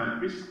developing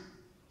countries.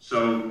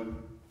 So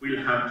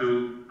we'll have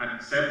to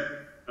accept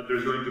that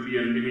there's going to be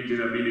a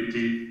limited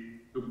ability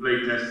to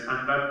playtest,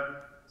 and that's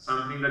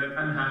something that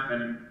can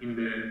happen in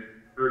the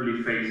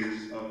early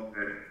phases of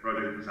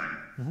project design.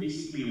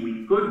 Basically,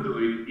 we could do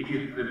it if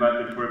you have the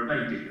budget for a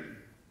plane ticket,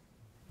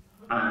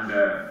 and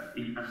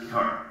it can be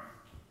hard.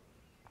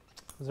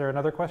 Is there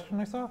another question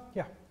I saw?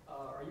 Yeah.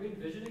 Are you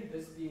envisioning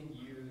this being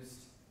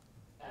used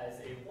as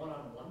a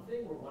one-on-one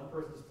thing where one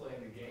person is playing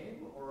the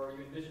game, or are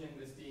you envisioning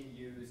this being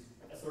used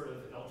as sort of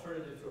an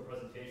alternative to a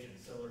presentation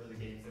similar to the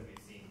games that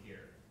we've seen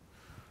here?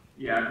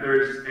 Yeah,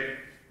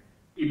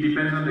 it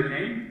depends on the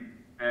game.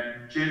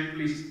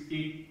 Generally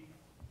speaking,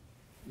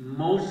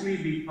 mostly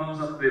because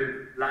of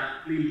the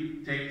likely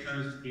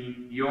limitations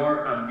in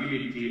your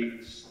ability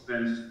as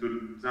students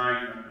to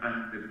design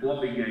and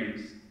deploy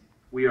games,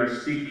 we are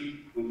sticking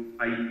to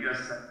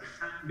ideas that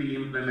can be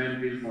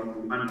implemented for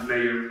one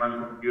player,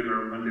 one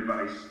computer, one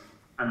device,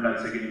 and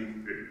that's a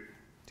game theory.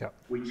 Yep.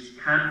 Which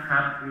can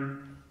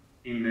happen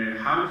in the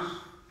house,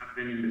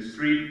 happen in the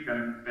street,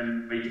 can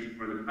happen waiting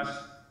for the bus,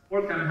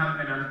 or can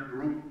happen as a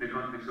group in the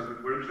context of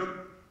a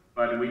workshop.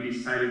 But we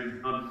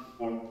decided not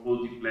for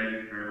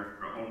multiplayer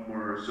or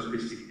more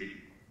sophisticated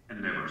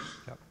endeavors.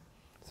 Yep.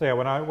 So yeah,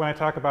 when I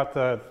talk about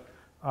the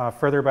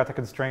further about the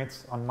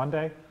constraints on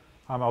Monday,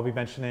 I'll be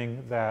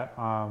mentioning that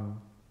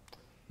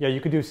yeah,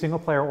 you could do single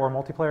player or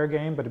multiplayer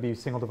game, but it'd be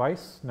single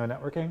device, no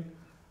networking.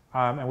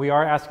 And we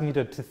are asking you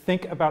to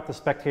think about the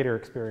spectator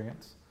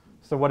experience.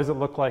 So what does it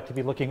look like to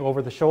be looking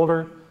over the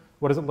shoulder?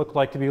 What does it look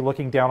like to be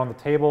looking down on the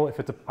table if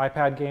it's an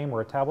iPad game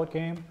or a tablet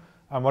game?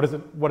 What is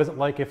it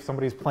like if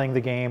somebody's playing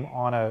the game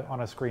on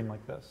a screen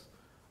like this?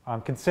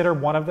 Consider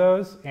one of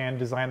those and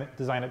design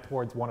it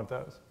towards one of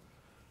those.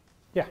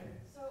 Yeah.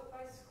 So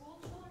by school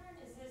children,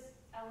 is this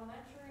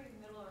elementary,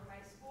 middle, or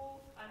high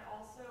school? And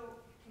also,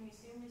 can we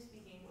assume they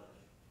speak English?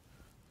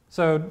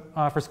 So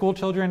for school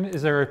children,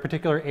 is there a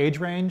particular age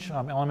range,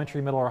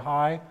 elementary, middle, or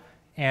high?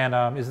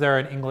 And is there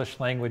an English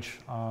language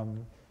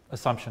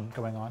assumption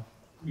going on?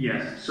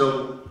 Yes.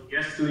 So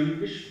yes to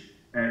English.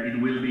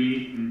 It will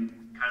be in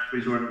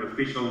countries where the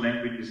official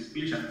language is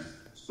English, and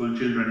school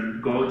children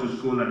go to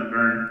school and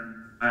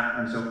learn math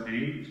and so on in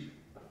English.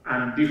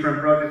 And different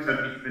projects have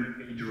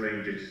different age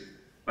ranges.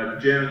 But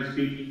generally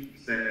speaking,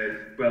 it's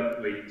 12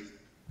 to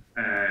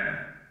 8.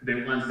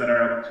 The ones that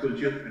are about school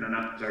children and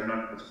others are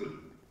not about school.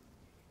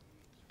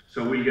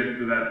 So we get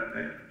to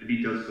that, the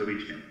details of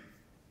each game.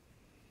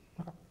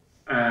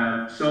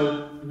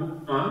 So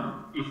move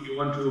on. If you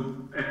want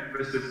to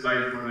press the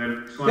slide for the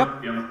next one,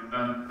 yep.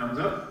 Thumbs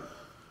up.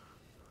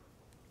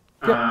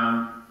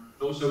 Yep.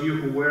 Those of you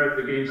who were at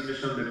the game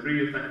session the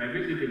previous time I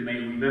visited may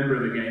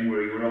remember the game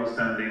where you were all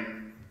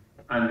standing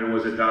and there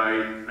was a die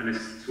and a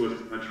 6 was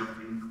too much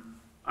running.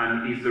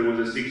 And if there was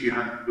a 6, you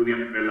had to do the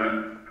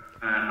umbrella,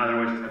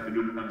 otherwise you had to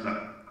do thumbs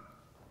up.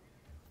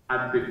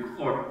 At the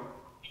core,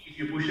 if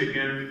you push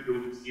again, you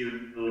will see the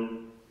little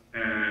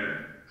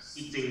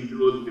sitting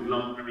dude with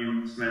long-term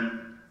investment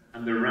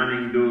and the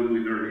running dude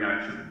with early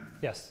action.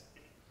 Yes.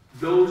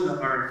 Those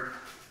are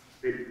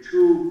the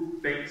two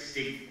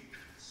basic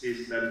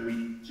practices that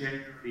we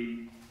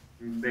generally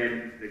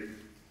embed.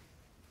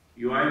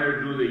 You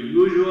either do the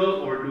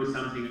usual or do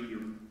something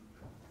new.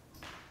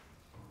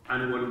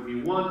 And what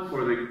we want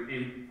for the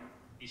game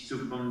is to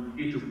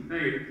continue to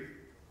play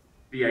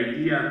the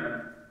idea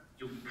that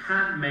you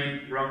can't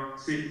make wrong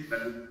decisions that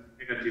have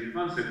negative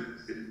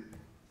consequences.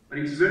 But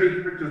it's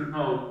very hard to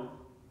know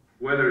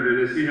whether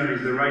the decision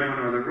is the right one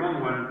or the wrong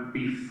one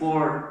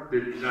before the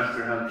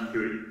disaster has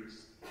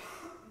materialized.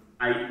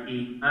 I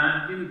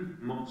imagine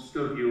most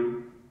of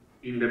you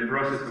in the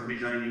process of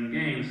designing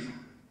games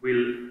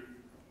will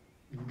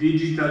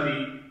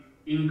digitally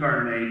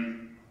incarnate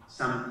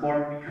some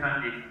core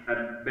mechanic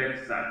that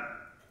bets that.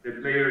 The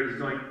player is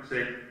going to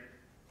say,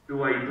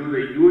 do I do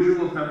the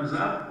usual thumbs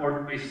up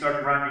or do I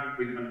start running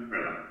with an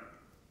umbrella?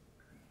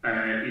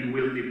 It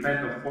will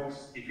depend, of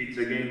course, if it's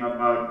a game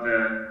about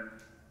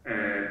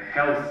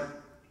health,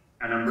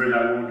 an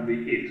umbrella won't be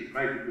it,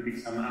 right? It could be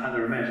some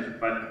other measure,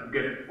 but you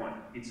get the point.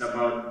 It's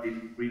about the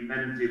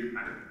preventive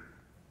act.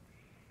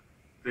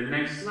 The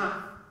next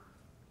slide,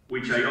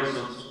 which I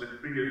also showed the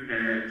previous,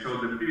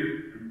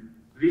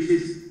 this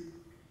is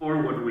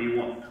for what we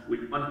want.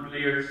 We want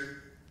players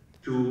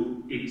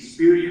to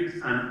experience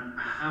an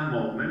aha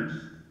moment,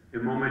 a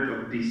moment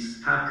of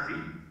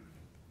discovery,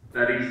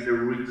 that is the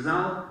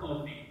result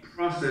of the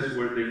process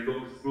where they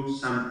go through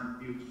some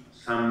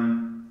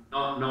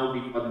not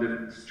knowing what the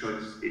next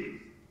choice is.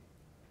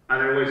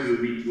 Otherwise, it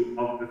will be too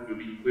obvious, it will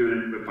be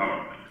equivalent to a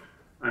PowerPoint,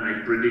 and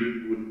I predict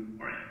it would be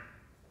boring.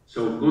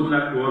 So good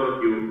luck to all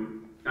of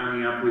you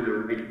coming up with the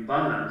right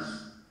balance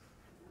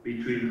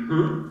between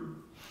who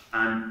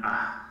and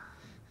ah.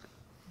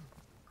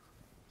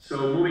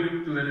 So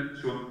moving to the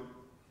next one.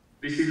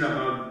 This is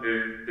about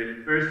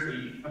the first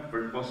idea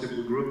for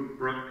possible group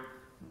project.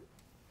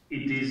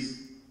 It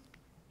is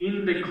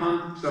in the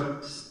context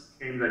of this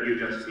game that you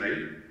just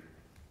played.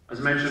 As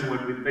mentioned,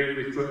 when we play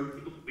with 12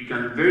 people, we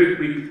can very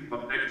quickly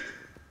connect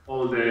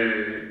all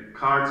the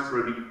cards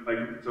produced by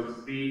groups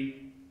of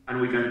 3,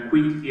 and we can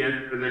quickly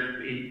enter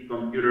them in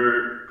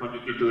computer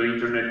connected to the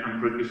internet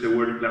and produce a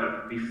word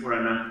cloud before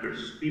and after.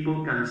 So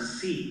people can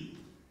see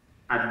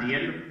at the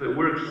end of the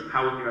workshop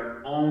how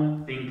their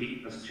own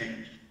thinking has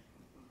changed.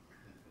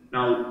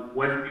 Now,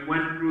 when we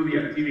went through the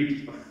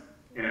activity of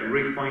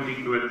Rick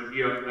pointing to a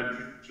tree of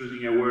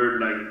choosing a word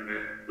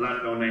like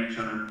blood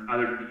donation and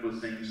other people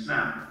saying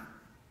snap,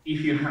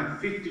 if you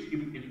have 50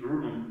 people in the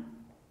room,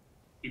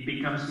 it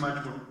becomes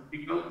much more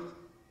difficult,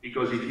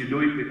 because if you do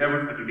it with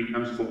everyone, it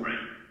becomes boring.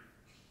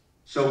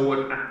 So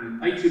what I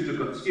invite you to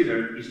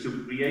consider is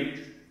to create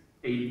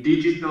a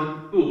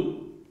digital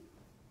tool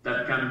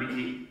that can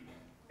be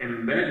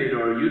embedded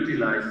or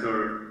utilized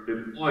or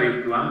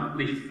deployed to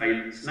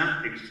amplify the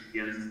snap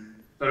experience,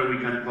 so that we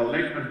can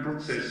collect and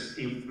process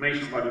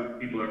information about what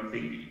people are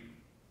thinking.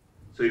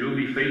 So it will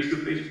be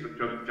face-to-face,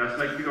 just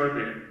like you are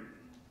there.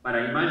 But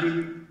I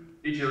imagine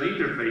digital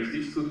interface,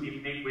 this could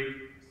be made with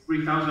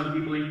 3,000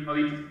 people in the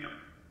auditorium.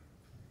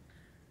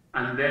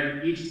 And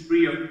then each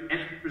three of them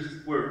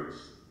enters words.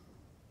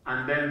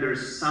 And then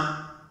there's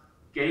some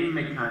game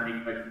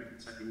mechanic, like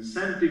it's an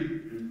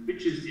incentive,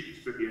 which is the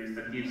experience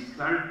that gives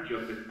clarity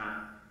of the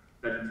task,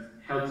 that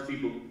helps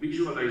people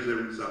visualize the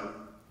result,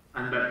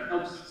 and that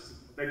helps us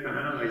to collect and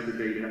analyze the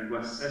data, to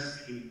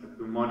assess the impact,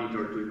 to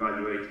monitor, to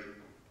evaluate,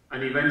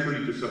 and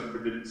eventually to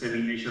support the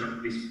dissemination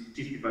of this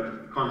specific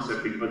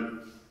concept.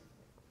 Because,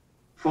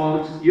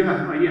 folks, you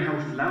have no idea how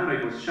loud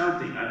I was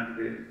shouting at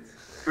the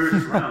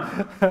first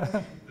round.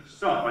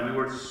 Stop, and you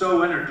were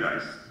so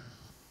energized.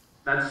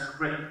 That's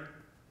great.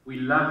 We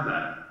love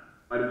that.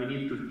 But we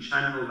need to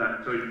channel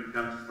that so it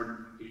becomes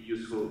more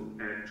useful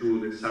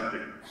to the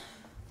subject.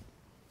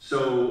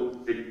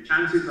 So the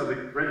chances of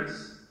it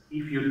raise,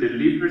 if you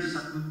deliver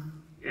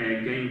some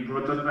game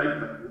prototype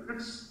that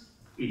works,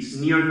 it's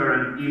near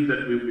guaranteed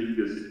that we will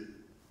use it.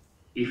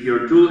 If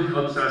your tool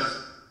helps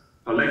us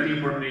collect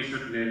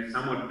information in a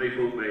somewhat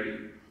playful way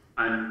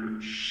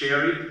and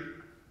share it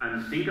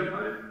and think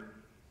about it,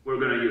 we're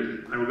going to use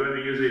it. And we're going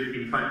to use it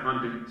in 5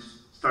 continents,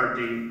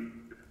 starting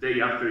the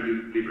day after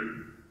you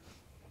deliver.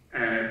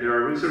 There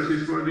are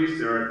resources for this.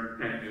 There are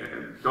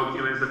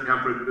documents that we have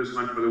produced,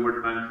 one for the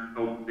World Bank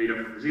of Data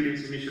for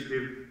Resilience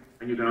Initiative,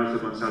 and you can also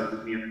consult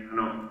with me. I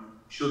know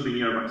should be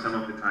nearby some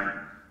of the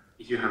time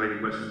if you have any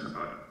questions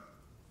about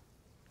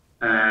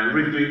it.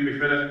 Rick, do you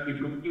prefer that keep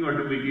cooking, or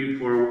do we give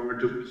for 1 or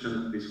 2 questions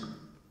on this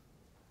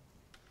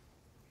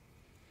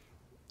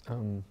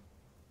one?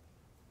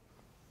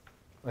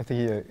 I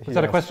think is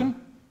that a question?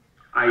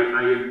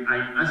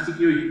 I'm asking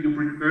you if you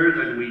prefer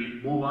that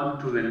we move on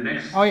to the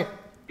next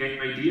game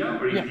idea,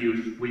 or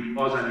if we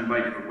pause and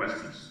invite for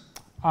questions.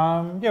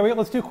 Yeah,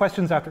 let's do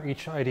questions after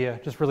each idea,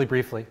 just really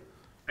briefly.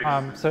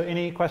 So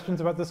any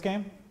questions about this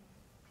game?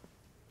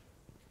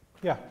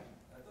 Yeah. I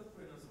thought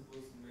we're not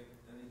supposed to make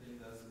anything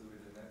that has to do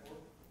with the network.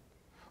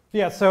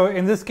 Yeah, so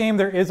in this game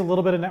there is a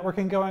little bit of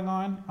networking going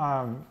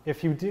on.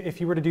 If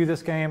you were to do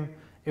this game,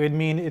 it would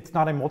mean it's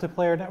not a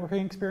multiplayer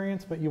networking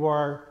experience, but you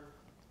are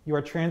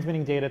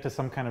transmitting data to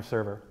some kind of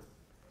server.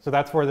 So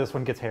that's where this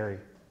one gets hairy.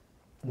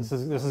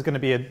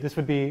 This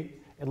would be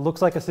It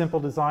looks like a simple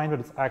design, but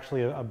it's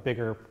actually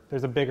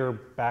there's a bigger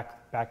back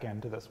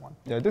end to this one.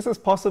 Yeah, this is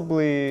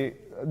possibly,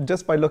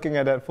 just by looking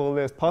at that full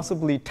list,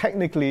 possibly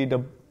technically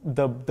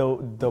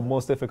the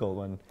most difficult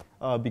one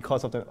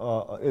because of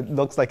it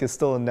looks like it's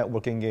still a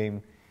networking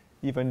game,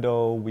 even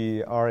though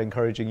we are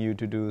encouraging you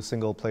to do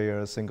single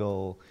player,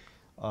 single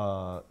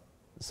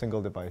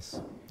device.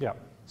 Yeah.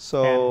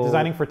 So and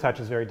designing for touch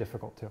is very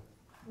difficult too.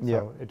 So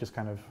yeah. it just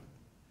kind of,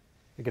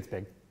 it gets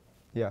big.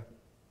 Yeah.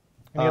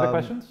 Any other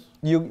questions?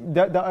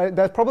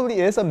 That probably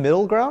is a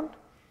middle ground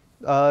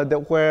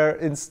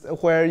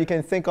where you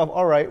can think of,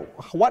 all right,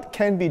 what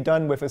can be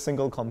done with a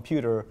single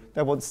computer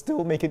that would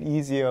still make it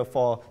easier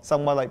for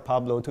someone like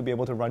Pablo to be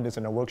able to run this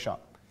in a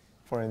workshop,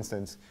 for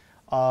instance.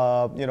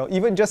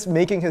 Even just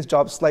making his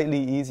job slightly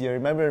easier.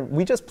 Remember,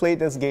 we just played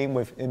this game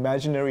with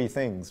imaginary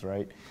things,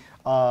 right?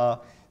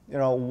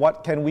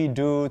 What can we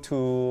do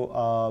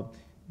to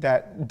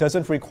that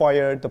doesn't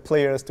require the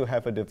players to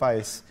have a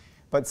device,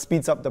 but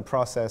speeds up the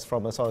process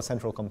from a sort of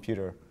central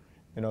computer,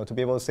 to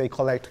be able to say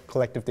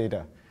collective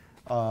data.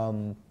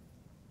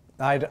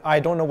 I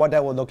don't know what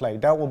that will look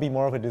like. That will be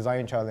more of a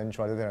design challenge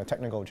rather than a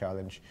technical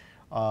challenge,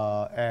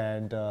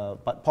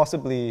 but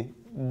possibly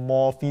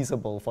more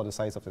feasible for the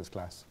size of this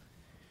class.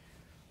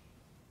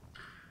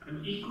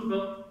 And it could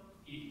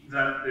be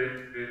that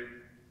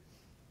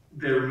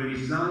the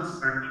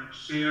results are not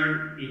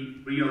shared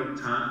in real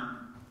time.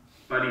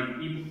 But if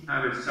people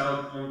have a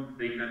cell phone,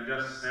 they can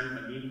just send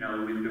an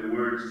email with the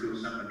words to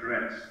some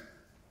address,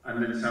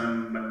 and then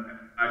some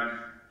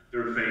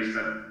interface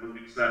that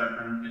looks that,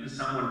 and then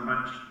someone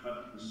punching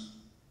buttons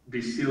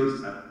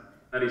distills that.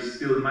 That is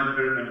still much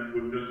better than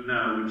we're doing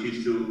now, which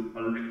is to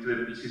collect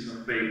the pieces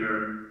of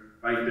paper,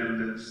 write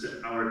them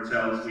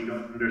ourselves. We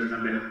don't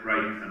understand the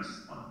writing and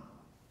so on.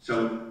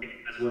 So,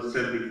 as was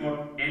said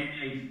before, any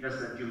ideas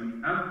that you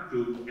may have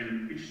to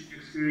enrich the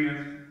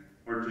experience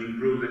or to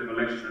improve the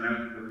collection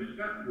analysis of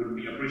data would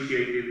be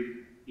appreciated.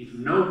 If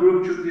no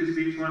group chooses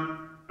this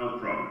one, no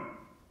problem.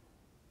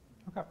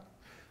 Okay.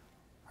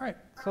 All right,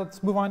 so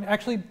let's move on.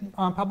 Actually,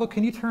 Pablo,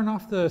 can you turn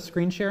off the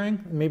screen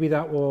sharing? Maybe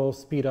that will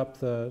speed up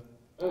the...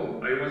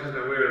 Oh, I wasn't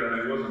aware that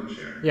I wasn't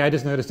sharing. Yeah, I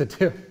just noticed it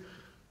too.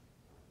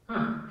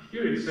 Huh,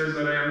 here it says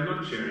that I am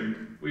not sharing.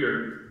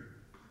 Weird.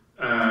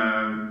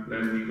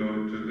 Let me go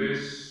to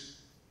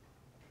this.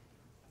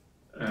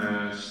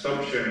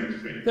 Stop sharing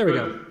screen. There we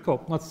go.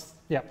 Cool.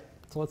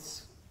 So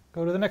let's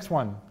go to the next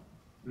one.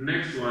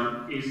 Next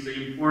one is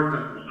the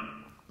important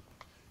one.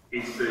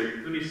 It's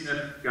the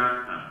UNICEF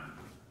Ghana.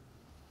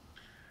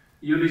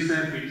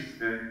 UNICEF is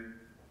the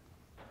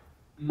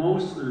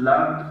most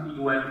loved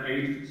UN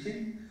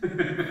agency.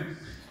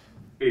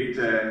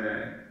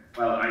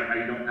 Well,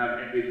 I don't have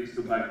evidence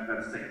to back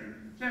that statement.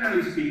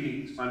 Generally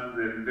speaking, it's one of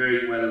the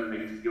very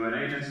well-paid UN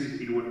agencies.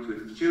 It works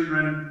with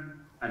children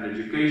and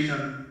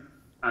education,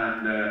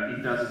 and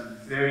it does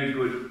very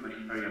good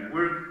humanitarian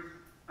work.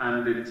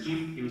 And the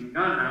team in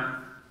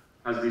Ghana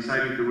has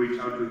decided to reach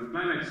out to the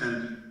Climate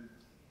Center.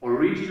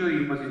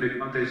 Originally, it was in the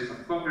context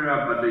of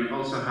cholera, but they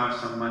also have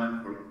some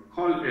money for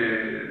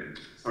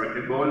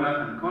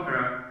Ebola and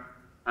cholera.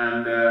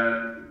 And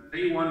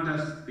they want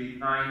us to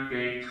design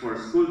games for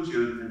school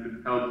children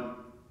to help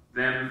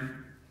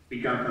them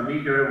become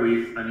familiar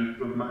with and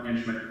improve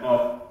management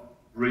of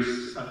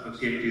risks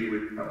associated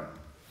with health.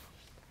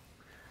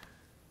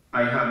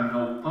 I have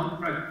no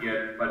contract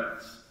yet, but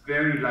it's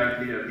very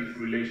likely that this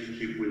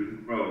relationship will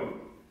grow,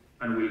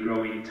 and will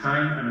grow in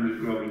time, and will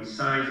grow in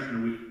size,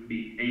 and we'll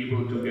be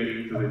able to get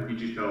into the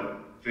digital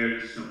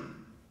very soon.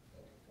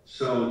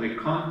 So the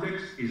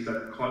context is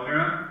that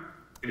cholera,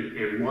 a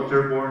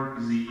waterborne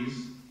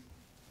disease,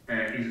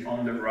 is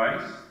on the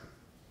rise,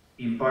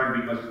 in part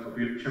because of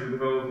population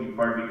growth, in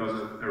part because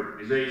of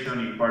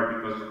urbanization, in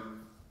part because of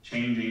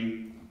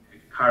changing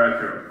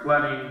character of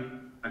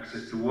flooding,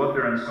 access to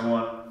water, and so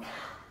on.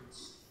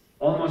 It's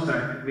almost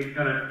a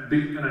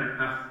billion and a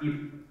half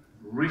people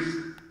risk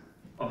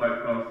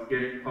of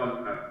getting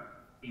cholera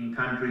in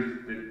countries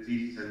with the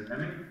disease is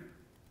endemic.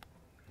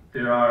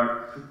 There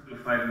are 2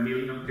 to 5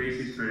 million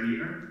cases per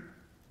year,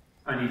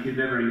 and if you've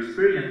never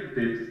experienced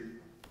it,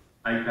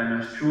 I can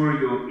assure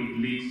you it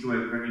leads to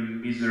a very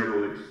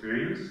miserable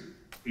experience.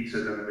 It's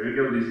a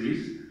venereal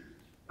disease,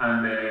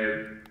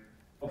 and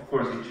of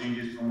course it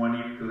changes from one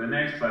year to the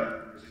next,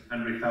 but there's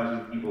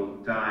 100,000 people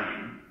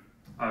dying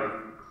out of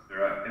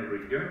cholera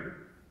every year,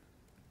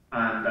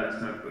 and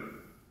that's not good.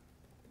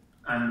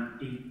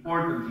 And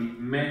importantly,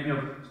 many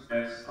of those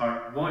deaths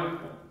are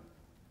avoidable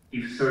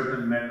if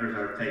certain measures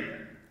are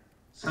taken.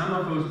 Some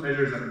of those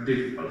measures are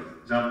difficult.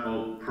 For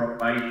example,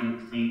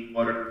 providing clean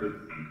water to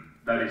drink.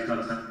 That is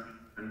not something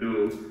you can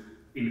do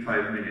in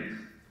 5 minutes.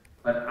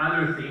 But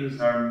other things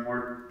are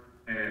more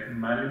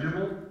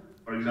manageable.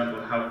 For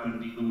example, how to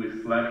deal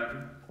with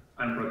flooding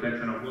and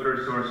protection of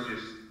water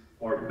sources,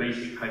 or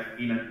basic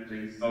hygiene and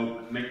using soap,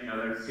 and many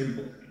other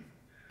simple things.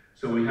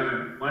 So we have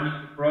a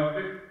one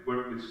project,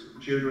 work with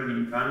children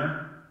in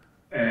Ghana.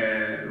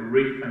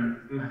 Rick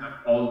and Tim have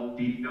all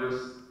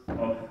details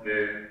of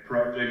the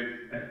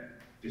project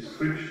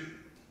description.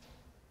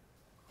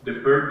 The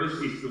purpose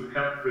is to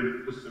help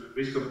reduce the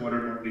risk of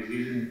waterborne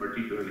diseases, in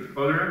particularly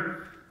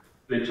cholera.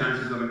 The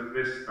chances of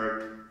arrest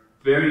are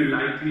very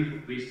likely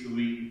for this to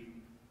be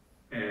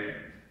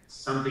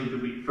something to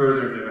be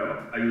further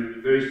developed. I would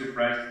be very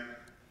surprised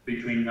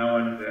between now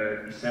and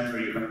December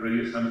you have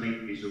produced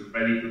something which is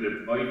ready to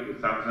deploy to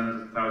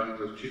thousands and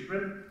thousands of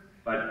children.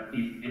 But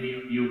if any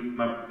of you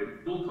come up with a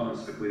full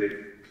concept with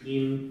a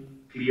clean,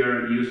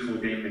 clear, useful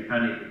game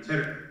mechanic,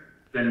 etc.,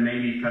 then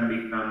maybe it can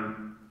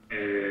become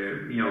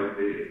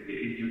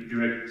you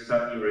direct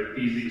study or a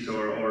thesis,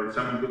 or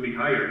someone could be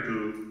hired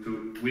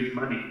to with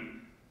money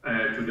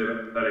to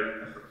develop that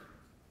effort.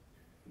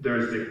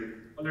 There's the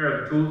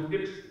cholera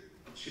toolkit,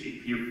 which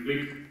if you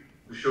click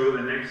to show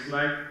the next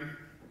slide,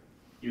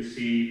 you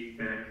see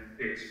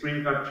a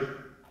screen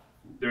capture.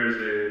 There's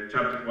a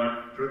chapter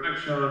 1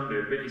 introduction,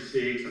 the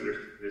basics,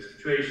 understand the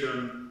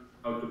situation,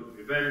 how to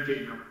prevent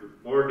it, how to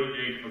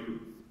coordinate, how to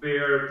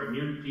prepare,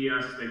 community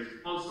aspects,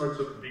 all sorts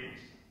of things.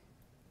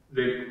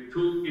 The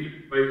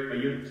toolkit by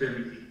UNICEF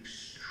is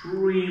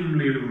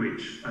extremely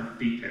rich and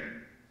detailed.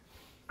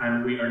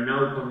 And we are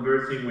now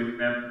conversing with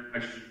them.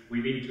 Actually,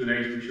 within 2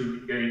 days, we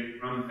should be getting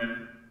from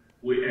them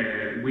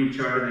which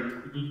are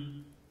the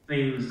key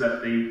things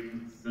that they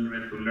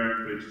want to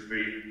learn to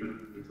experience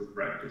into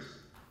practice.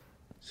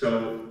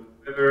 So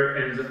whoever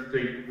ends up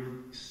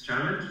taking this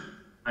challenge,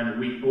 and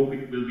we hope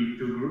it will be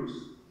 2 groups,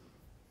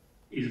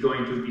 is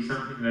going to be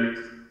something that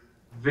is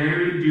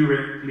very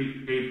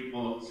directly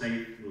capable of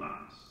saving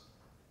lives.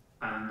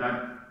 And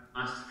that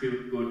must feel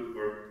good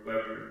for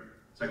whoever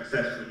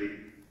successfully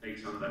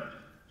takes on that challenge.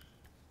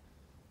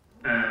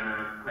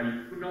 I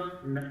do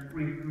not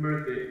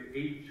remember the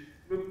age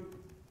group,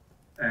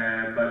 but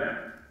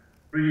I'm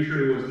pretty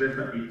sure it was less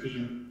than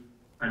 18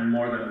 and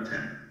more than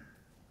 10.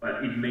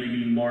 But it may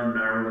be more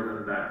narrow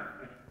than that,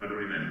 I don't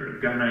remember.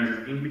 Ghana is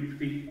an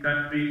English-speaking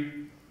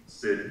country.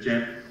 It's a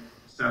gem,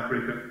 East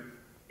Africa,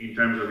 in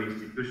terms of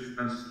institutions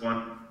and so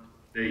on.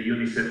 The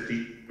UNICEF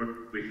team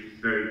worked with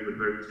very good,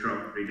 very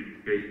strong, very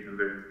dedicated, and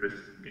very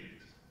interesting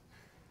games.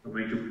 I'm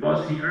going to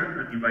pause here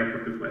and invite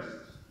for the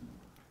questions.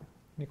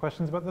 Any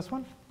questions about this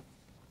one?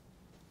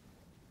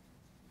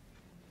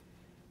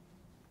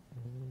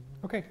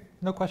 Okay,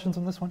 no questions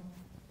on this one.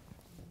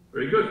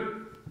 Very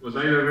good. It was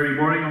either very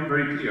boring or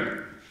very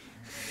clear.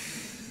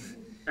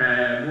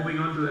 Moving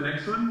on to the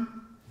next one.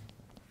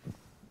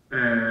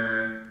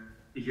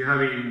 If you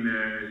have in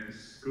the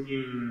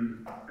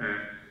screen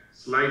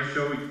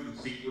slideshow, you can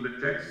see all the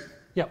text.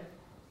 Yep.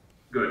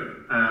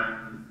 Good.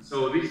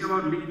 So this is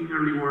about linking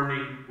early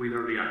warning with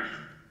early action.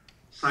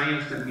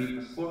 Science can give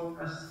us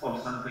forecasts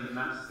of something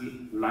that's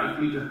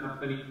likely to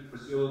happen in the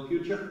foreseeable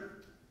future.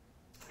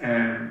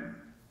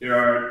 There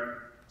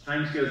are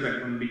timescales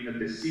that can be at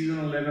the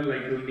seasonal level,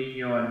 like El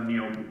Nino,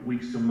 and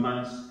weeks to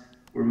months.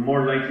 We're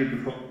more likely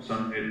to focus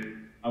on the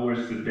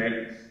hours to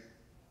days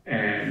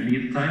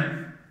lead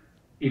time.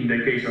 In the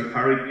case of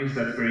hurricanes,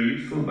 that's very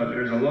useful, but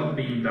there's a lot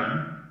being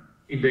done.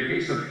 In the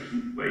case of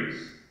heat waves,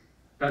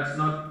 that's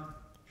not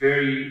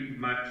very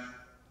much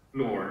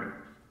explored.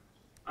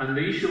 And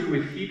the issue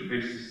with heat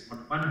waves is, on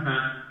one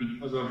hand,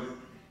 because of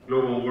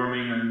global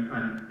warming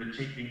and the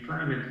changing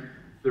climate,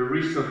 the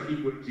risk of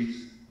heat waves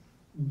is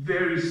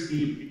very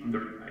steep on the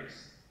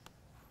rise.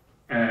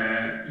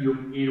 You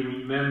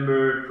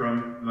remember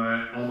from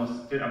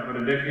almost about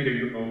a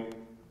decade ago,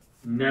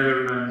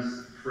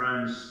 Netherlands,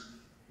 France,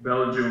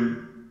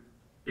 Belgium,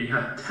 they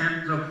had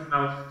tens of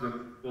thousands of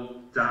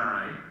people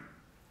die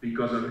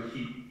because of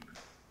heat.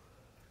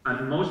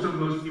 And most of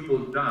those people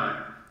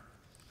died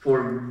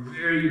for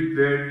very,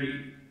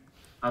 very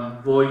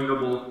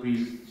avoidable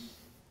reasons.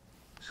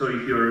 So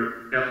if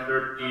you're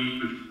elderly,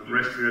 if you have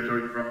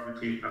respiratory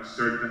problems, you have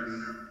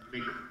certain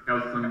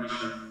health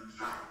conditions,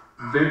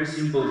 very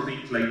simple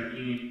things like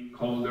being in a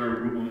colder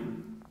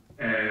room with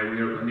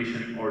air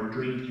conditioning or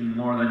drinking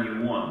more than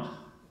you want,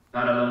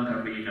 that alone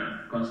can be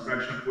enough.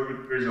 Construction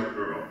workers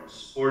or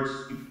sports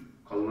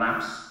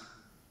collapse.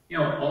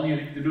 All you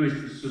need to do is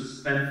to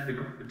suspend the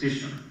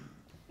competition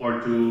or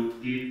to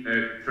give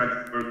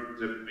track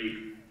workers a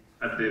break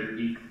at the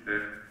peak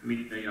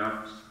midday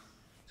hours.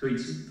 So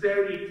it's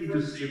very easy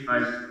to save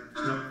lives.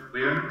 There's no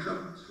awareness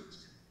of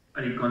this,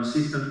 and it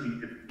consistently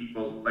gets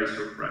people by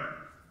surprise.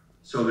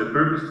 So the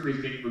purpose of this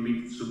game will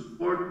be to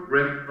support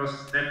Red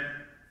Cross network,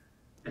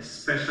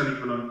 especially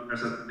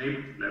volunteers at the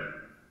neighborhood level,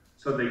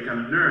 so they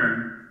can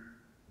learn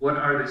what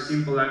are the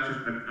simple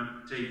actions that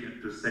can be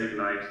taken to save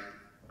lives,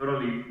 not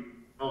only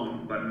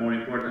own, but more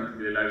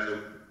importantly, the lives of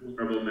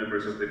vulnerable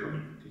members of the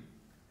community.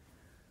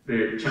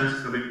 The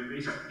chances of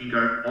increase, I think,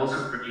 are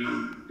also very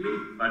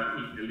big, but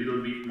in a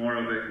little bit more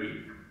of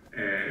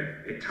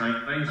a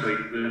timeline. So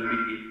it will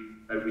be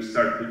that we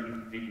start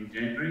putting in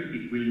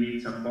January. It will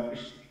need some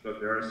polishing because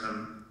there are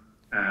some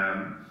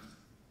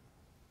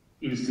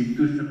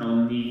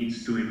institutional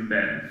needs to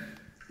embed.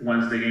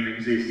 Once the game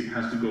exists, it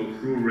has to go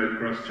through Red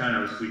Cross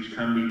channels, which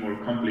can be more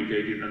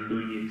complicated than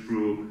doing it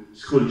through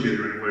school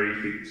children, where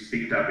if it's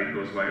picked up, it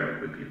goes viral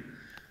quickly.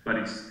 But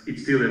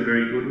it's still a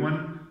very good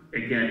one.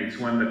 Again, it's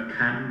one that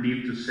can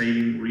lead to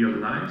saving real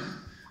lives.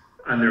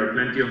 And there are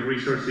plenty of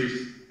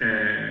resources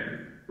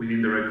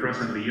within the Red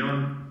Cross and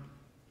beyond.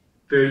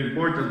 Very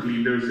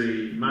importantly, there's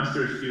a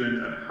master's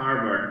student at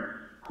Harvard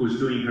who's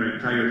doing her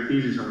entire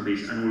thesis on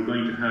this, and we're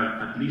going to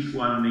have at least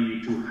one,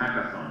 maybe two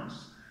hackathons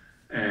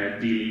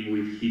dealing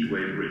with heat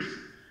wave risk.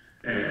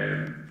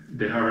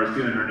 The Harvard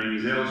student, her name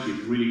is Elle,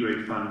 she's really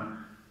great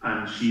fun,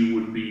 and she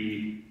would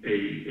be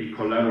a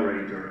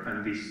collaborator,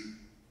 and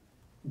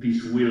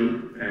this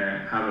will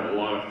have a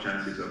lot of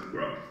chances of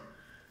growth.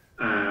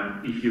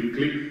 If you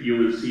click, you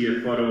will see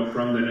a photo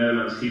from the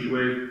Netherlands heat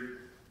wave,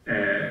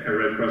 a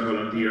Red Cross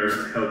volunteer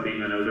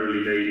helping an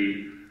elderly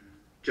lady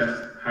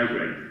just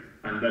hydrate,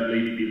 and that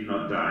lady did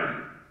not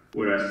die,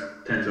 whereas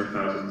tens of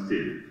thousands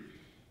did.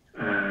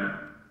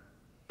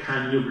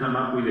 Can you come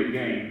up with a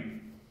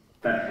game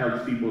that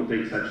helps people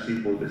take such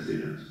simple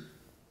decisions?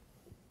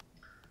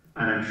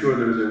 And I'm sure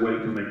there's a way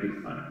to make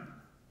it fun.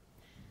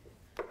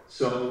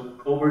 So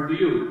over to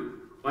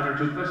you. One or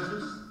two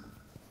questions?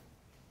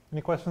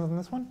 Any questions on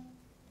this one?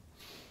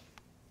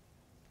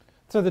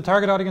 So the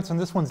target audience on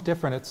this one's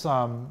different. It's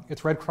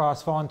Red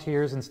Cross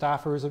volunteers and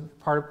staffers,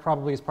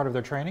 probably as part of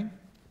their training?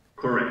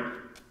 Correct.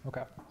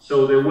 Okay.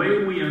 So the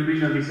way we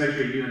envision this,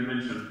 actually I didn't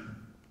mention,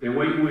 the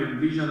way we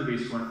envision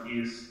this one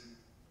is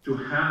to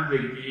have the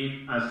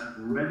game as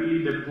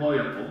readily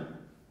deployable,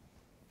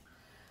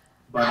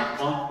 but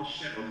on the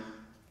shelf.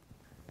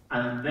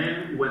 And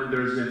then when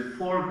there's a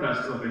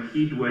forecast of a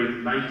heat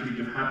wave likely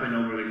to happen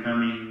over the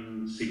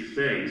coming 6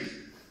 days,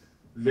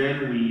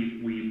 then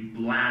we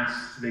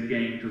blast the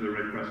game to the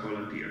Red Cross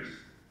volunteers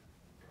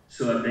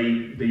so that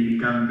they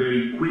become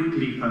very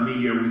quickly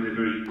familiar with the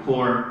very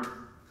core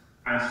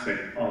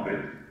aspect of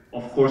it,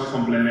 of course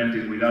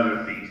complemented with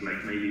other things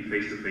like maybe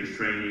face-to-face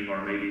training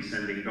or maybe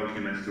sending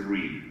documents to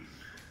read.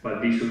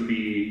 But this would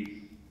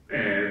be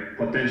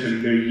potentially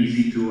very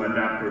easy to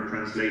adapt or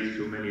translate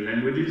to many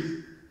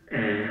languages.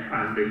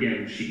 And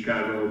again,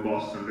 Chicago,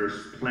 Boston,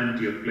 there's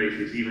plenty of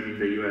places, even in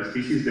the US.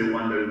 This is the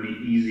one that will be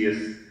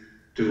easiest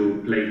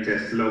to play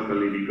test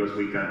locally because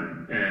we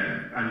can,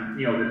 and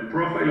you know, the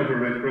profile of a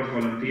Red Cross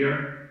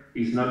volunteer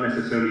is not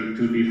necessarily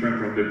too different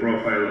from the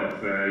profile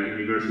of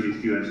university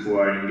students who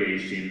are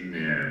engaged in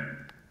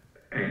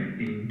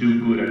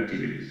do-good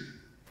activities.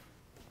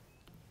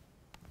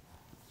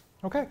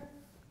 Okay,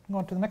 go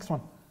on to the next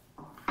one.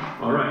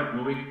 All right,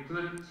 moving to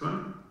the next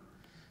one.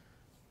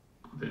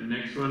 The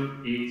next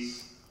one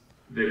is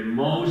the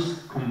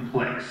most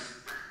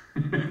complex.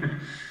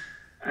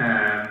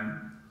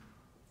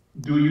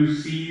 Do you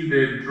see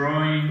the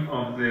drawing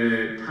of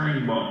the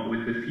time bomb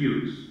with the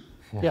fuse?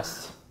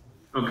 Yes.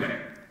 Okay.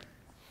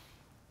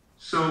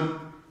 So,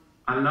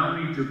 allow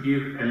me to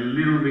give a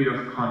little bit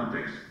of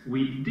context.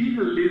 We did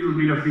a little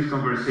bit of this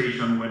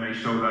conversation when I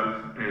showed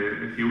up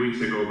a few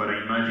weeks ago, but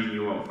I imagine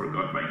you all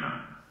forgot by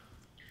now.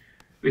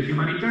 The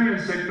humanitarian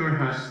sector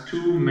has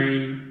two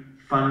main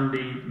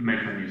funding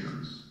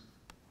mechanisms.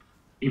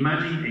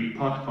 Imagine a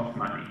pot of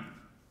money.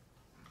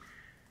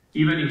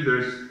 Even if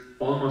there's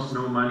almost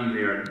no money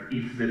there,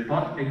 if the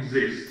pot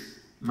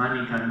exists,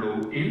 money can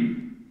go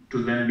in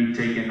to then be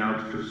taken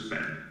out to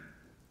spend.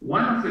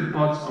 One of the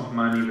pots of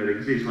money that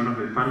exists, one of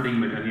the funding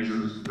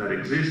mechanisms that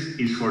exists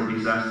is for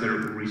disaster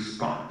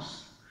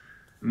response.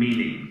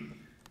 Meaning,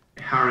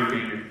 a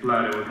hurricane, a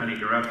flood, a volcanic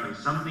eruption,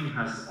 something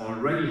has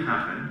already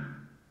happened,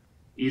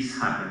 is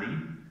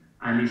happening,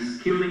 and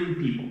is killing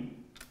people.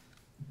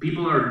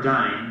 People are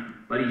dying,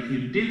 but if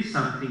you did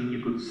something, you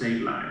could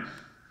save lives.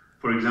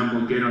 For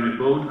example, get on a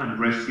boat and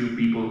rescue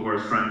people who are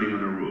stranded on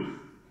a roof.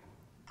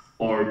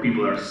 Or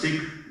people are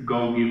sick,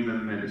 go give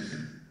them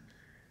medicine.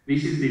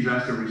 This is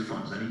disaster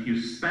response, and if you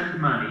spend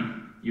money,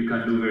 you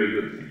can do very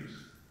good things.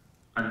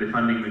 And the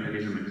funding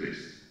mechanism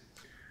exists.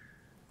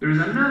 There is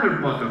another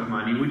pot of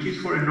money which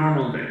is for a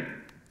normal day.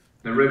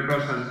 The Red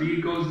Cross has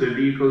vehicles, the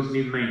vehicles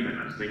need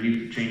maintenance, they need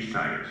to change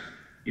tires.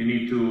 You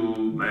need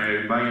to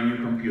buy a new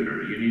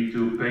computer, you need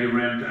to pay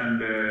rent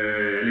and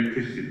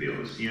electricity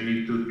bills, you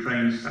need to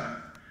train staff.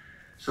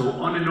 So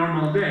on a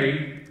normal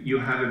day, you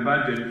have a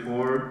budget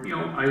for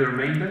either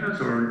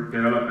maintenance or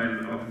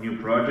development of new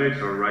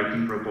projects or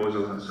writing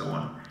proposals and so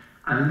on.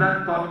 And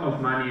that pot of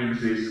money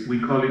exists, we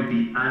call it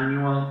the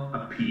annual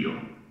appeal.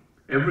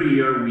 Every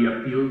year we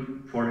appeal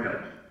for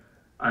help.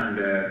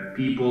 And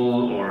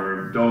people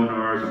or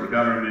donors or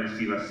governments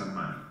give us some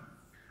money.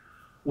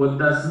 What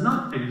does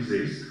not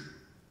exist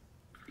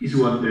is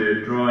what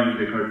the drawing,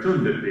 the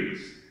cartoon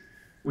depicts,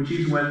 which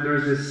is when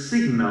there's a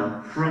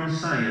signal from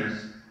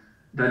science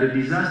that a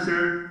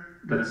disaster,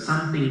 that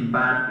something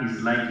bad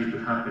is likely to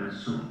happen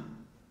soon.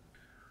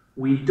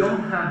 We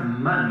don't have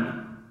money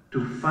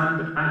to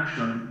fund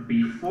action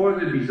before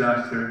the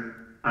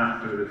disaster,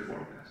 after the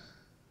forecast.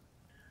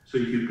 So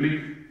if you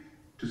click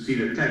to see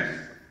the text,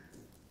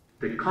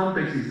 the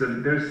context is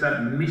that there's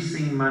that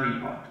missing money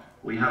pot.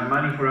 We have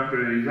money for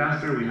after the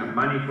disaster, we have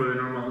money for the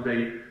normal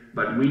day,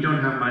 but we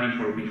don't have money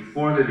for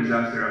before the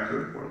disaster,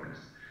 after the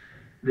forecast.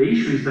 The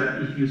issue is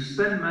that if you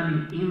spend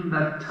money in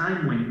that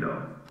time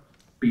window,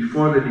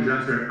 before the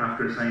disaster,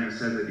 after science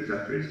says the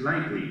disaster is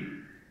likely,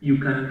 you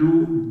can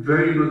do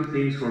very good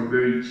things for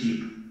very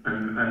cheap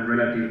and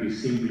relatively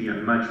simply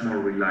and much more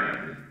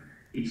reliably.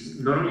 It's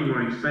not only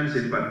more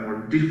expensive, but more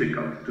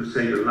difficult to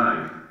save a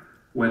life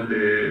when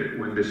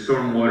the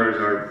storm waters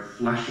are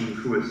flashing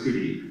through a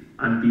city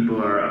and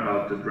people are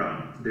about to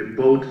drown. The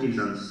boat is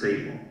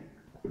unstable.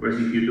 Whereas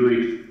if you do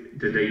it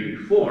the day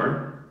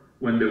before,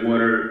 when the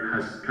water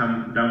has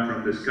come down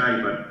from the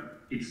sky,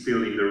 but it's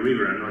still in the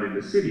river and not in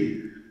the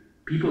city,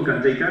 people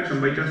can take action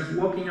by just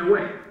walking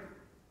away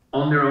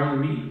on their own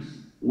means,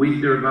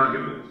 with their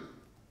valuables,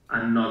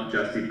 and not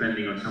just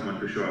depending on someone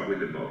to show up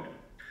with the boat.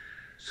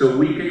 So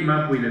we came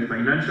up with a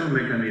financial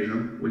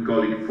mechanism, we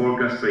call it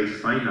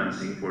forecast-based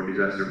financing for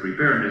disaster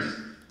preparedness,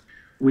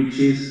 which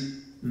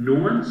is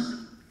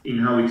nuanced in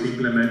how it's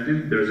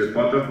implemented. There's a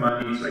pot of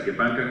money, it's like a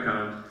bank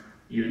account.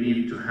 You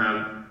need to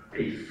have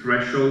a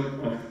threshold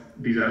of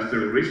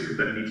disaster risk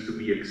that needs to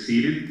be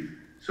exceeded.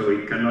 So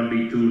it cannot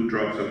be 2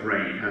 drops of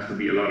rain, it has to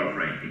be a lot of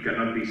rain. It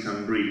cannot be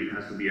some breeze, it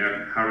has to be a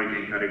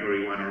hurricane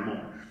category 1 or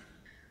more.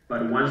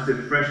 But once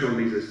the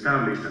threshold is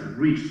established and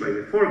reached by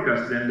the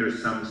forecast, then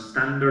there's some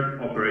standard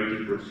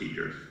operating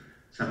procedures,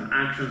 some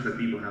actions that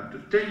people have to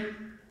take,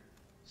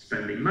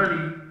 spending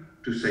money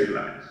to save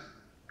lives.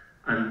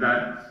 And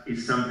that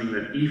is something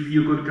that if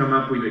you could come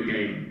up with a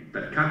game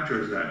that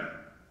captures that,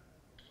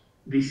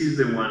 this is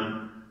the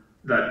one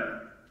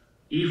that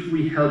if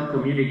we help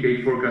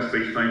communicate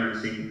forecast-based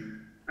financing,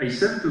 I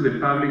said to the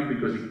public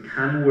because it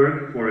can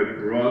work for a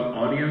broad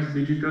audience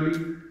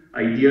digitally,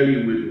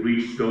 ideally we'll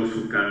reach those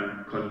who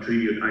can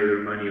contribute either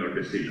money or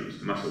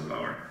decisions, muscle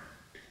power.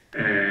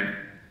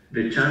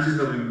 The chances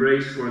of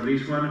embrace for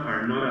this one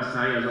are not as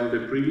high as all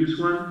the previous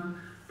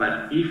one,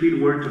 but if it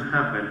were to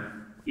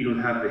happen, it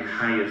will have the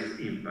highest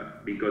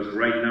impact because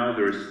right now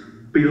there's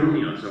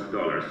billions of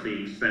dollars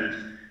being spent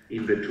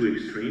in the 2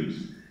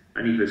 extremes,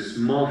 and if a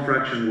small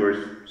fraction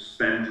were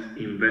spent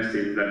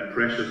invested in that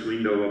precious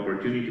window of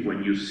opportunity,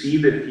 when you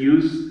see the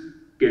fuse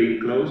getting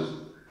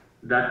close,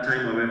 that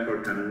time of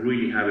effort can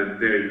really have a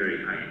very,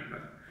 very high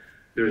impact.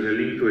 There's a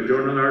link to a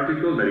journal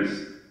article that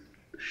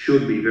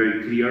should be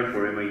very clear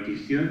for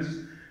MIT students.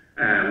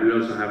 We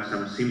also have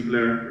some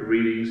simpler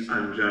readings,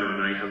 and John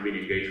and I have been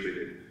engaged with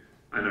it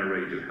and are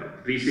ready to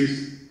help. This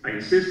is, I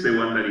insist, the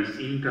one that is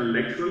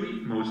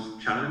intellectually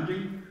most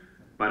challenging,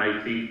 but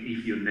I think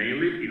if you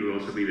nail it, it will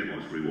also be the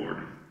most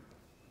rewarding.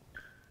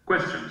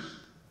 Questions?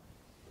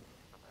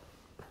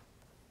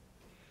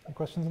 Any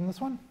questions on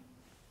this one?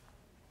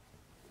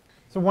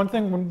 So one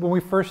thing, when we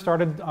first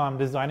started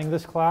designing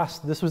this class,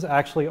 this was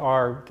actually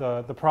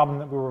the problem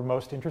that we were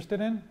most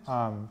interested in,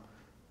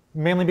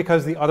 mainly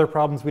because the other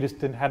problems we just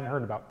hadn't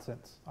heard about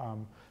since.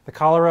 The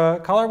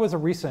cholera was a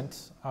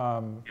recent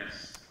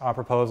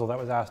proposal that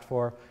was asked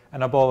for,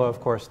 and Ebola,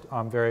 of course,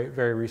 very,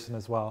 very recent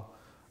as well.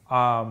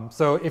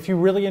 So if you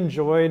really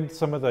enjoyed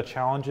some of the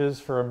challenges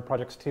from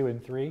projects 2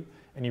 and 3,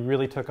 and you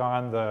really took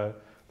on the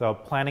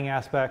planning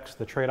aspects,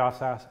 the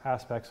trade-offs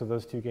aspects of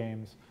those 2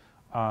 games,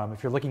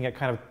 if you're looking at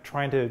kind of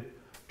trying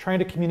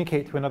to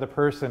communicate to another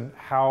person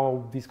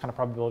how these kind of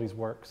probabilities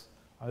works,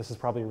 this is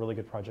probably a really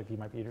good project you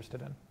might be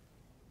interested in.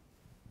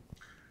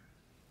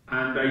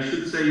 And I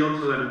should say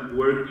also that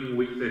working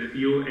with a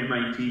few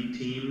MIT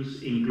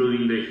teams,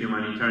 including the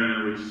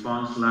Humanitarian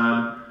Response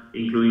Lab,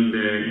 including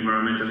the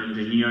Environmental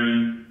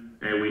Engineering,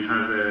 we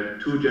have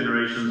 2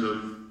 generations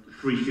of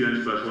 3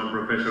 students plus 1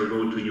 professor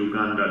go to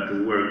Uganda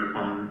to work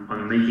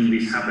on making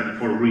this happen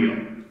for real.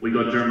 We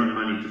got German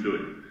money to do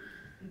it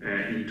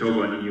in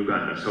Togo and in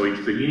Uganda. So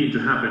it's beginning to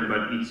happen,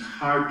 but it's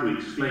hard to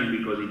explain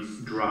because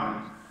it's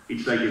dry.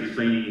 It's like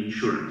explaining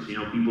insurance. You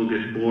know, people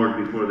get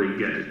bored before they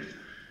get it.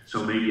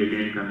 So maybe a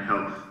game can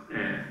help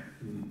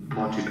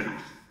motivate.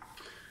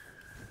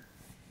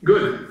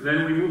 Good,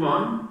 then we move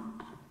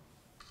on.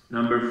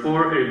 Number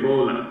 4,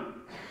 Ebola.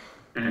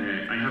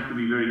 I have to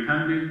be very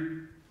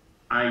candid.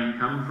 I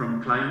come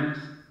from climate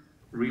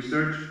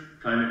research,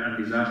 climate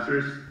and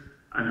disasters,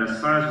 and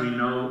as far as we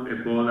know,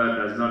 Ebola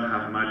does not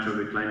have much of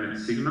a climate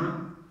signal,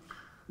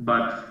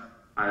 but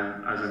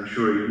as I'm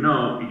sure you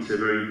know, it's a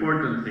very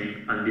important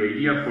thing, and the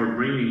idea for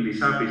bringing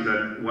this up is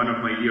that one of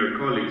my dear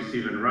colleagues,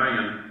 Stephen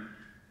Ryan,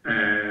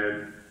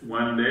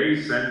 one day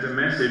sent a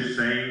message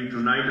saying,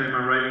 tonight I'm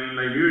arriving in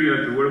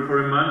Liberia to work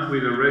for a month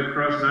with a Red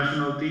Cross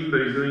national team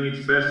that is doing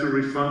its best to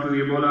respond to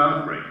the Ebola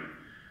outbreak.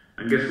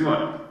 And guess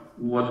what?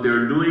 What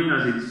they're doing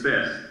as its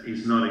best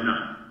is not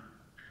enough.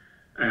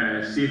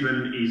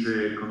 Stephen is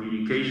a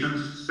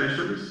communications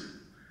specialist.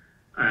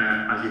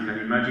 As you can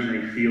imagine,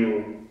 I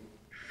feel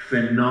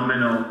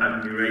phenomenal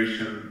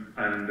admiration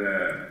and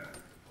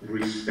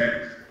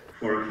respect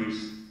for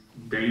his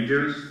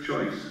dangerous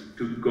choice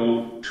to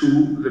go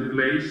to the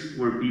place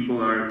where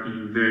people are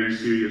in very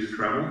serious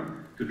trouble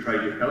to try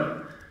to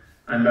help.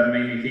 And that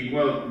made me think,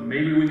 well,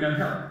 maybe we can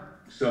help.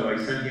 So I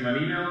sent him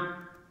an email,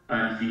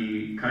 and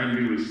he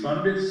kindly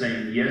responded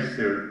saying, yes,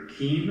 they're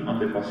keen on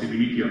the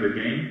possibility of a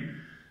game.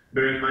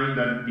 Bear in mind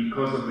that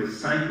because of the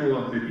cycle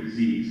of the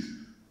disease,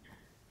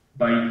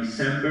 by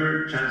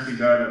December,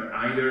 chances are that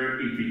either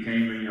it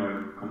became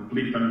a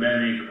complete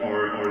pandemic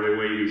or the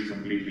wave is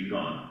completely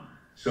gone.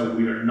 So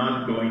we are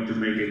not going to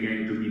make a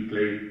game to be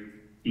played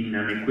in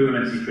an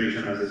equivalent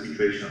situation as the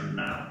situation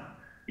now.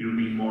 It will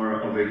be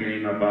more of a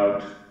game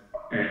about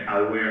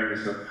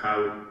awareness of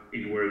how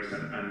it works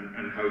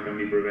and how it can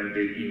be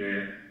prevented in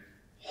a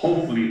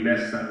hopefully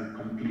less than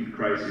complete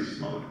crisis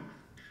mode.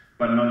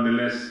 But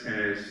nonetheless,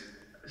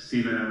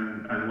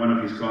 Stephen and one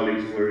of his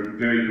colleagues were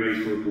very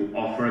grateful to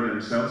offer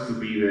themselves to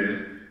be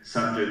the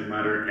subject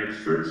matter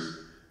experts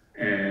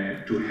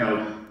to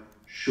help.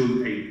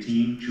 Should a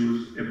team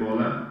choose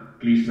Ebola,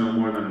 please no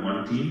more than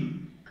one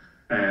team.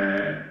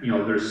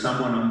 There's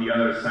someone on the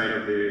other side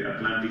of the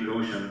Atlantic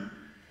Ocean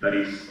that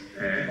is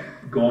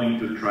going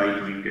to try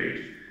to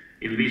engage.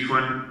 In this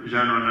one,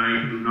 Jano and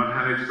I do not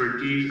have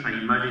expertise. I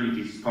imagine it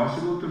is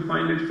possible to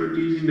find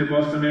expertise in the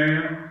Boston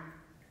area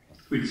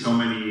with so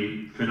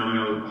many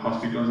phenomenal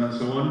hospitals and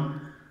so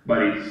on,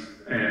 but it's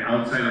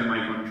outside of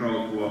my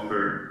control to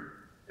offer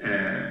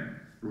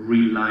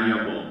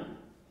reliable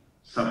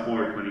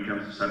support when it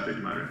comes to subject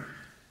matter.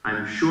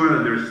 I'm sure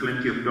that there's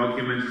plenty of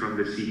documents from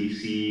the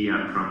CDC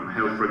and from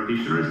health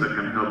practitioners that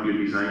can help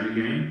you design the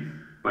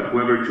game, but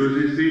whoever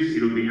chooses this,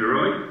 it'll be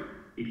heroic.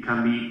 It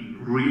can be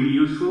really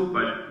useful,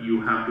 but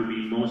you have to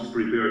be most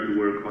prepared to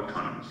work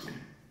autonomously.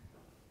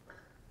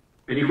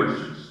 Any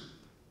questions?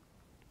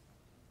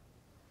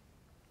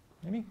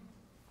 Any?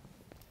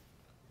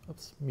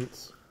 Oops,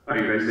 mutes. Are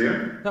you guys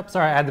there? Yep,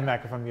 sorry, I had the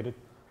microphone muted.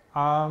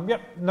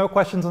 Yep, no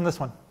questions on this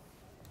one.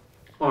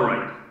 All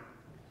right.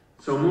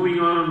 So moving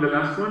on the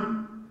last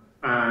one.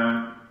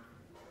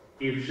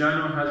 If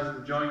Jano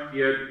hasn't joined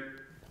yet,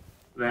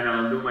 then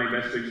I'll do my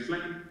best to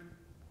explain.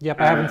 Yep,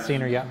 I haven't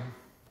seen her yet.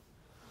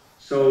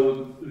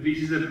 So this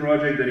is a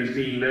project that is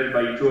being led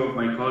by two of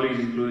my colleagues,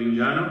 including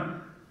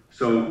Jano.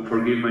 So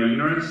forgive my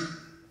ignorance.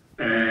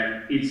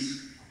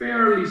 It's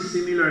fairly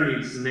similar in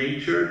its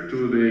nature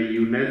to the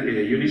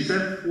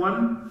UNICEF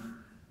one.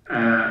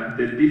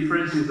 The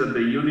difference is that the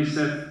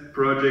UNICEF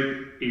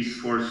project is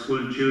for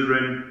school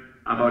children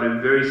about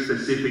a very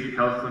specific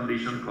health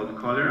condition called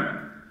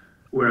cholera,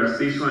 whereas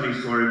this one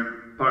is for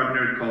a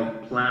partner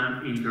called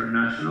Plan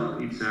International.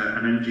 It's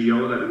an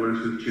NGO that works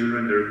with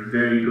children. They're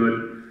very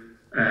good.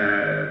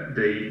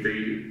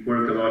 They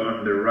work a lot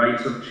on the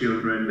rights of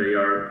children. They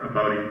are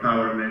about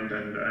empowerment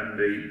and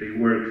they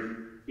work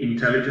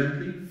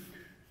intelligently.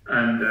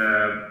 And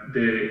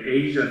the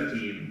Asia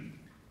team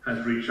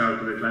has reached out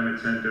to the Climate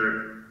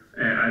Center.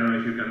 I don't know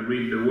if you can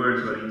read the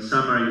words, but in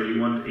summary, they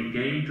want a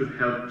game to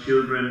help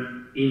children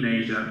in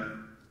Asia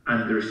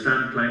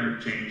understand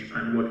climate change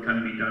and what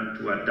can be done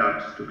to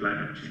adapt to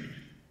climate change.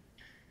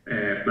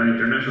 Plan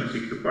International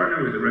seeks to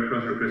partner with the Red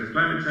Cross Red Crescent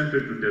Climate Center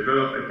to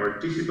develop a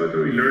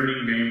participatory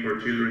learning game for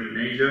children in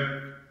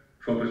Asia,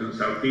 focused on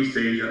Southeast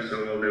Asia,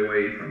 so all the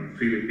way from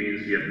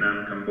Philippines,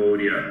 Vietnam,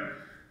 Cambodia,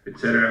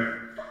 etc.,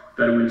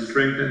 that will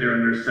strengthen their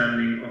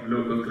understanding of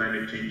local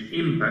climate change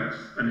impacts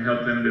and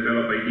help them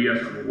develop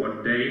ideas on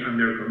what they and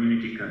their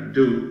community can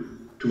do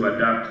to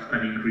adapt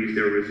and increase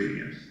their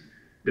resilience.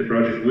 The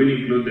project will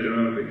include the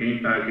development of a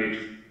game package,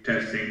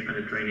 testing, and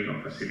the training of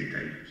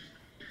facilitators.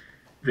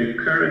 The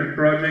current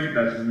project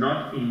does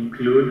not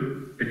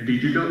include a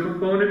digital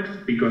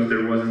component because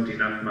there wasn't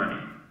enough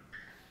money.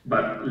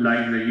 But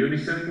like the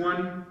UNICEF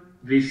one,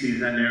 this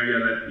is an area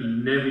that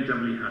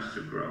inevitably has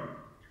to grow.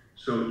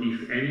 So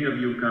if any of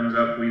you comes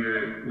up with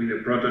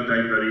a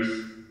prototype that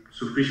is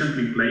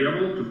sufficiently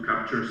playable to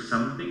capture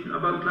something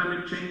about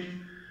climate change,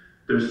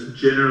 there's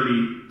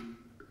generally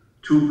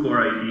two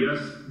core ideas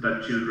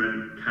that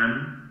children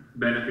can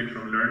benefit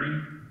from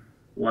learning.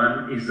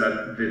 One is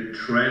that the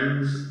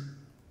trends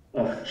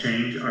of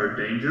change are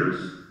dangerous.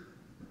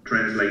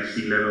 Trends like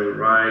sea level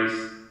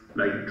rise,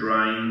 like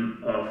drying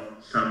of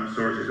some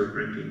sources of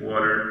drinking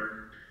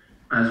water,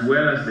 as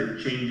well as the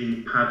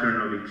changing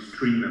pattern of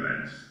extreme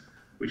events,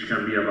 which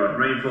can be about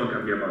rainfall,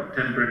 can be about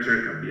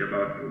temperature, can be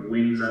about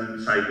winds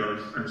and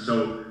cyclones. And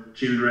so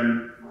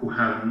children who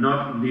have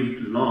not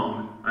lived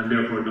long and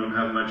therefore don't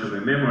have much of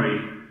a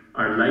memory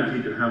are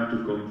likely to have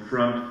to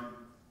confront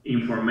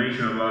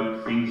information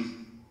about things,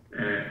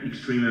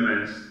 extreme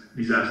events,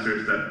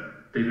 disasters that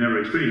they've never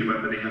experienced,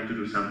 but that they have to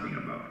do something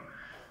about.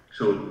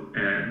 So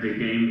the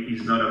game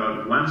is not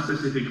about one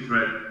specific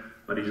threat,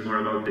 but it's more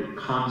about the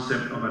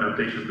concept of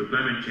adaptation to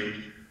climate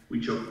change,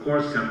 which of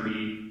course can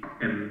be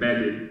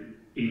embedded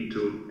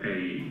into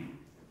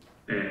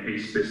a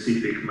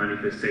specific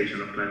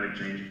manifestation of climate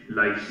change,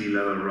 like sea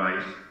level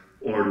rise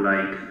or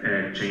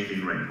like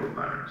changing rainfall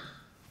patterns.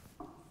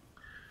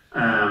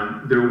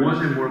 There was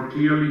a more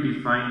clearly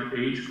defined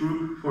age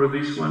group for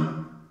this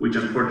one, which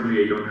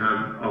unfortunately I don't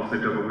have off the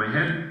top of my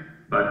head,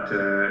 but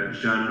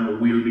Jean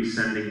will be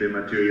sending the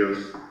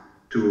materials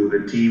to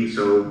the team,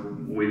 so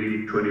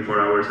within 24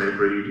 hours I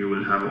believe you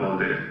will have all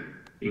the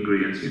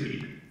ingredients you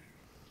need.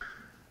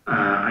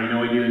 I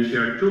know I didn't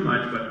share too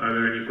much, but are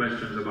there any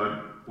questions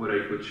about what I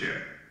could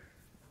share?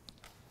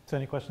 So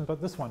any questions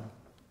about this one?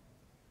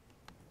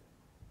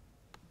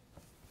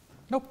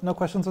 Nope, no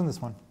questions on this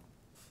one.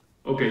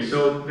 Okay,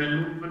 so then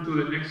move on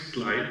to the next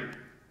slide.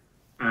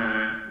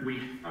 We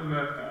have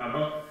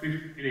about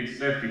 15 minutes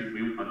left if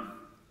we want.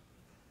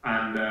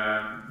 And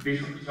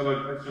this one is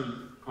about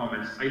questions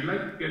comments. I'd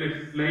like to get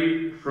a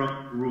flavor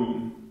from the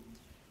room.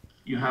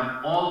 You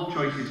have all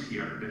choices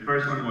here. The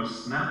first one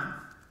was Snap,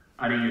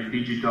 adding a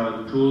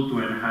digital tool to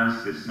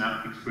enhance the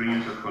Snap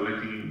experience of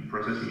collecting and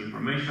processing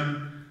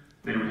information.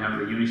 Then we have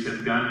the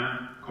UNICEF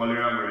Ghana,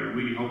 Cholera, where I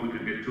really hope we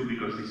can get to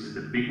because this is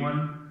the big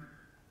one.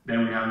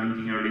 Then we have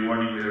linking early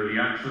warning with early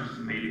actions,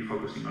 maybe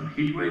focusing on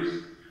heat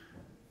waves.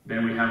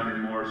 Then we have the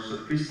more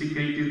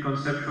sophisticated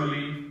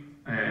conceptually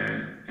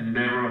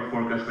endeavor of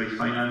forecast-based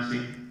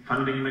financing,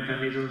 funding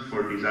mechanisms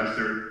for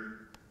disaster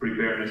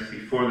preparedness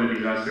before the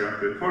disaster,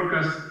 after the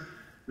forecast.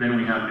 Then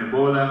we have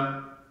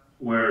Ebola,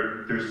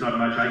 where there's not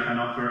much I can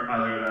offer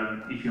other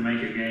than if you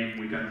make a game,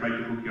 we can try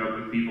to hook you up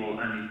with people,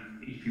 and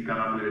if you come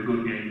up with a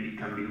good game, it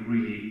can be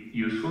really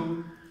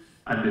useful.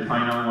 And the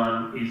final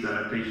one is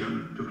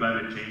adaptation to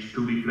climate change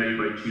to be played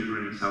by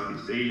children in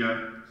Southeast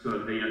Asia so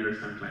that they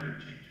understand climate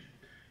change.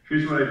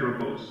 Here's what I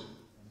propose.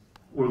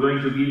 We're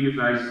going to give you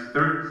guys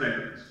 30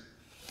 seconds.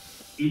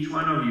 Each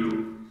one of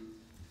you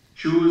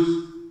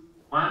choose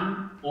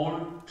one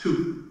or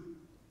two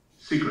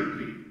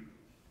secretly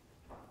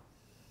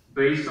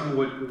based on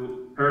what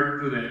you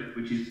heard today,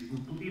 which is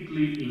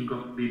completely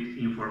incomplete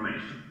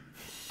information.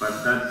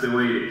 But that's the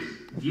way it is.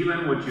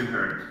 Given what you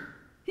heard,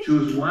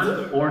 choose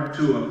one or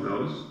two of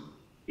those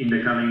in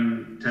the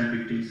coming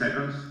 10-15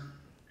 seconds.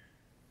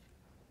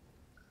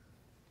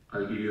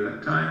 I'll give you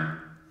that time.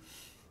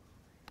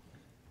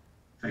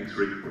 Thanks,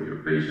 Rick, for your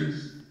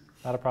patience.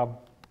 Not a problem.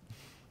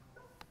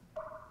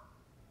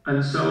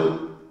 And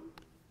so,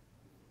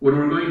 what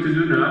we're going to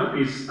do now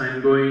is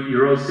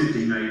you're all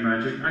sitting, I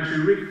imagine.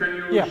 Actually, Rick, can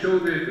you show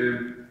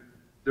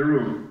the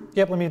room?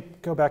 Yep, let me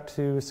go back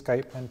to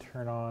Skype and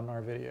turn on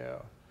our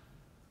video.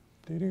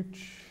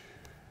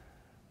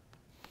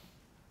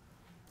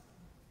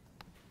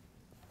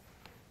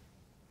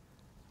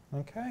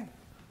 Okay.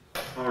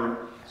 All right.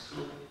 So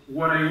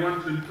what I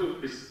want to do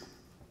is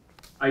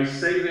I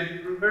say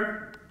the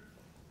number,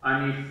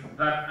 and if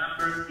that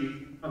number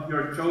is of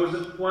your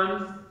chosen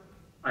one,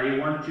 I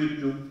want you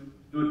to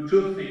do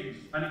two things.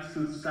 One is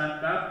to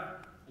stand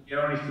up, and the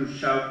other is to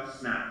shout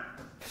snap.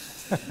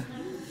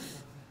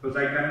 Because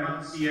I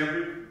cannot see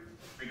everyone,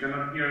 I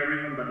cannot hear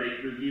everyone, but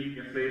I will give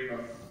you a flavor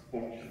of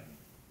function.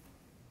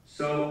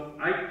 So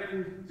I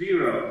can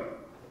 0.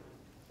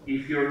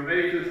 If you're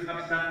ready to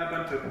stand up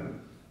and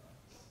to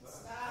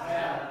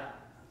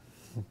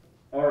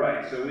all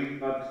right, so we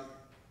got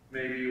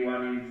maybe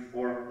 1 in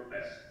 4 or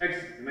less.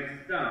 Excellent, makes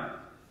it down.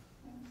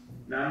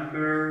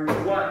 Number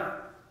 1,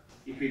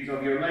 if it's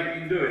of your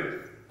liking, do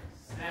it.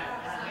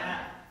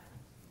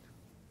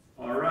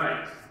 All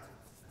right.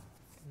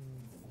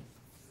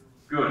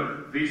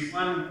 Good. This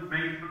one,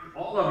 make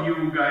all of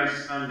you guys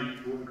standing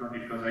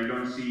because I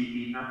don't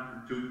see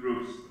enough for 2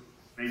 groups.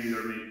 Maybe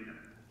they're making them.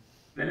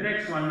 The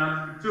next one,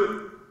 number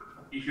 2.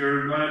 If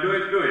you're gonna do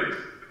it, do it.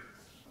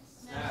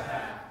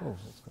 Oh,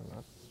 that's going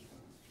on.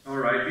 All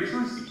right, this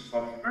one seems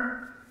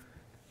popular.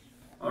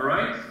 All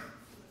right.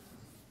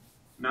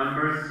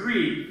 Number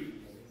 3,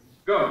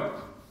 go.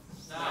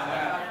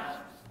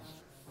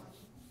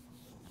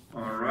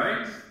 All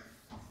right.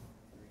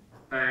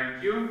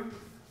 Thank you.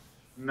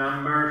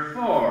 Number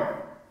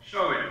 4,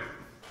 show it.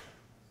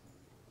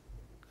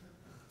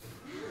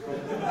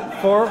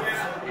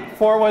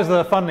 4 was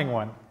the funding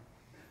one.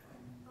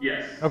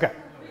 Yes. Okay.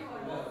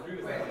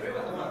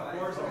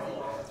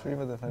 3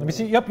 with the funding. Let me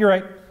see. Yep, you're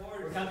right.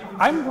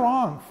 I'm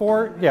wrong.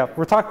 4, yeah,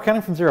 we're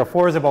counting from 0.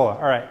 4 is Ebola.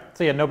 All right.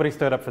 So yeah, nobody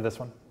stood up for this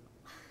one.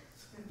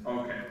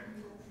 Okay.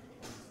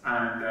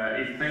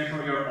 And thanks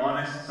for your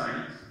honest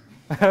science.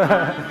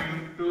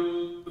 Going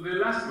to the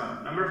last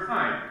one, number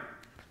 5.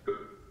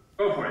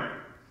 Go for it.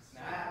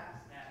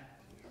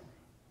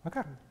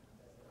 Okay.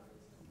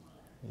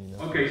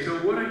 Okay, so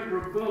what I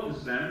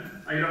propose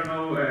then, I don't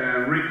know,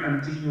 Rick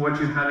and team, what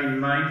you had in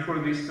mind for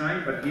this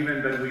time, but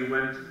given that we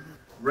went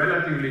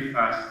relatively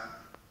fast,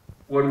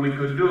 what we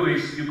could do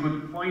is you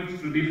could point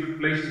to different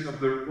places of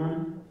the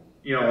room.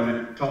 You know,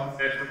 the top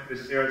left of the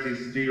stairs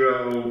is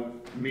 0,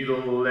 middle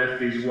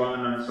left is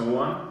 1, and so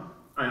on,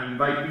 and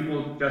invite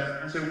people to just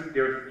answer with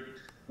their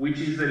feet which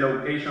is the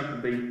location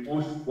that they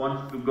most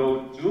want to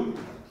go to,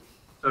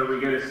 so we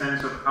get a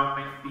sense of how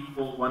many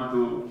people want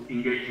to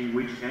engage in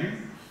which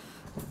game.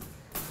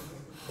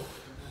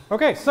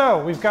 Okay,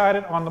 so we've got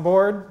it on the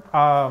board.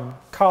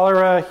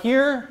 Cholera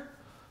here,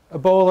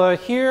 Ebola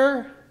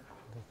here,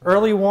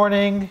 early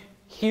warning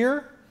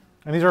here,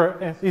 and these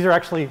are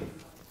actually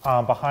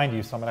behind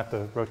you, so I'm gonna have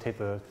to rotate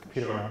the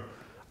computer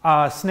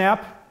around.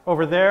 SNAP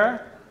over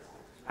there,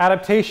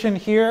 adaptation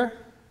here,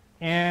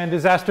 and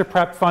disaster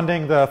prep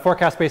funding, the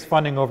forecast-based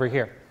funding over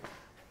here.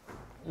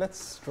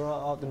 Let's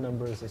draw out the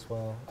numbers as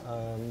well.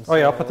 Oh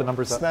yeah, I'll put the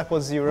numbers up. SNAP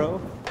was 0.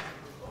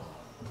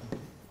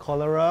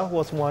 Cholera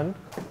was 1.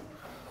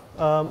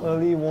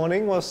 Early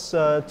warning was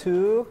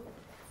 2.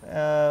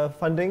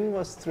 Funding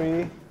was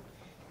 3.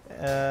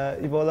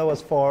 Ebola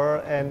was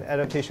 4. And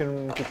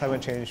adaptation to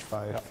climate change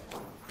 5.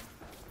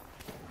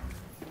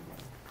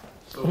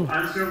 So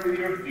answer with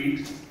your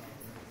feet.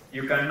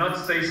 You cannot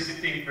stay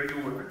sitting where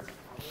you were.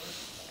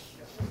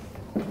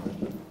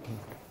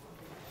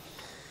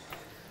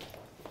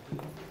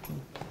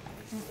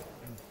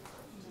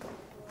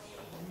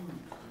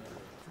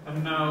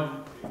 And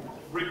now,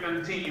 Rick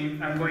and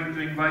team, I'm going to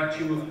invite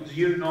you. Do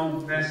you know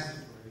best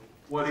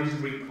what is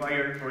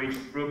required for each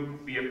group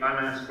to be a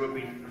balanced group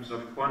in terms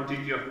of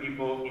quantity of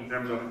people, in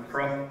terms of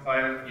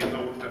profile? You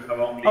know, to have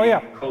only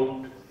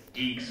code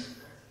geeks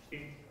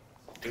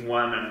in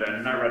one and the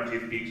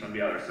narrative geeks on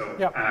the other. So,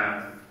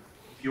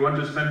 if you want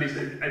to spend this,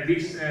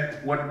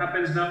 what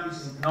happens now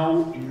is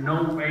in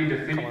no way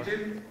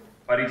definitive,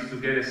 but it's to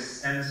get a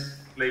sense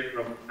flavor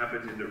of what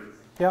happens in the room.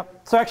 Yeah.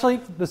 So actually,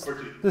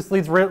 this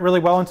leads really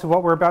well into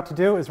what we're about to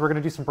do. Is we're going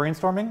to do some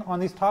brainstorming on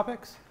these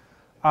topics.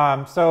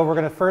 So we're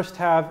going to first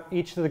have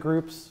each of the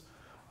groups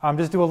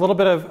just do a little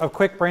bit of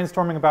quick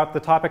brainstorming about the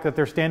topic that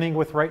they're standing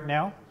with right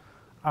now.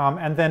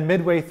 And then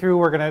midway through,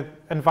 we're going to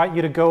invite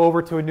you to go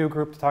over to a new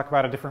group to talk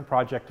about a different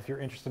project if you're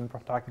interested in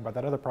talking about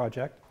that other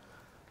project.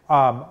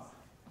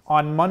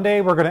 On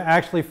Monday, we're going to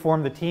actually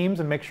form the teams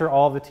and make sure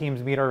all of the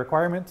teams meet our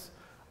requirements,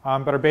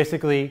 but are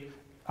basically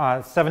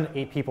 7 to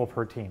 8 people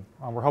per team.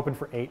 We're hoping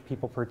for 8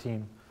 people per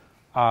team.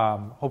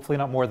 Hopefully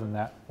not more than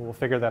that. We'll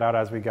figure that out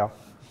as we go.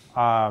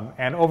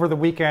 And over the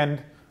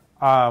weekend,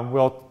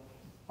 we'll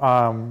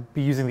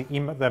be using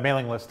the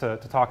mailing list to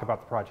talk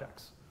about the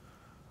projects.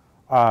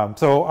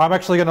 So I'm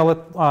actually going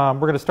to we're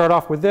going to start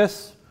off with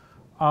this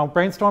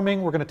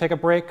brainstorming. We're going to take a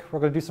break. We're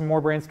going to do some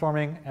more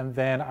brainstorming, and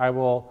then I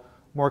will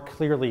more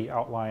clearly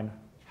outline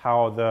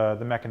how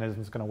the mechanism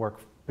is going to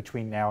work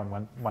between now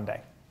and Monday.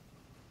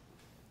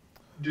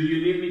 Do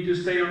you need me to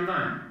stay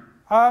online?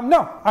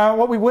 No.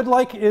 What we would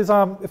like is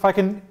if I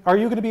can. Are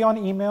you going to be on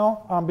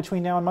email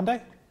between now and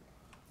Monday?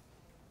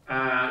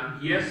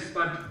 Yes,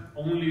 but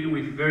only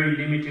with very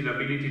limited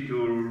ability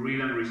to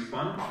read and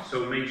respond.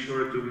 So make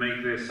sure to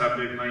make the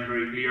subject line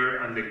very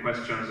clear and the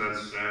questions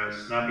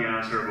as snappy and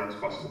answerable as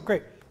possible.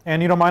 Great.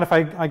 And you don't mind if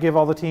I give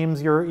all the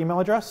teams your email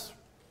address?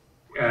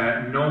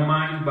 No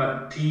mind,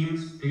 but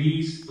teams,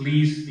 please,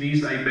 please,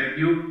 please, I beg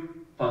you,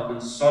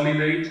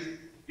 consolidate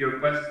your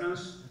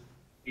questions.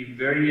 Be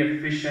very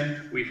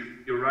efficient with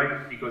your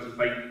writing, because if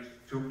I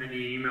get too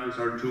many emails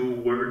or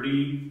too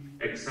wordy,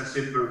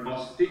 excessive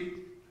verbosity,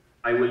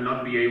 I will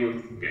not be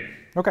able to get.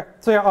 Okay,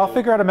 so yeah, I'll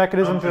figure out a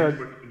mechanism to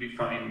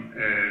define,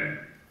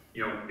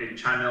 a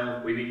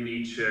channel within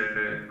each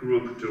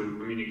group to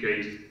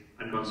communicate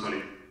and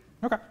consolidate.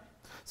 Okay,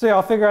 so yeah,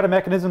 I'll figure out a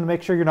mechanism to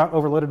make sure you're not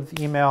overloaded with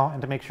email and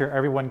to make sure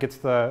everyone gets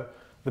the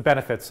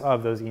benefits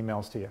of those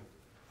emails to you.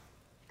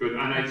 Good,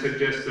 and I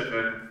suggest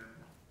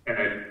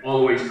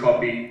always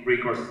copy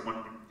recourse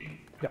one team.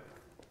 Yeah.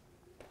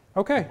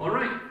 Okay. All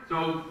right.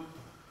 So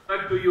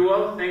back to you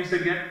all. Thanks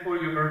again for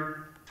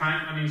your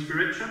time and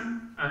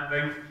inspiration, and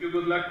thank you.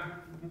 Good luck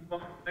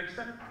next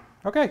time.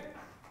 Okay.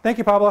 Thank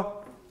you,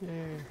 Pablo.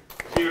 Yay.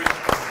 Cheers.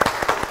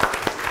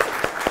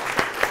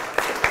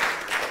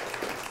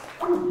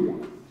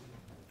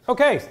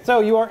 Okay. So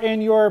you are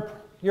in your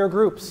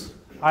groups.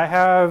 I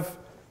have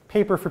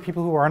paper for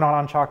people who are not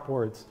on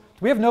chalkboards.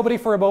 Do we have nobody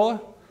for Ebola?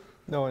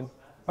 No one.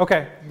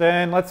 Okay,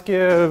 then let's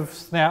give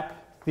Snap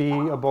the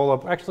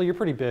Ebola. Actually, you're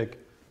pretty big.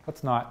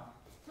 Let's not.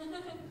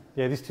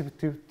 Yeah, these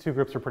two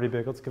groups are pretty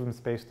big. Let's give them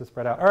space to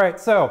spread out. All right,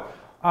 so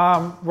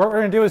what we're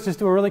going to do is just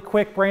do a really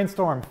quick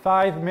brainstorm,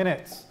 5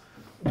 minutes.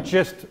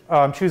 Just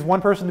choose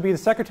one person to be the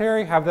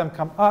secretary, have them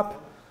come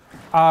up.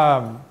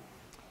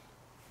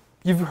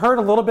 You've heard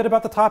a little bit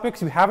about the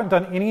topics. You haven't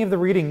done any of the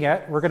reading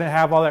yet. We're going to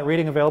have all that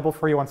reading available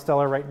for you on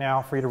Stellar right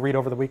now for you to read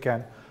over the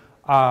weekend.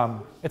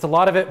 It's a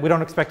lot of it. We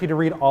don't expect you to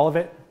read all of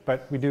it,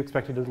 but we do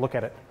expect you to look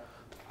at it.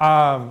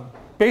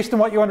 Based on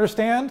what you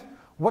understand,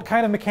 what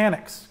kind of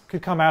mechanics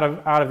could come out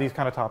of these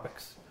kind of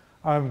topics?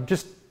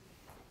 Just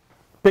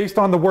based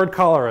on the word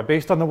cholera,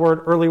 based on the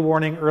word early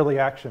warning, early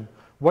action,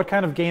 what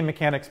kind of game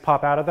mechanics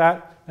pop out of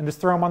that? And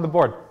just throw them on the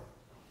board.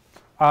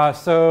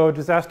 So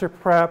disaster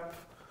prep,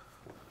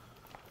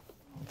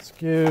 let's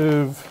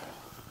give,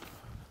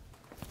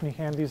 let me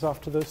hand these off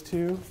to those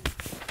two.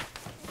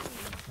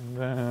 And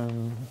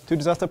then to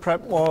disaster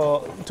prep,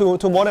 or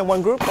to more than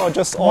one group, or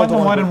just all one to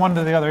one group? and one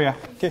to the other, yeah.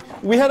 Okay,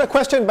 we had a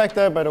question back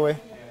there, by the way.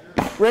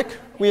 Rick,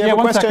 we have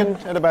a question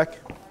at the back.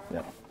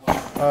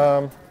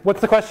 Yeah. What's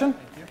the question?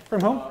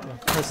 From whom?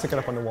 Let's stick it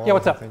up on the wall. Yeah,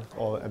 what's up?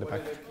 Or at the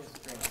back.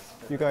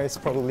 You guys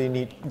probably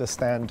need the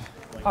stand.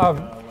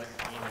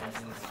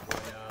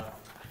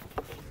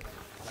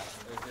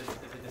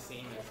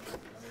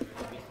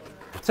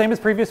 Same as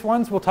previous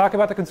ones. We'll talk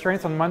about the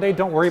constraints on Monday.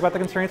 Don't worry about the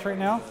constraints right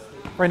now.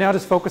 Right now,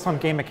 just focus on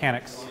game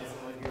mechanics.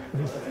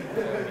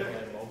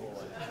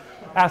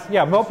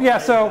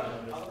 So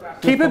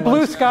keep it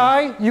blue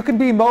sky. You can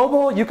be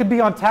mobile. You can be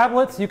on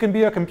tablets. You can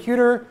be a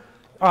computer.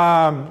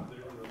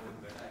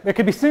 It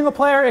could be single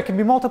player. It can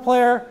be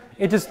multiplayer.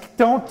 It just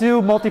don't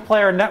do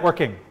multiplayer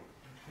networking.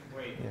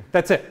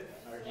 That's it.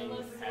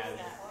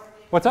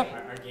 What's up?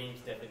 Our game's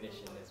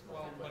definition is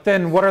multiplayer.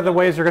 Then what are the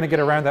ways you're going to get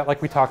around that,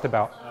 like we talked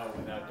about?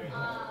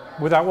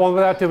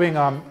 Without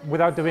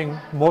doing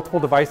multiple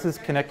devices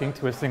connecting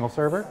to a single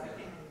server.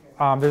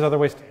 There's other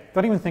ways.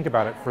 Don't even think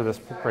about it for this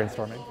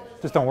brainstorming.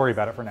 Just don't worry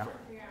about it for now.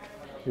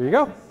 Here you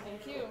go.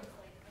 Thank you.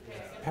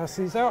 Pass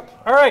these out.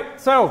 All right,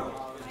 so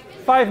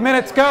 5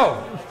 minutes,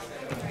 go.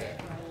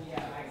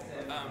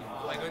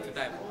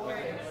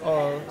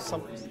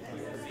 Some.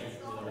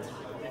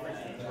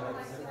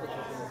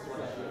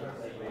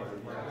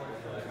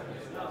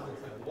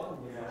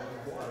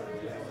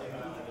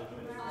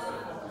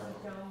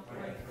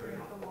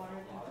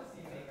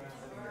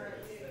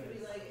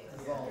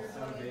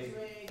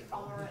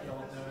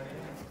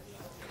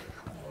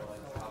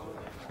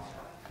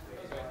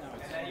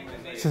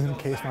 This is in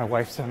case my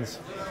wife sends.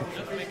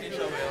 Just making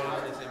sure we're all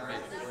on the same page.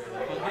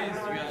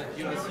 For this,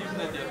 you assume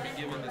that they'll be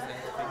given the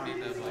scientific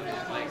data, but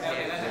like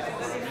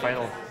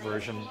Final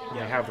version, they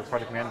have the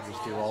project managers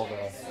do all the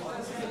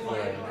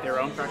their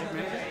own project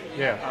manager?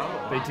 Yeah,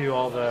 Oh. they do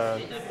all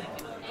the.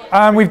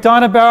 We've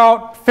done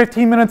about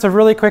 15 minutes of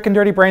really quick and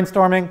dirty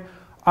brainstorming.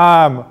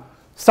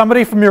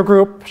 Somebody from your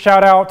group,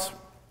 shout out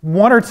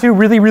 1 or 2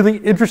 really, really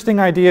interesting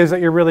ideas that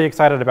you're really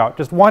excited about.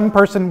 Just one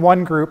person,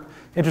 one group,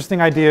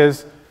 interesting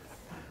ideas.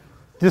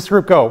 This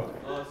group, go.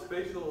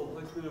 Spatial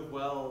placement of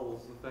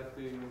wells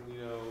affecting,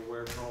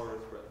 where cholera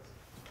spreads.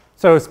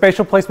 So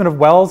spatial placement of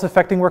wells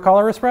affecting where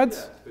cholera spreads?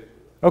 Yeah, spatial.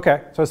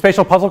 Okay, so a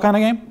spatial puzzle kind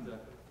of game? Exactly.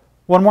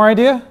 One more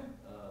idea?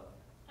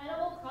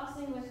 Animal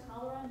Crossing with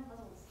cholera and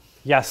puzzles.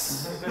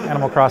 Yes,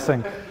 Animal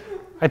Crossing.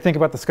 I'd think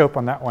about the scope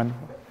on that one.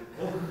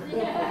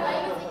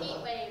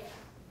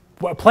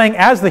 Playing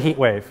as the heat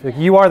wave. Like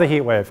you are the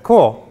heat wave.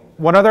 Cool.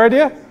 One other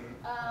idea?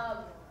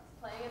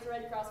 Playing as a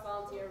Red Cross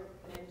volunteer,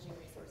 managing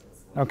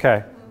resources.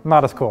 Okay,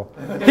 not as cool.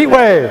 Heat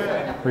wave.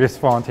 We just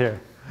volunteer.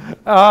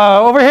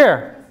 Over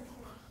here.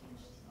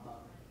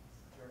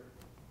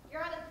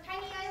 You're on a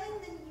tiny island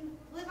and you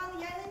live on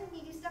the island and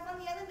you do stuff on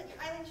the island, but your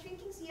island's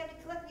shrinking, so you have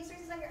to collect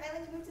resources on your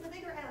island to move to the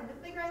bigger island.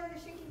 But the bigger island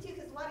is shrinking too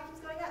because the water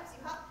keeps going up. So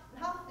you hop and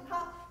hop and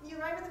hop and you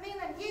arrive at the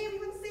mainland. Yay,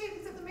 everyone's safe,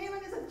 except the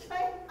mainland is a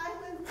giant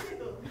island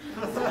too.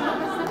 So it's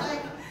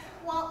like,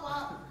 wah,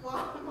 wah,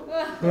 wah.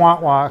 Wah,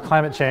 wah,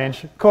 climate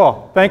change.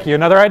 Cool, thank you.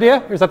 Another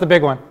idea? Or is that the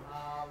big one?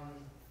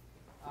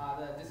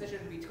 The decision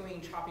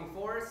between chopping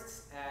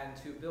forests and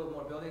to build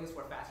more buildings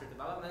for faster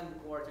development,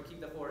 or to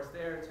keep the forest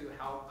there to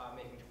help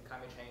making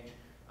climate change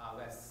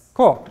less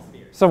Cool.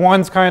 severe. So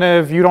one's kind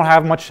of, you don't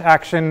have much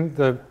action.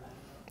 The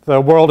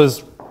world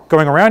is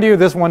going around you.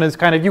 This one is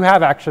kind of, you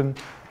have action.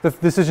 The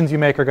decisions you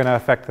make are going to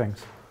affect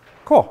things.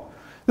 Cool.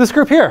 This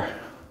group here.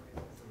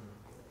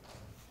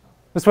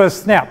 This was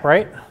Snap,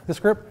 right? This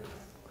group?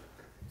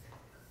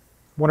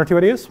 1 or 2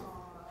 ideas?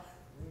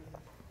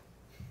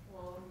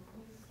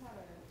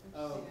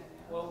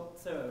 Well,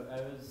 so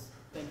I was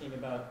thinking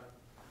about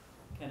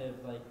kind of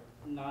like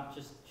not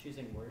just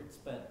choosing words,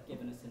 but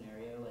given a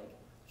scenario, like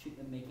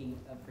making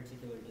a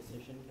particular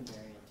decision,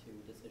 comparing it to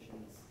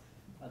decisions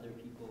other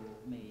people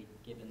made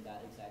given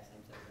that exact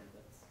same set of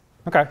inputs.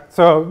 Okay,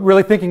 so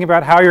really thinking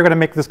about how you're going to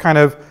make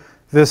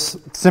this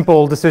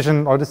simple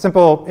decision or the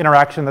simple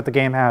interaction that the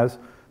game has,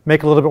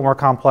 make it a little bit more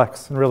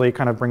complex and really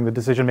kind of bring the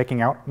decision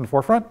making out in the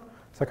forefront.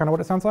 Is that kind of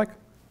what it sounds like?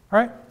 All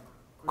right,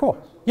 cool.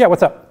 Yeah,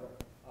 what's up?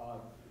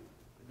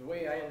 The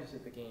way I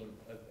understood the game,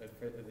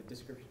 for the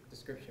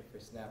description for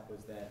Snap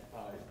was that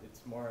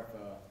it's more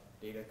of a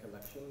data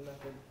collection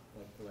method,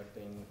 like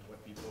collecting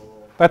what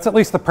people. That's at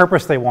least the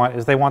purpose they want,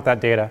 is they want that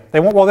data.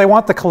 They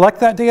want to collect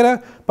that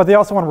data, but they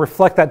also want to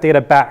reflect that data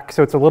back.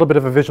 So it's a little bit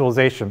of a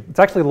visualization. It's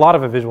actually a lot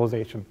of a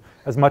visualization,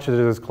 as much as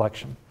it is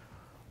collection.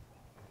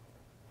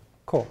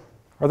 Cool.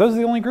 Are those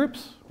the only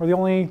groups or the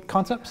only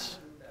concepts?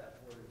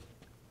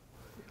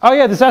 Oh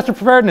yeah, disaster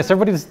preparedness.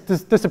 Everybody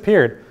just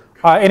disappeared.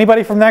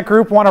 Anybody from that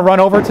group want to run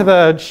over to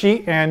the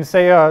sheet and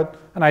say an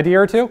idea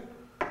or two?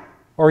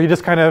 Or you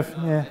just kind of,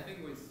 yeah. I think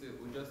we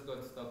just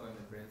got stuck on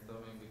the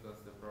brainstorming because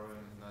the problem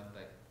is not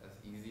like as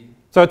easy.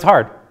 So it's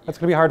hard. That's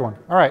going to be a hard one.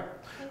 All right. I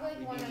think like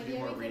one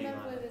idea we came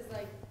up with is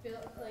like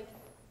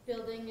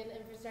building an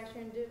infrastructure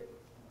and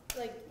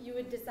you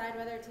would decide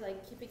whether to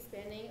keep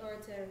expanding or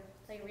to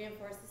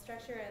reinforce the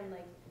structure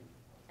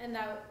and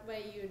that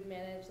way you would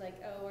manage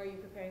are you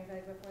preparing for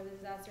before the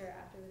disaster or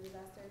after the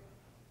disaster?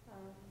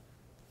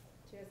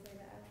 Do you guys think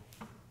that?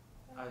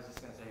 I was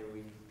just going to say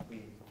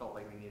we felt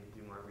like we needed to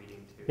do more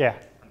reading to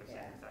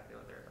understand exactly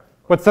what they're talking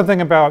about. What's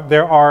something about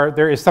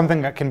there is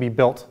something that can be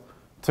built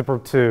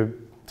to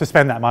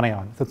spend that money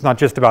on. So it's not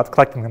just about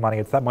collecting the money,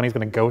 it's that money's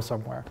going to go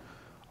somewhere.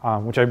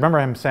 Which I remember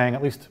him saying,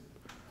 at least,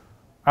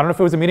 I don't know if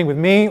it was a meeting with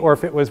me or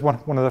if it was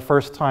one of the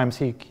first times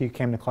he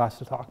came to class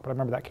to talk, but I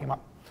remember that came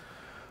up.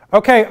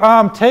 Okay,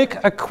 take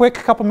a quick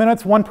couple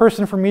minutes, one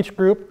person from each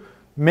group,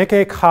 make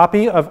a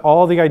copy of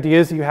all the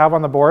ideas that you have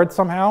on the board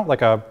somehow,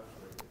 like a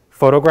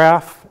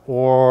photograph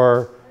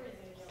or...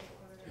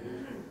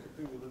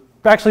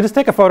 Actually, just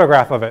take a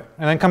photograph of it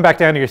and then come back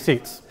down to your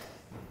seats.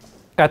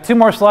 Got 2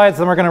 more slides,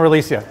 then we're going to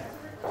release you.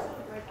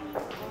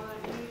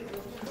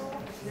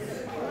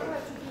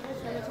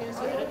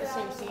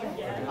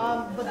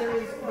 But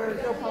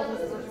there's no problem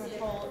with working with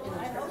Paul in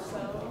Instructor.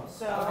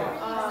 So,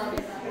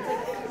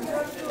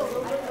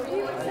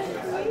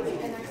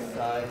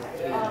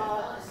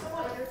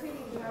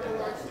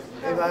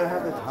 if I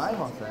have the time,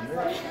 I'll send it.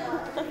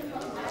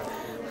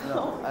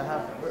 No, I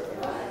have.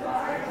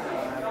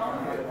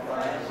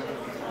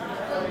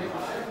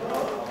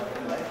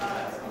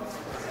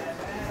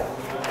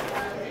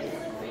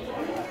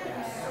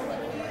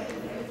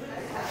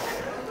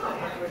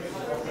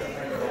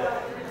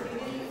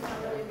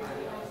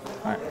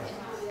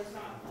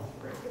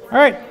 All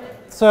right,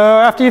 so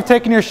after you've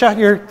taken your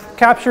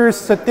captures,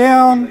 sit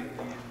down.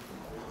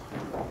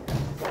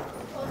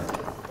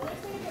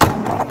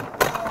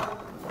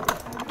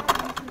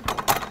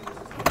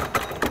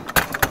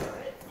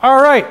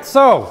 All right,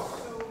 so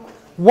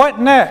what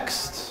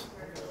next?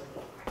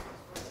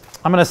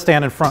 I'm going to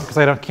stand in front because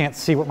I can't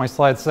see what my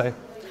slides say.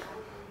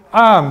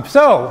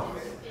 So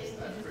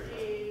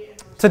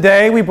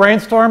today we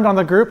brainstormed on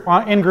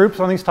in groups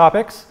on these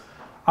topics.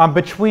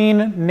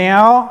 Between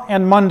now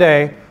and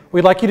Monday, what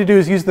we'd like you to do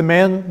is use the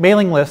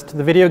mailing list,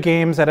 the video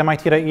games at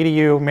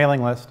MIT.edu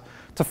mailing list,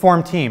 to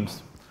form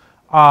teams.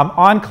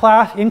 In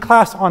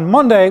class on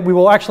Monday, we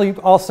will actually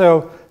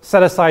also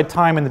set aside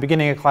time in the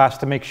beginning of class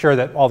to make sure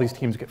that all these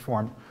teams get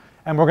formed.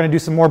 And we're going to do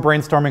some more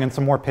brainstorming and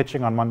some more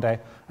pitching on Monday.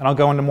 And I'll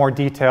go into more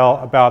detail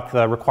about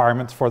the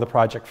requirements for the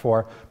Project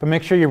 4. But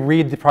make sure you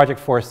read the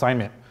Project 4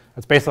 assignment.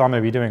 That's basically all I'm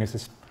going to be doing, is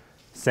just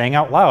saying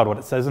out loud what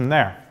it says in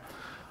there.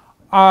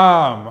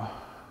 So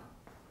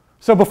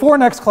before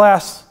next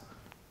class,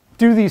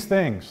 do these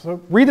things. So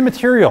read the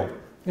material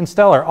in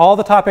Stellar. All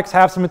the topics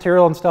have some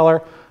material in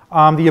Stellar.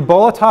 The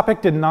Ebola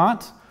topic did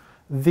not.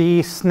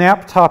 The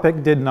SNAP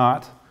topic did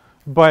not.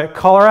 But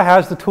Cholera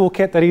has the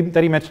toolkit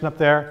that he mentioned up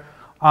there.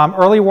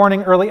 Early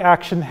warning, early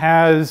action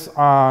has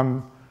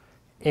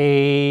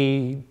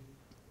it's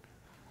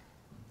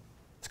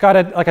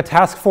got like a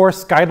task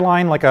force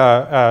guideline, like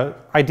a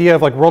idea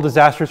of like world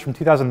disasters from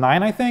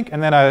 2009, I think,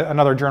 and then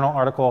another journal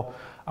article.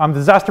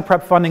 Disaster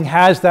prep funding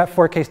has that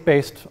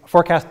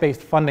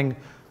forecast-based funding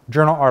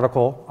journal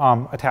article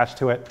attached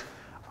to it.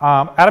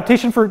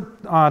 Adaptation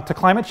to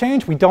climate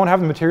change, we don't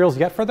have the materials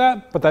yet for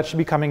that, but that should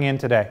be coming in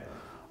today.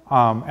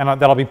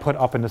 And that'll be put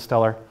up into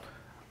Stellar.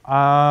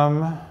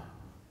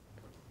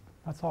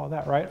 That's all of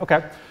that, right?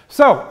 Okay.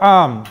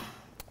 So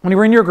when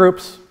you're in your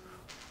groups,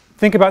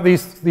 think about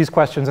these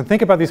questions, and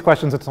think about these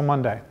questions until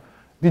Monday.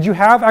 Did you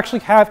actually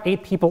have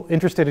 8 people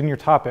interested in your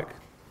topic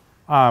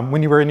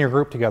when you were in your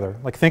group together?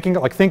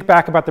 Think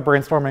back about the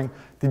brainstorming.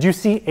 Did you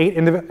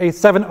see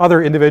 7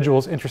 other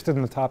individuals interested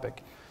in the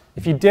topic?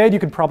 If you did, you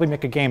could probably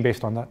make a game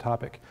based on that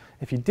topic.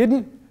 If you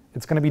didn't,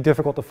 it's going to be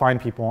difficult to find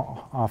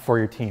people for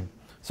your team.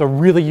 So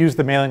really use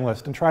the mailing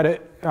list and try to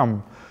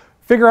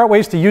figure out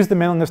ways to use the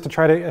mailing list to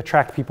try to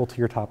attract people to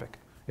your topic.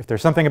 If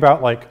there's something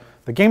about like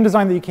the game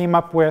design that you came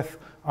up with,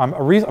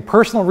 a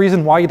personal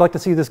reason why you'd like to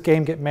see this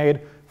game get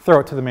made,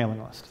 throw it to the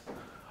mailing list.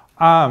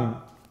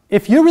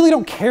 If you really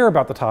don't care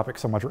about the topic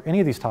so much, or any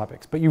of these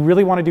topics, but you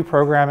really want to do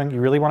programming, you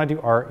really want to do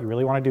art, you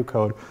really want to do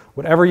code,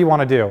 whatever you want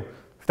to do,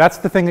 if that's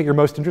the thing that you're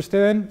most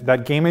interested in,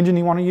 that game engine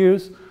you want to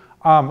use,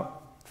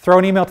 throw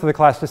an email to the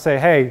class to say,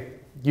 hey,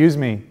 use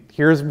me.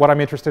 Here's what I'm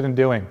interested in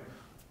doing.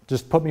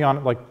 Just put me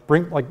on,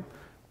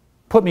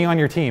 put me on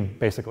your team,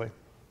 basically.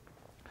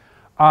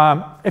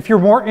 If you're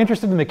more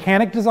interested in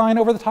mechanic design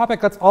over the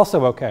topic, that's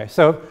also okay.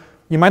 So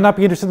you might not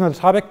be interested in the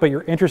topic, but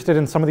you're interested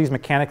in some of these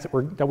mechanics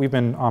that we've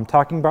been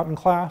talking about in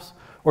class,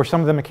 or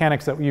some of the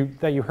mechanics that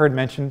you heard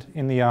mentioned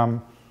in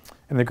the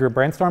group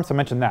brainstorm. So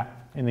mention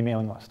that in the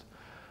mailing list.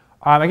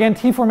 Again,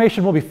 team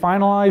formation will be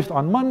finalized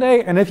on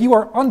Monday, and if you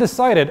are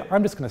undecided,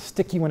 I'm just going to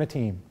stick you in a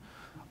team.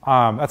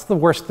 That's the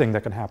worst thing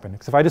that can happen.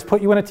 Because if I just put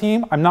you in a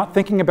team, I'm not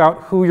thinking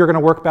about who you're going to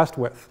work best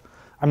with.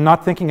 I'm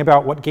not thinking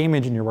about what game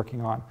engine you're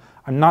working on.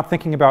 I'm not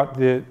thinking about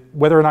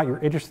whether or not you're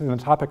interested in the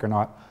topic or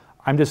not.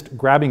 I'm just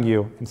grabbing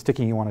you and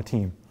sticking you on a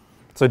team.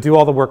 So do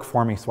all the work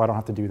for me so I don't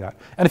have to do that.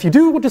 And if you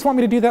do just want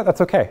me to do that,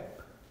 that's okay.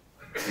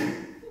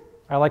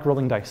 I like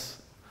rolling dice.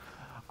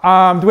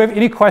 Do we have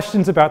any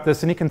questions about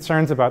this? Any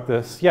concerns about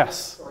this?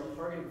 Yes? So are you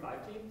targeting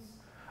 5 teams?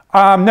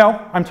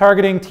 No, I'm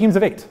targeting teams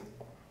of 8.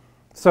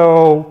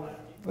 So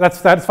that's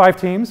 5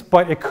 teams,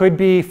 but it could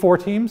be 4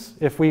 teams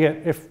if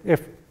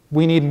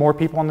we need more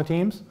people on the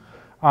teams.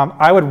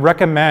 I would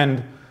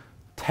recommend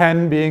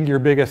 10 being your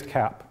biggest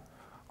cap.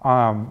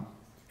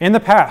 In the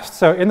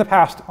past,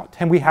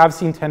 we have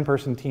seen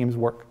 10-person teams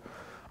work,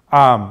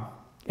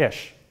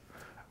 ish.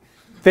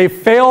 They've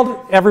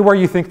failed everywhere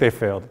you think they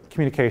failed.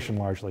 Communication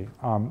largely,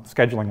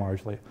 scheduling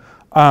largely.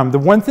 The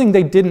one thing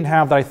they didn't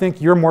have that I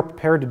think you're more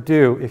prepared to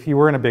do if you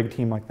were in a big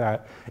team like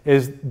that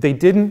is they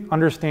didn't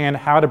understand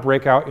how to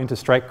break out into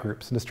strike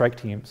groups, into strike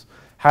teams,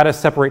 how to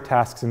separate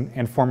tasks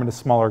and form into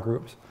smaller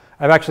groups.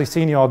 I've actually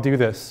seen you all do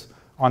this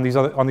on these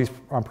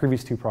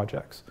previous 2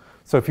 projects.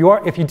 So if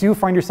you do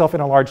find yourself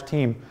in a large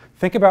team,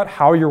 think about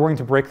how you're going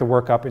to break the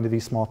work up into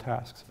these small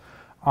tasks,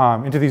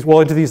 into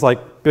these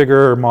like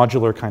bigger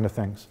modular kind of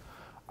things.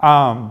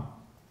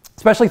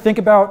 Especially think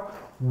about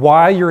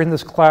why you're in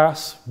this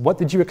class. What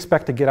did you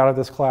expect to get out of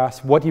this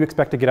class? What do you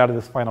expect to get out of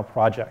this final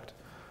project?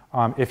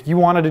 If you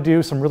wanted to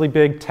do some really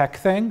big tech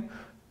thing,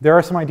 there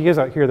are some ideas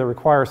out here that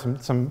require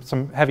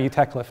some heavy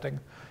tech lifting.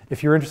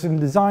 If you're interested in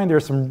design, there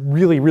are some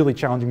really, really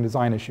challenging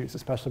design issues,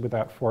 especially with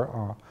that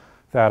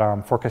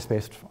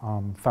forecast-based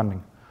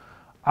funding.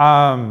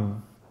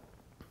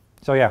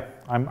 So yeah,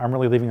 I'm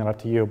really leaving that up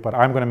to you, but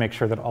I'm going to make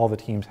sure that all the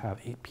teams have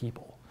 8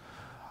 people.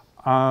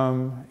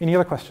 Any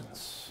other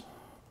questions?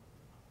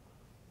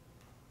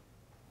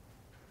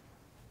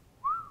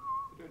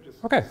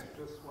 Okay.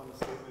 Just one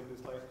statement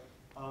is like,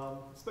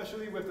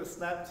 especially with the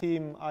Snap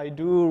team, I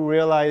do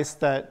realize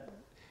that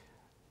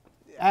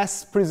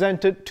as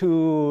presented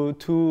to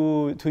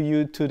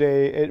you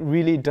today, it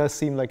really does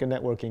seem like a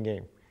networking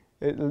game.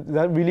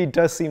 That really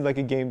does seem like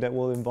a game that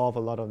will involve a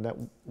lot of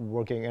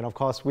networking. And of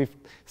course, we've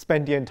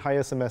spent the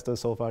entire semester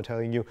so far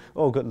telling you,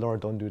 oh, good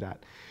Lord, don't do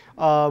that.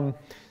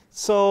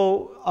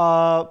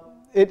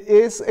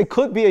 It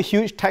could be a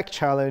huge tech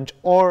challenge,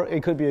 or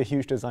it could be a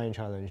huge design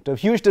challenge. The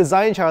huge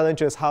design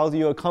challenge is how do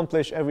you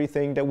accomplish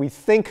everything that we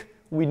think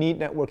we need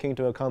networking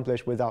to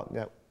accomplish without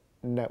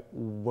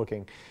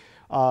networking.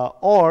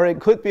 Or it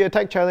could be a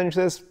tech challenge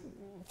that's,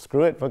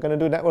 screw it, we're going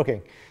to do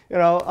networking. You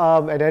know,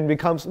 and then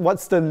becomes,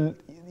 what's the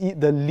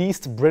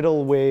least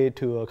brittle way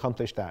to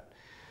accomplish that?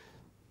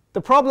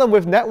 The problem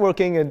with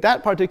networking in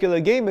that particular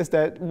game is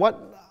that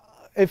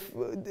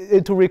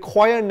to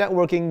require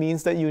networking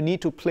means that you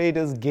need to play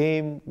this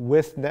game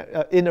with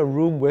in a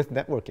room with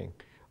networking.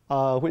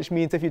 Which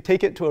means if you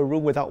take it to a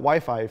room without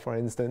Wi-Fi, for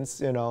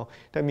instance, you know,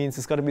 that means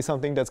it's got to be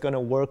something that's going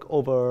to work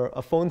over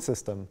a phone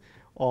system,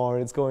 or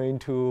it's going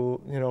to,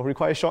 you know,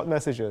 require short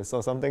messages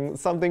or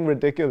something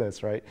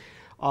ridiculous, right?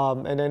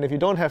 And then if you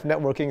don't have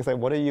networking, it's like,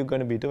 what are you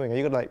going to be doing? Are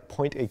you going to like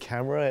point a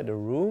camera at the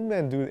room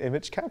and do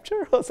image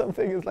capture or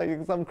something? It's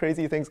like some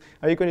crazy things.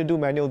 Are you going to do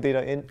manual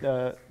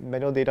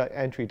data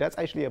entry? That's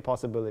actually a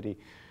possibility.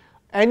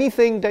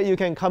 Anything that you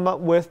can come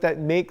up with that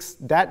makes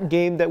that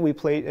game that we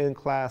played in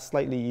class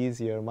slightly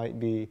easier might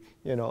be,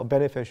 you know,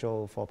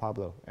 beneficial for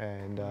Pablo,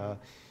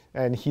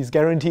 and he's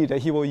guaranteed that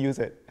he will use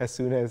it as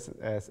soon as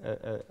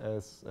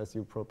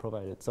you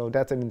provide it. So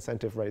that's an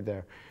incentive right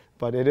there.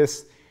 But it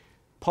is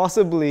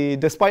possibly,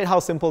 despite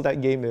how simple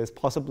that game is,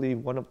 possibly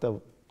one of the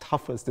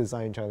toughest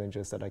design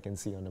challenges that I can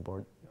see on the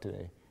board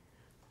today.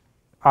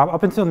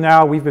 Up until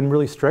now, we've been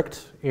really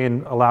strict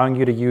in allowing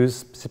you to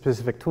use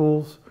specific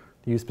tools,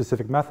 to use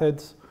specific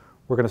methods.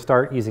 We're going to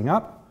start easing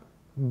up.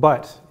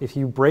 But if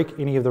you break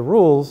any of the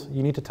rules,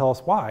 you need to tell us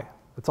why.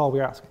 That's all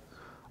we ask.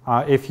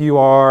 If you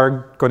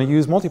are going to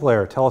use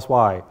multiplayer, tell us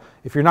why.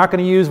 If you're not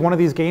going to use one of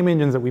these game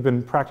engines that we've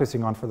been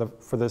practicing on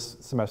for this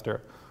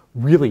semester,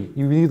 you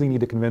really need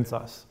to convince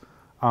us.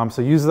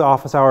 So use the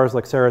office hours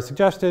like Sarah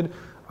suggested.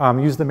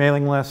 Use the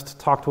mailing list.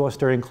 Talk to us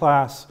during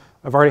class.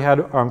 I've already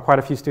had quite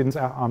a few students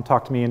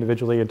talk to me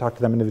individually and talk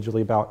to them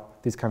individually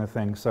about these kind of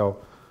things. So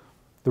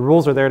the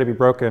rules are there to be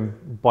broken,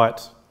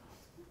 but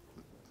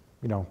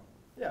you know,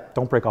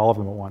 don't break all of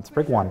them at once.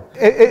 Break one.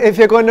 If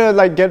you're going to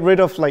like get rid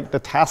of like the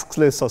tasks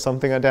list or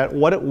something like that,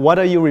 what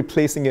are you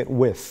replacing it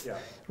with? Yeah.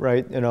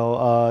 Right? You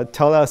know,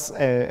 tell us,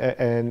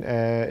 and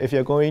if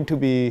you're going to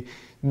be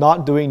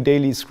not doing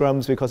daily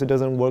scrums because it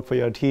doesn't work for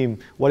your team,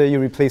 what are you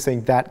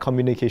replacing that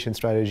communication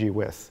strategy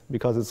with?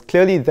 Because it's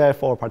clearly there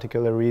for a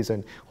particular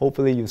reason.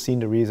 Hopefully you've seen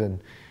the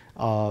reason,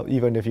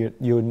 even if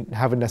you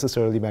haven't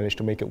necessarily managed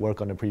to make it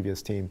work on the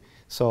previous team.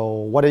 So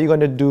what are you going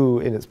to do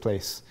in its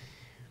place?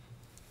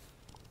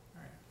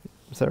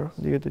 Sarah,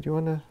 did you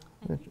want to?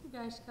 I think you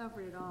guys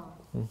covered it all.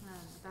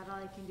 About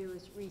all I can do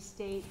is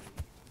restate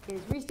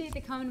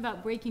the comment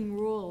about breaking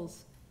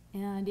rules.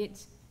 And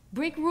it's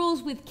break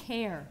rules with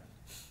care.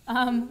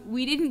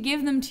 We didn't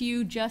give them to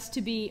you just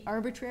to be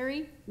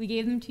arbitrary. We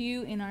gave them to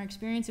you in our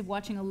experience of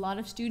watching a lot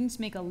of students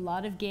make a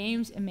lot of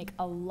games and make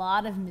a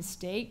lot of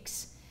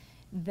mistakes.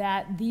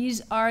 That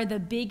these are the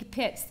big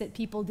pits that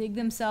people dig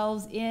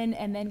themselves in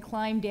and then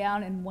climb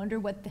down and wonder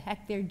what the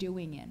heck they're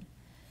doing in.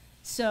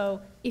 So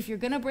if you're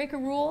going to break a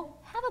rule,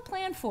 have a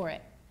plan for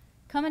it.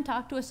 Come and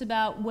talk to us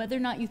about whether or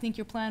not you think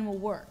your plan will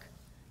work.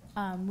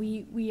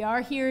 We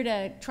are here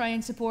to try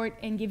and support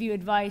and give you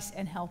advice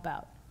and help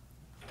out.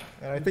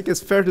 And I think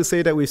it's fair to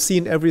say that we've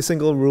seen every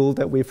single rule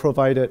that we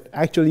provided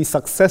actually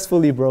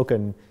successfully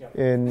broken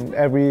in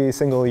every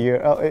single year.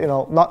 You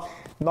know, not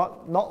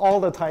all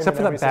the time. Except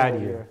for that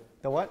bad year.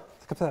 The what?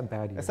 Except for that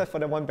bad year. Except for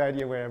the one bad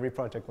year where every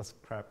project was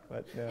crap.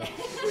 But yeah.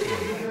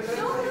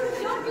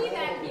 Don't be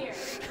that year.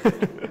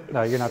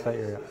 No, you're not that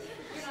year yet.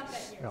 You're not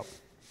that year. Nope.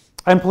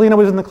 And Polina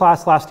was in the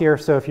class last year,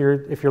 so if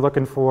you're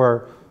looking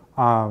for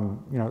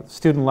you know,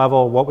 student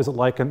level, what was it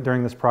like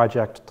during this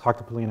project, talk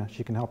to Polina.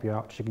 She can help you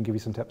out. She can give you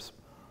some tips.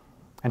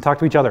 And talk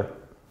to each other.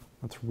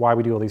 That's why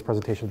we do all these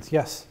presentations.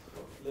 Yes?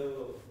 Level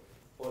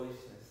of polishness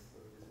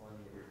is one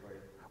you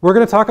require. We're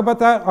going to talk about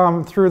that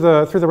through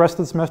the rest of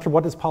the semester.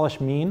 What does polish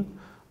mean?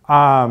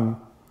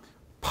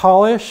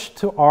 Polish,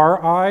 to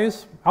our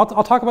eyes,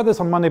 I'll talk about this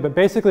on Monday, but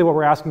basically what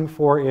we're asking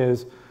for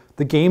is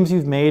the games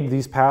you've made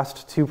these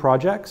past 2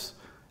 projects,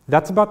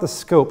 that's about the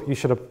scope you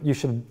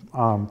should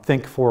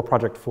think for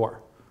project 4.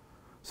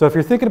 So if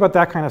you're thinking about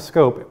that kind of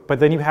scope, but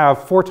then you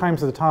have 4 times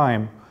the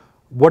time,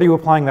 what are you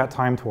applying that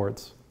time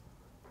towards?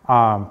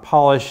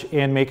 Polish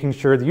in making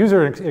sure the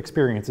user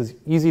experience is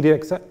easy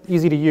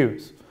to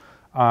use.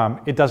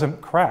 It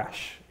doesn't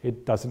crash.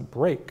 It doesn't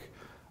break.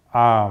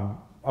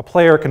 A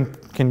player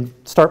can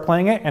start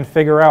playing it and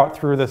figure out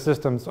through the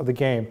systems of the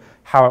game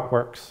how it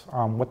works,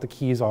 what the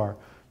keys are.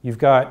 You've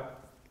got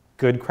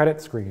good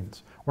credit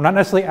screens. We're not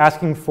necessarily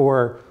asking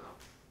for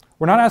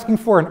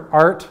an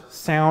art,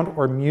 sound,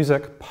 or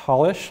music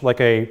polish,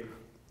 we're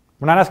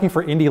not asking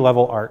for indie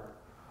level art.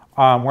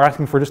 We're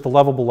asking for just a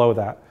level below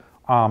that,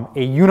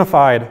 a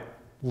unified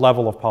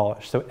level of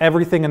polish. So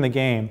everything in the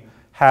game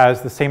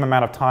has the same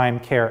amount of time,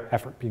 care,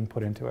 effort being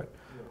put into it.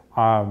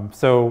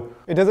 So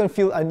it doesn't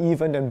feel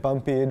uneven and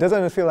bumpy. It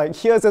doesn't feel like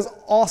here's this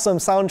awesome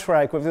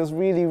soundtrack with this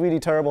really, really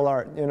terrible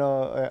art, you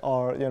know,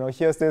 or you know,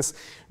 here's this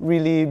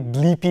really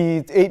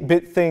bleepy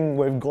 8-bit thing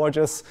with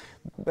gorgeous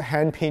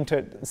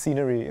hand-painted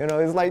scenery. You know,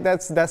 it's like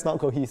that's not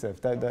cohesive.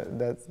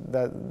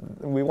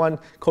 We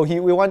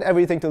want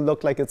everything to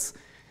look like it's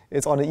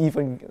on an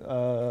even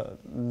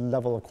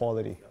level of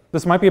quality.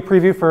 This might be a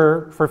preview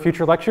for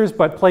future lectures,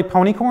 but play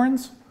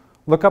Ponycorns.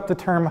 Look up the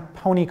term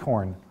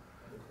ponycorn.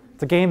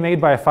 It's a game made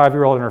by a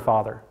 5-year-old and her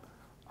father.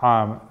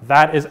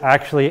 That is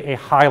actually a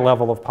high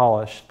level of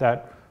polish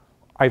that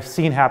I've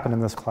seen happen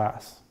in this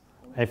class.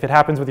 If it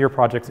happens with your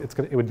projects,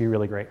 it would be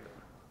really great.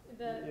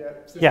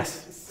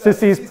 Yes,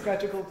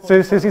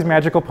 Sissy's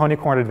Magical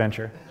Ponycorn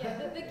Adventure. Yeah,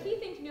 the key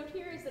thing to note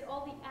here is that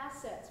all the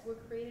assets were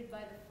created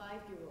by the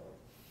 5-year-old,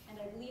 and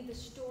I believe the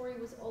story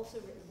was also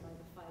written by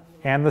the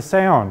 5-year-old. And the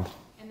sound.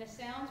 And the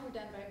sounds were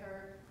done by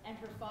her, and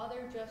her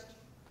father just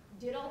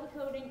did all the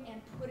coding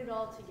and put it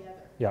all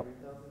together. Yep.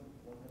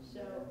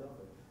 So,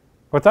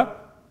 what's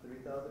up?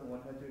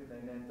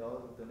 $3,199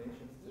 of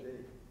donations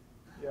today.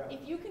 Yeah. if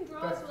you can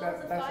draw as well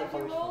as a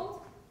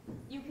 5-year-old,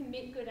 you can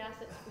make good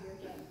assets for your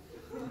game.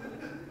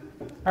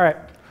 All right,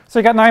 so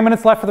you got 9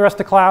 minutes left for the rest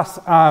of class.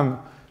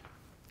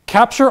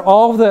 Capture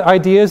all of the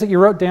ideas that you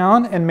wrote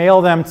down and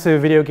mail them to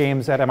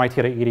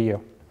videogames@mit.edu.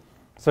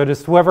 So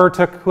just whoever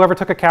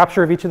took a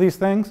capture of each of these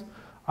things,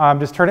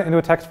 just turn it into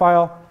a text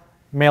file,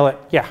 mail it.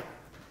 Yeah.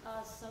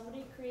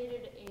 Somebody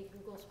created a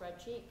Google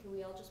spreadsheet. Can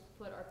we all just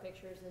put our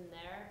pictures in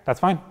there? That's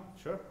fine.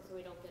 Sure. So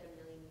we don't get a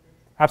million.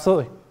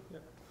 Absolutely.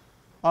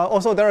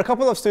 Also, there are a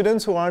couple of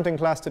students who aren't in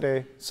class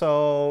today,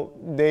 so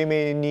they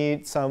may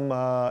need some.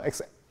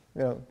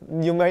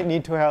 You might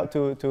need to help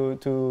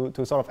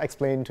to sort of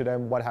explain to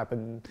them what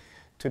happened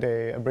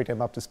today and bring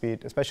them up to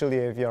speed, especially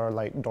if you're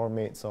like dorm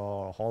mates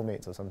or hall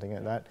mates or something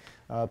like that.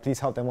 Please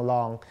help them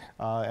along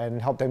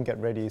and help them get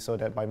ready so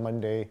that by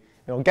Monday,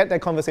 get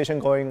that conversation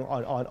going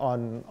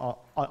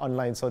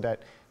online so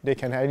that they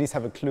can at least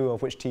have a clue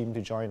of which team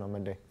to join on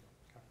Monday.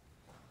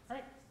 All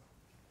right.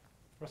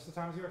 Rest of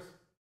the time is yours.